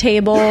long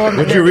table. And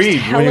What'd there you was read?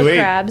 hella What do you eat?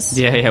 crabs.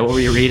 Yeah. What were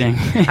you reading?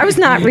 I was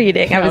not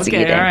reading. I was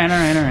okay, eating. All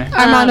right.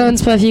 Armando and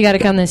Spliff, you got to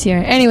come this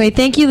year. Anyway,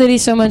 thank you, Liddy,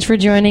 so much for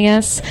joining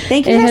us.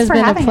 Thank you It guys has for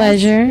been a having us.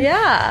 pleasure.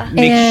 Yeah.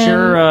 Make And,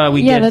 sure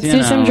we get, let's you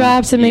do some know,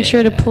 drops and make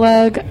sure to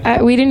plug.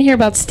 We didn't hear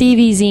about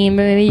Stevie Zine,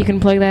 but maybe you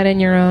can plug that in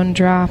your own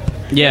drop.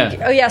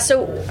 Yeah. Oh yeah.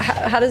 So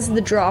how does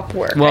the drop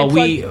work? Well,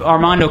 I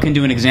Armando can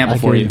do an example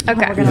for you.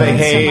 Okay. He's like,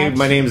 hey,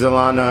 my name's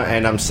Alana,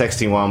 and I'm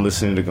sexting while I'm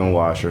listening to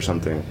Gunwash or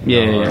something.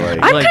 Yeah. Or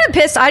like- I'm kind of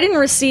pissed. I didn't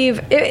receive.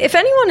 If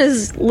anyone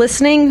is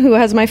listening who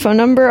has my phone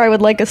number, I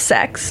would like a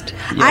sext.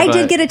 I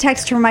did get a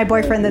text from my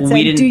boyfriend that We said,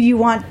 didn't- "Do you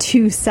want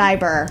to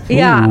cyber?"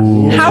 Yeah.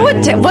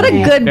 What a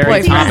good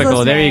Very boyfriend.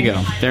 topical. There you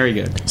go. Very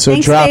good. So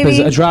Thanks, a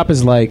baby. drop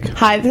is like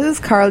Hi, this is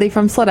Carly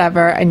from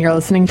Slidever, and you're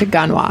listening to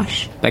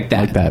Gunwash. Like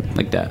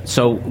that.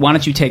 So why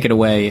don't you take it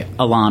away,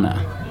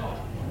 Alana?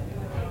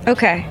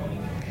 Okay.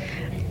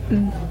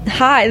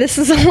 Hi, this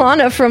is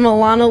Alana from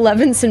Alana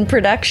Levinson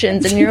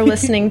Productions, and you're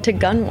listening to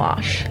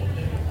Gunwash.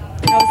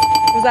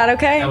 Was that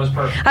okay? That was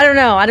perfect. I don't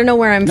know. I don't know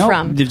where I'm Nope,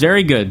 from.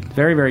 Very good.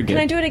 Very, very good. Can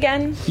I do it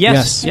again?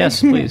 Yes,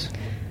 please.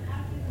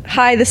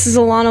 Hi, this is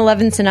Alana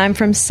Levinson. I'm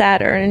from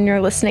Saturn, and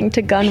you're listening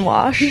to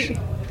Gunwash.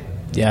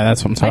 Yeah,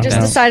 that's what I'm I talking just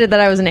about. decided that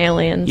I was an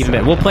alien. Even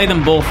better. We'll play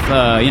them both,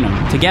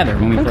 together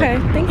when we play.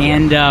 Okay, thank you.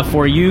 And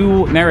for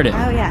you, Meredith.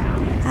 Oh yeah.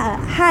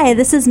 Hi,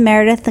 this is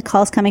Meredith. The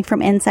call's coming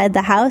from inside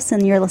the house,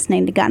 and you're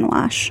listening to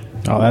Gunwash.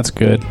 Oh, that's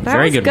good. That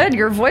was good.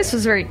 Your voice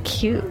was very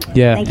cute.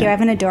 Yeah. Thank you. I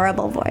have an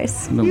adorable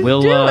voice.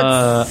 We'll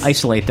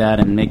isolate that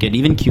and make it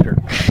even cuter.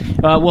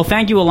 Well,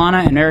 thank you,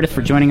 Alana and Meredith,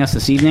 for joining us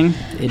this evening.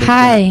 It has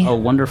Hi. been a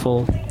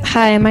wonderful.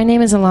 Hi, my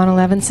name is Alana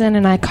Levinson,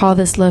 and I call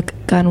this look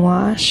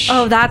Gunwash.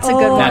 Oh, that's a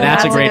good one. Now,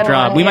 that's a great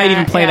drop. We might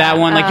even play that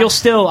one. Like, you'll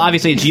still,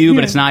 obviously, it's you,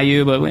 but it's not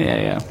you, but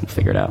yeah, we'll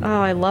figure it out. Oh,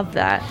 I love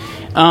that.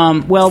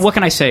 Well, what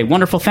can I say?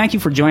 Wonderful. Thank you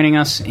for joining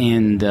us.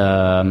 And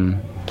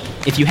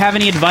if you have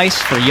any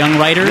advice for young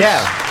writers,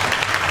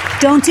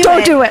 Don't do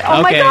it.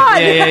 Oh my okay.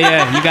 god.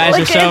 Yeah. You guys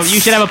Like, are so. it's You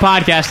should have a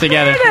podcast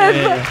together.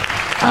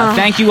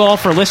 Thank you all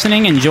for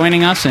listening and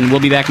joining us, and we'll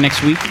be back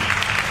next week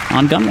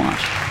on Gunwash.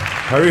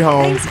 Hurry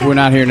home. We're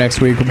not here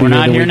next week. We're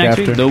not here next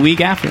after. week. The week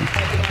after.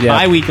 Yeah.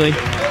 Bi-weekly.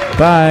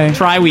 Bye.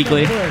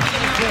 Tri-weekly.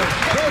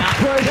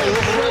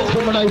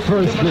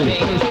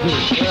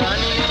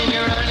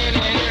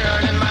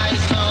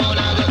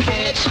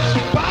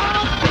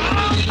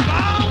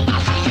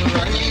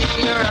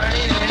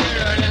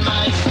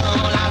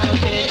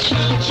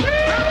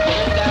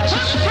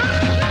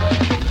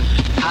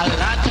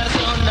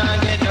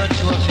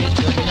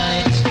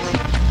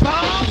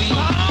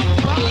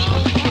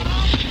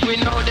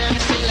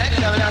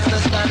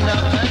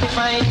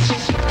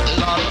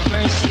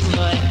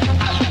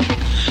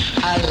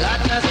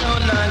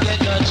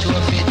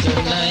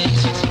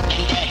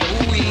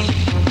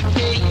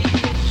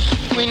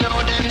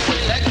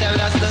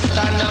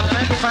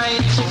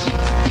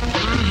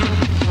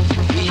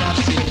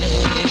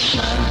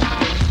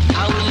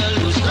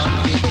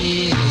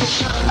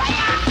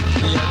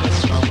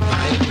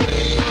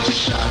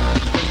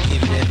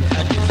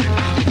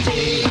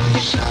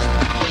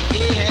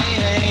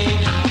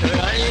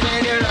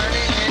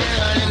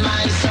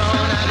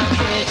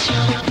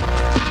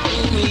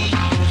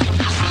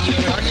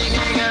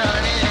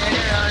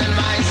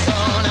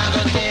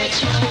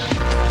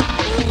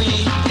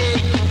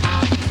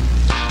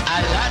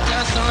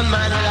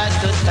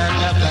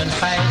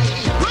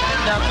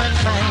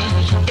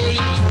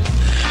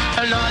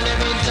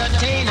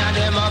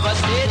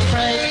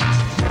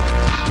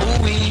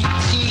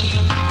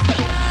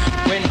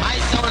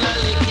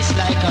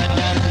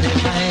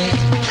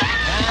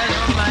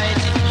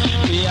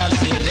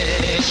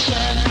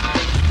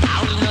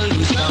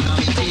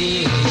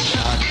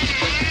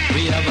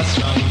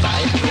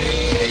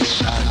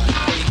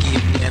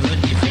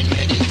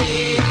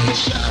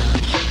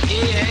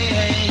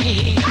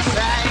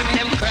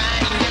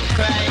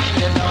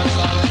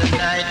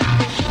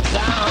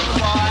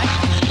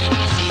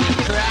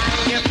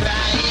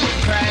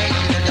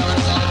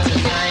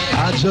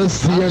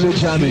 Just the early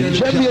jamming.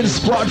 Champion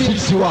Spot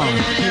 61.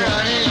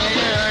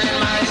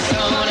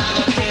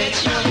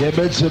 You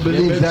better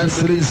believe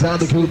that's the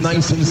sound of good,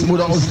 nice and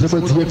smooth. All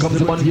liberty. Here comes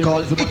the one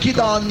called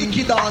Ikidon.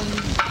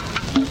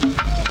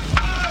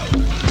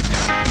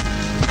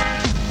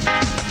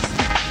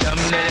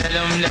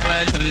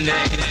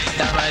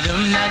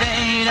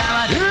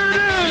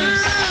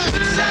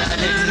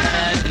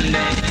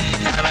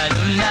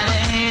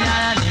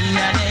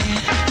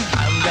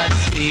 I've got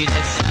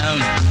sweetest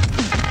sound.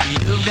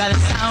 You've got a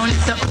sound,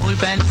 it's an old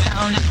band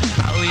sound.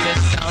 How your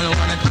sound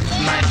wanna twist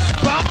my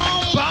sound.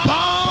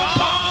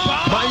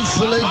 My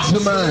selector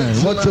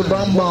man, what a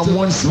bam bam,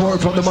 once more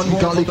from the man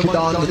called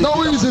Ikidon.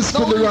 Now is this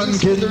to the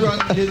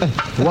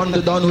ranking.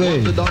 Wonder done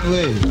way.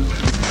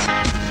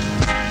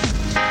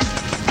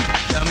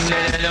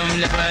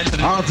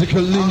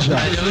 Article Ninja,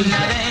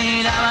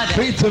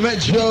 Peter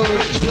Metro,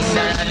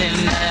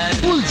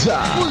 Ulta.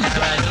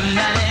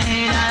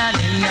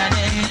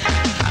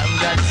 I've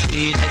got the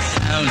sweetest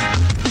sound.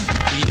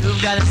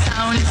 You've got a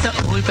sound, it's the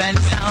old band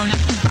sound.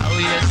 How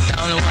your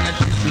sound, I wanna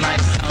test my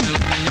sound. You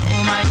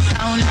know my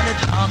sound, at the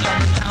talk of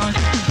the town.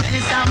 When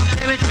it sound,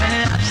 play it, turn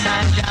it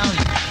upside down.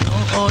 No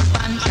old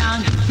band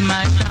sound,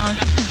 my sound.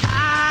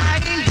 I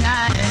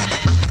got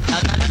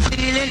a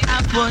feeling I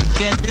would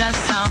get the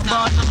sound,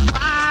 but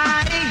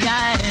why,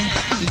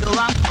 do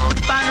I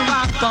hope and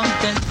walk on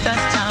the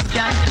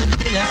champion?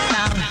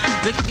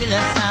 The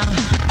killer sound,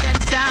 that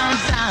sound.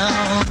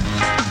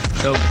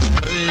 So,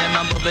 girl, them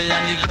a bubble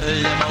and the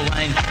girl, them a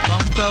wine.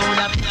 One crowd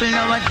of people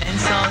know a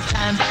dance all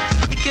time.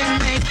 We can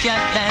make your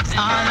dance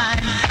all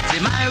night.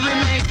 See my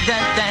remake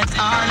that dance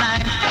all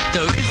night.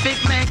 Terrific,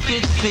 make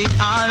it feel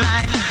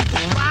alright.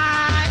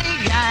 Why,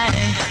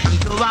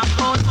 do I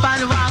hope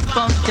and walk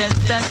on the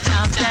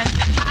champion?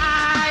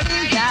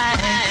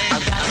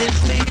 I've got this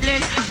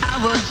feeling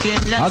I would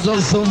kill us. I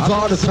just some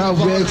part of how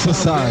we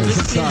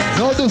exercise.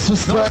 No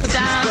disrespect.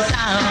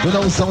 We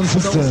know sound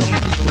system.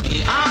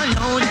 We all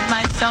know that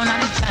my sound on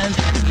the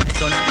champion. My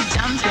sound on the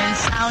champion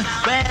sound.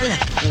 Well,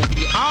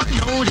 we all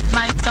know that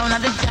my sound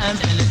on the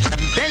champion. The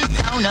champion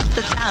sound of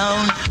the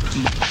town.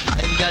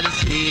 I've got the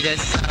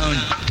sweetest sound.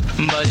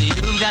 But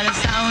you've got a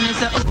sound,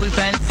 it's an old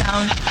fan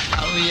sound.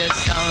 How your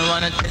sound,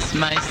 wanna test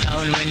my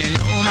sound. When you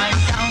know my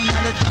sound,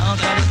 on the talk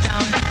of the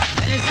town.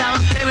 When it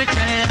sounds clear, we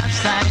turn it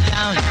upside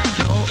down.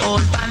 No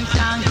old fan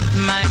sound, it's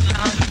my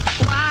sound.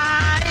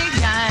 Why,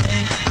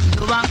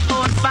 do I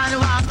old fan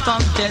walk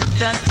up, test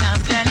the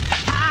champion?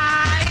 I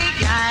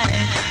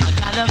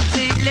got a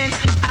feeling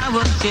I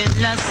will kill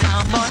a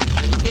sound, but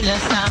kill a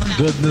sound.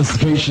 Goodness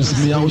gracious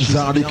me,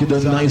 outside it the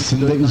nice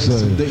and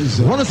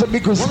daisy. Wanna say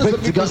big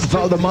respect to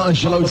Godfather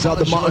Marshall outside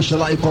the Marshall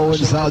IPO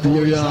inside the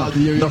area.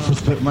 Enough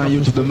respect man,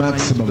 you to the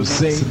maximum.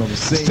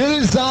 Still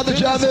inside the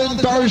jamming,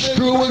 parish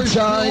crew and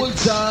tight.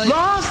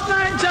 Last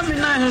night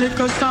jamming, I lick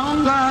a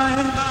sound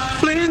guy,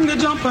 playing the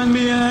jump and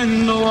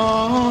behind the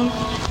wall.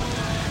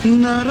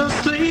 Not a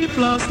sleep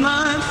last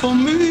night for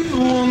me,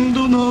 won't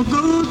do no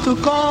good to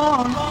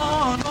call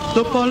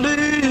the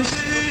police.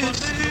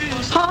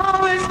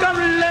 Always come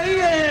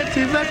late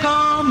if they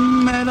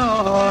come at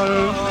all.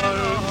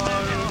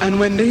 And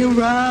when they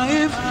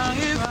arrive,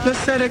 they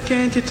say they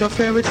can't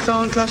interfere with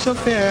sound clash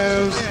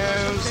affairs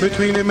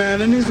between the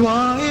man and his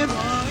wife.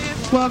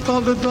 Walk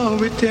out the door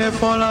with tears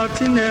fall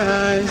out in their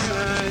eyes.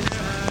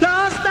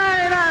 Last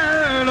night I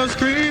heard her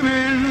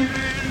screaming,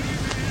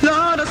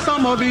 Lord, the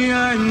summer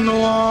behind the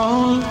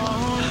wall.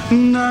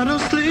 Not a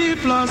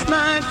sleep last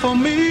night for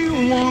me,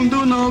 won't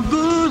do no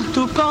good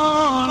to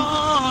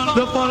call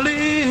the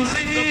police.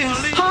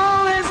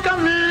 Always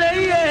come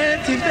late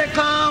if they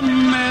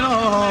come at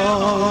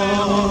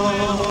all.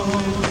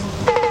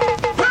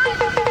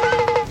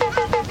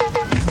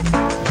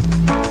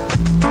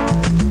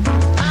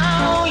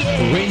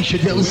 Rain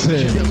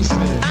Shadilson,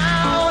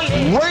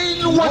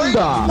 Rain Wonder,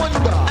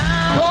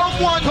 come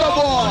Wonder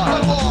Boy.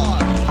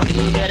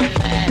 You get a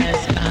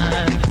fast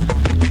car.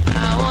 I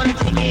wanna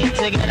take it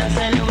to get us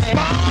anywhere.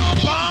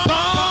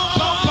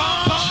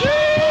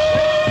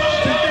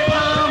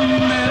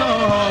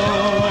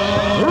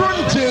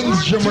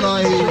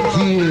 Gemini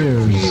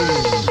years.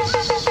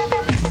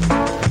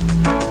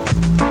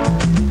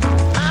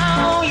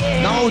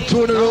 Now to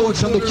the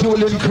roads and the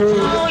killing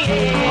crew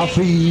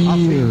after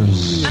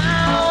years.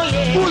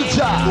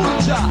 Ulta.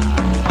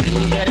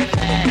 You get a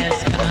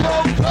fast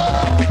car.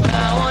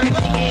 I want to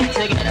take it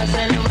to get us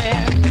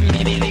anywhere.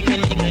 Maybe we can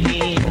make a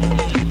deal.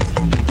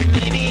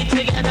 Maybe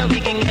together we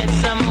can get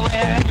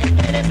somewhere.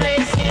 Any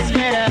place is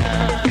better.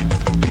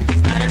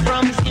 Started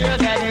from zero,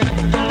 got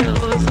nothing to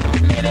lose.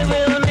 Maybe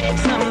we'll make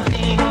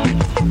something.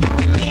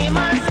 Me,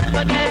 myself,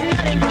 I got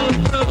nothing to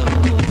prove.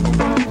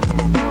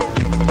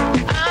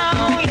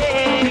 Oh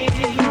yeah.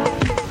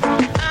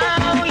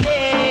 Oh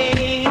yeah.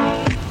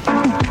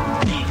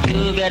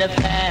 You got a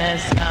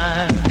fast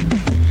car.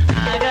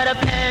 I got a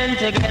plan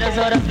to get us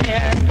out of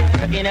here.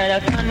 Working at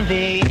a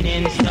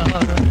convenience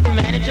store.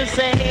 Managed to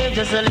save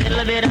just a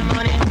little bit of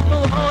money.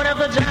 Won't have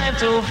to drive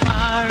too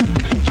far.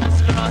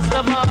 Just cross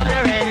the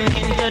border and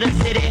into the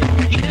city.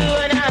 You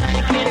and I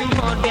can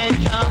both get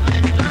jobs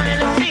and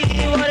finally see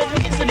what it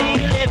means to be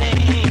living.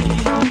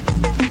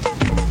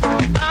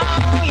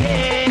 Oh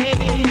yeah.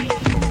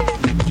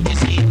 You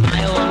see, my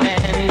old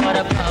man got a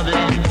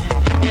problem.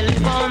 He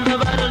live on the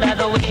bottle that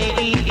the way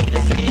he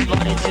eats. His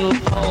body too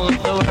cold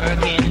for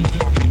working.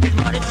 His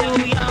body too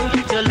young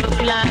to look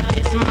like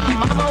this. My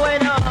mama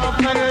went up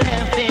and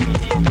left him.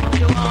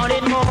 She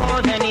wanted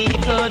more than he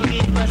could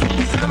give us.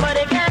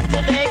 Somebody got to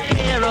take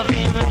care of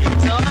him.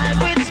 So I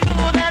quit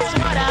school, that's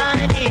what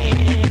I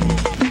did.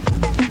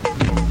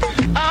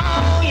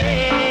 Oh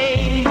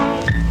yeah.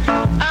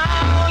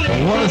 Oh yeah. I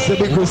want to say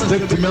big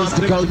respect to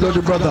Mystical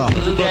Dirty Brother.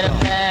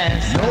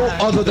 No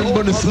other than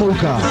Bunny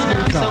Smoker.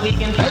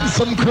 And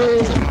some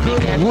crew.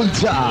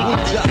 Ulta.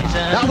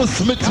 That was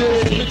Smitty.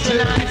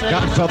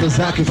 Godfather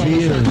Zach for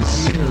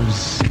years.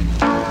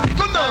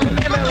 Good night.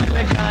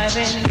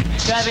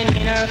 driving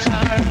in her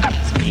car.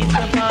 Speeds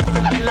apart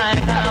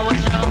like I was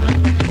young.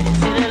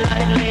 See the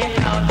light laid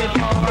out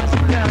before us.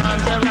 Her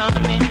arms around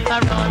me,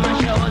 around my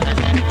shoulders,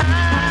 and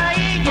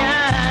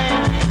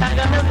I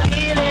got a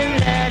feeling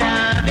that I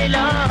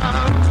belong.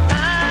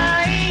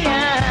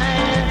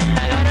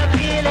 I got a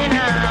feeling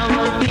I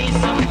will be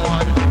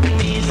someone.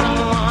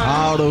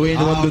 All the way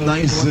on the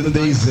nice and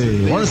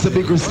daisy. Once the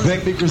big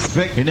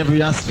respect in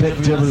every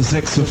aspect of the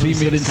sex of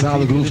female inside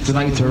the groove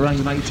tonight, alright.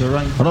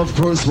 And of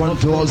course,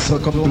 want to also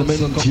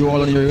compliment you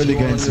all on your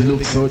elegance. You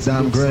look so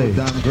damn great.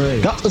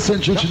 Got the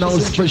central now,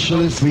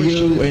 especially for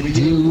you and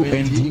you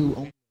and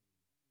you.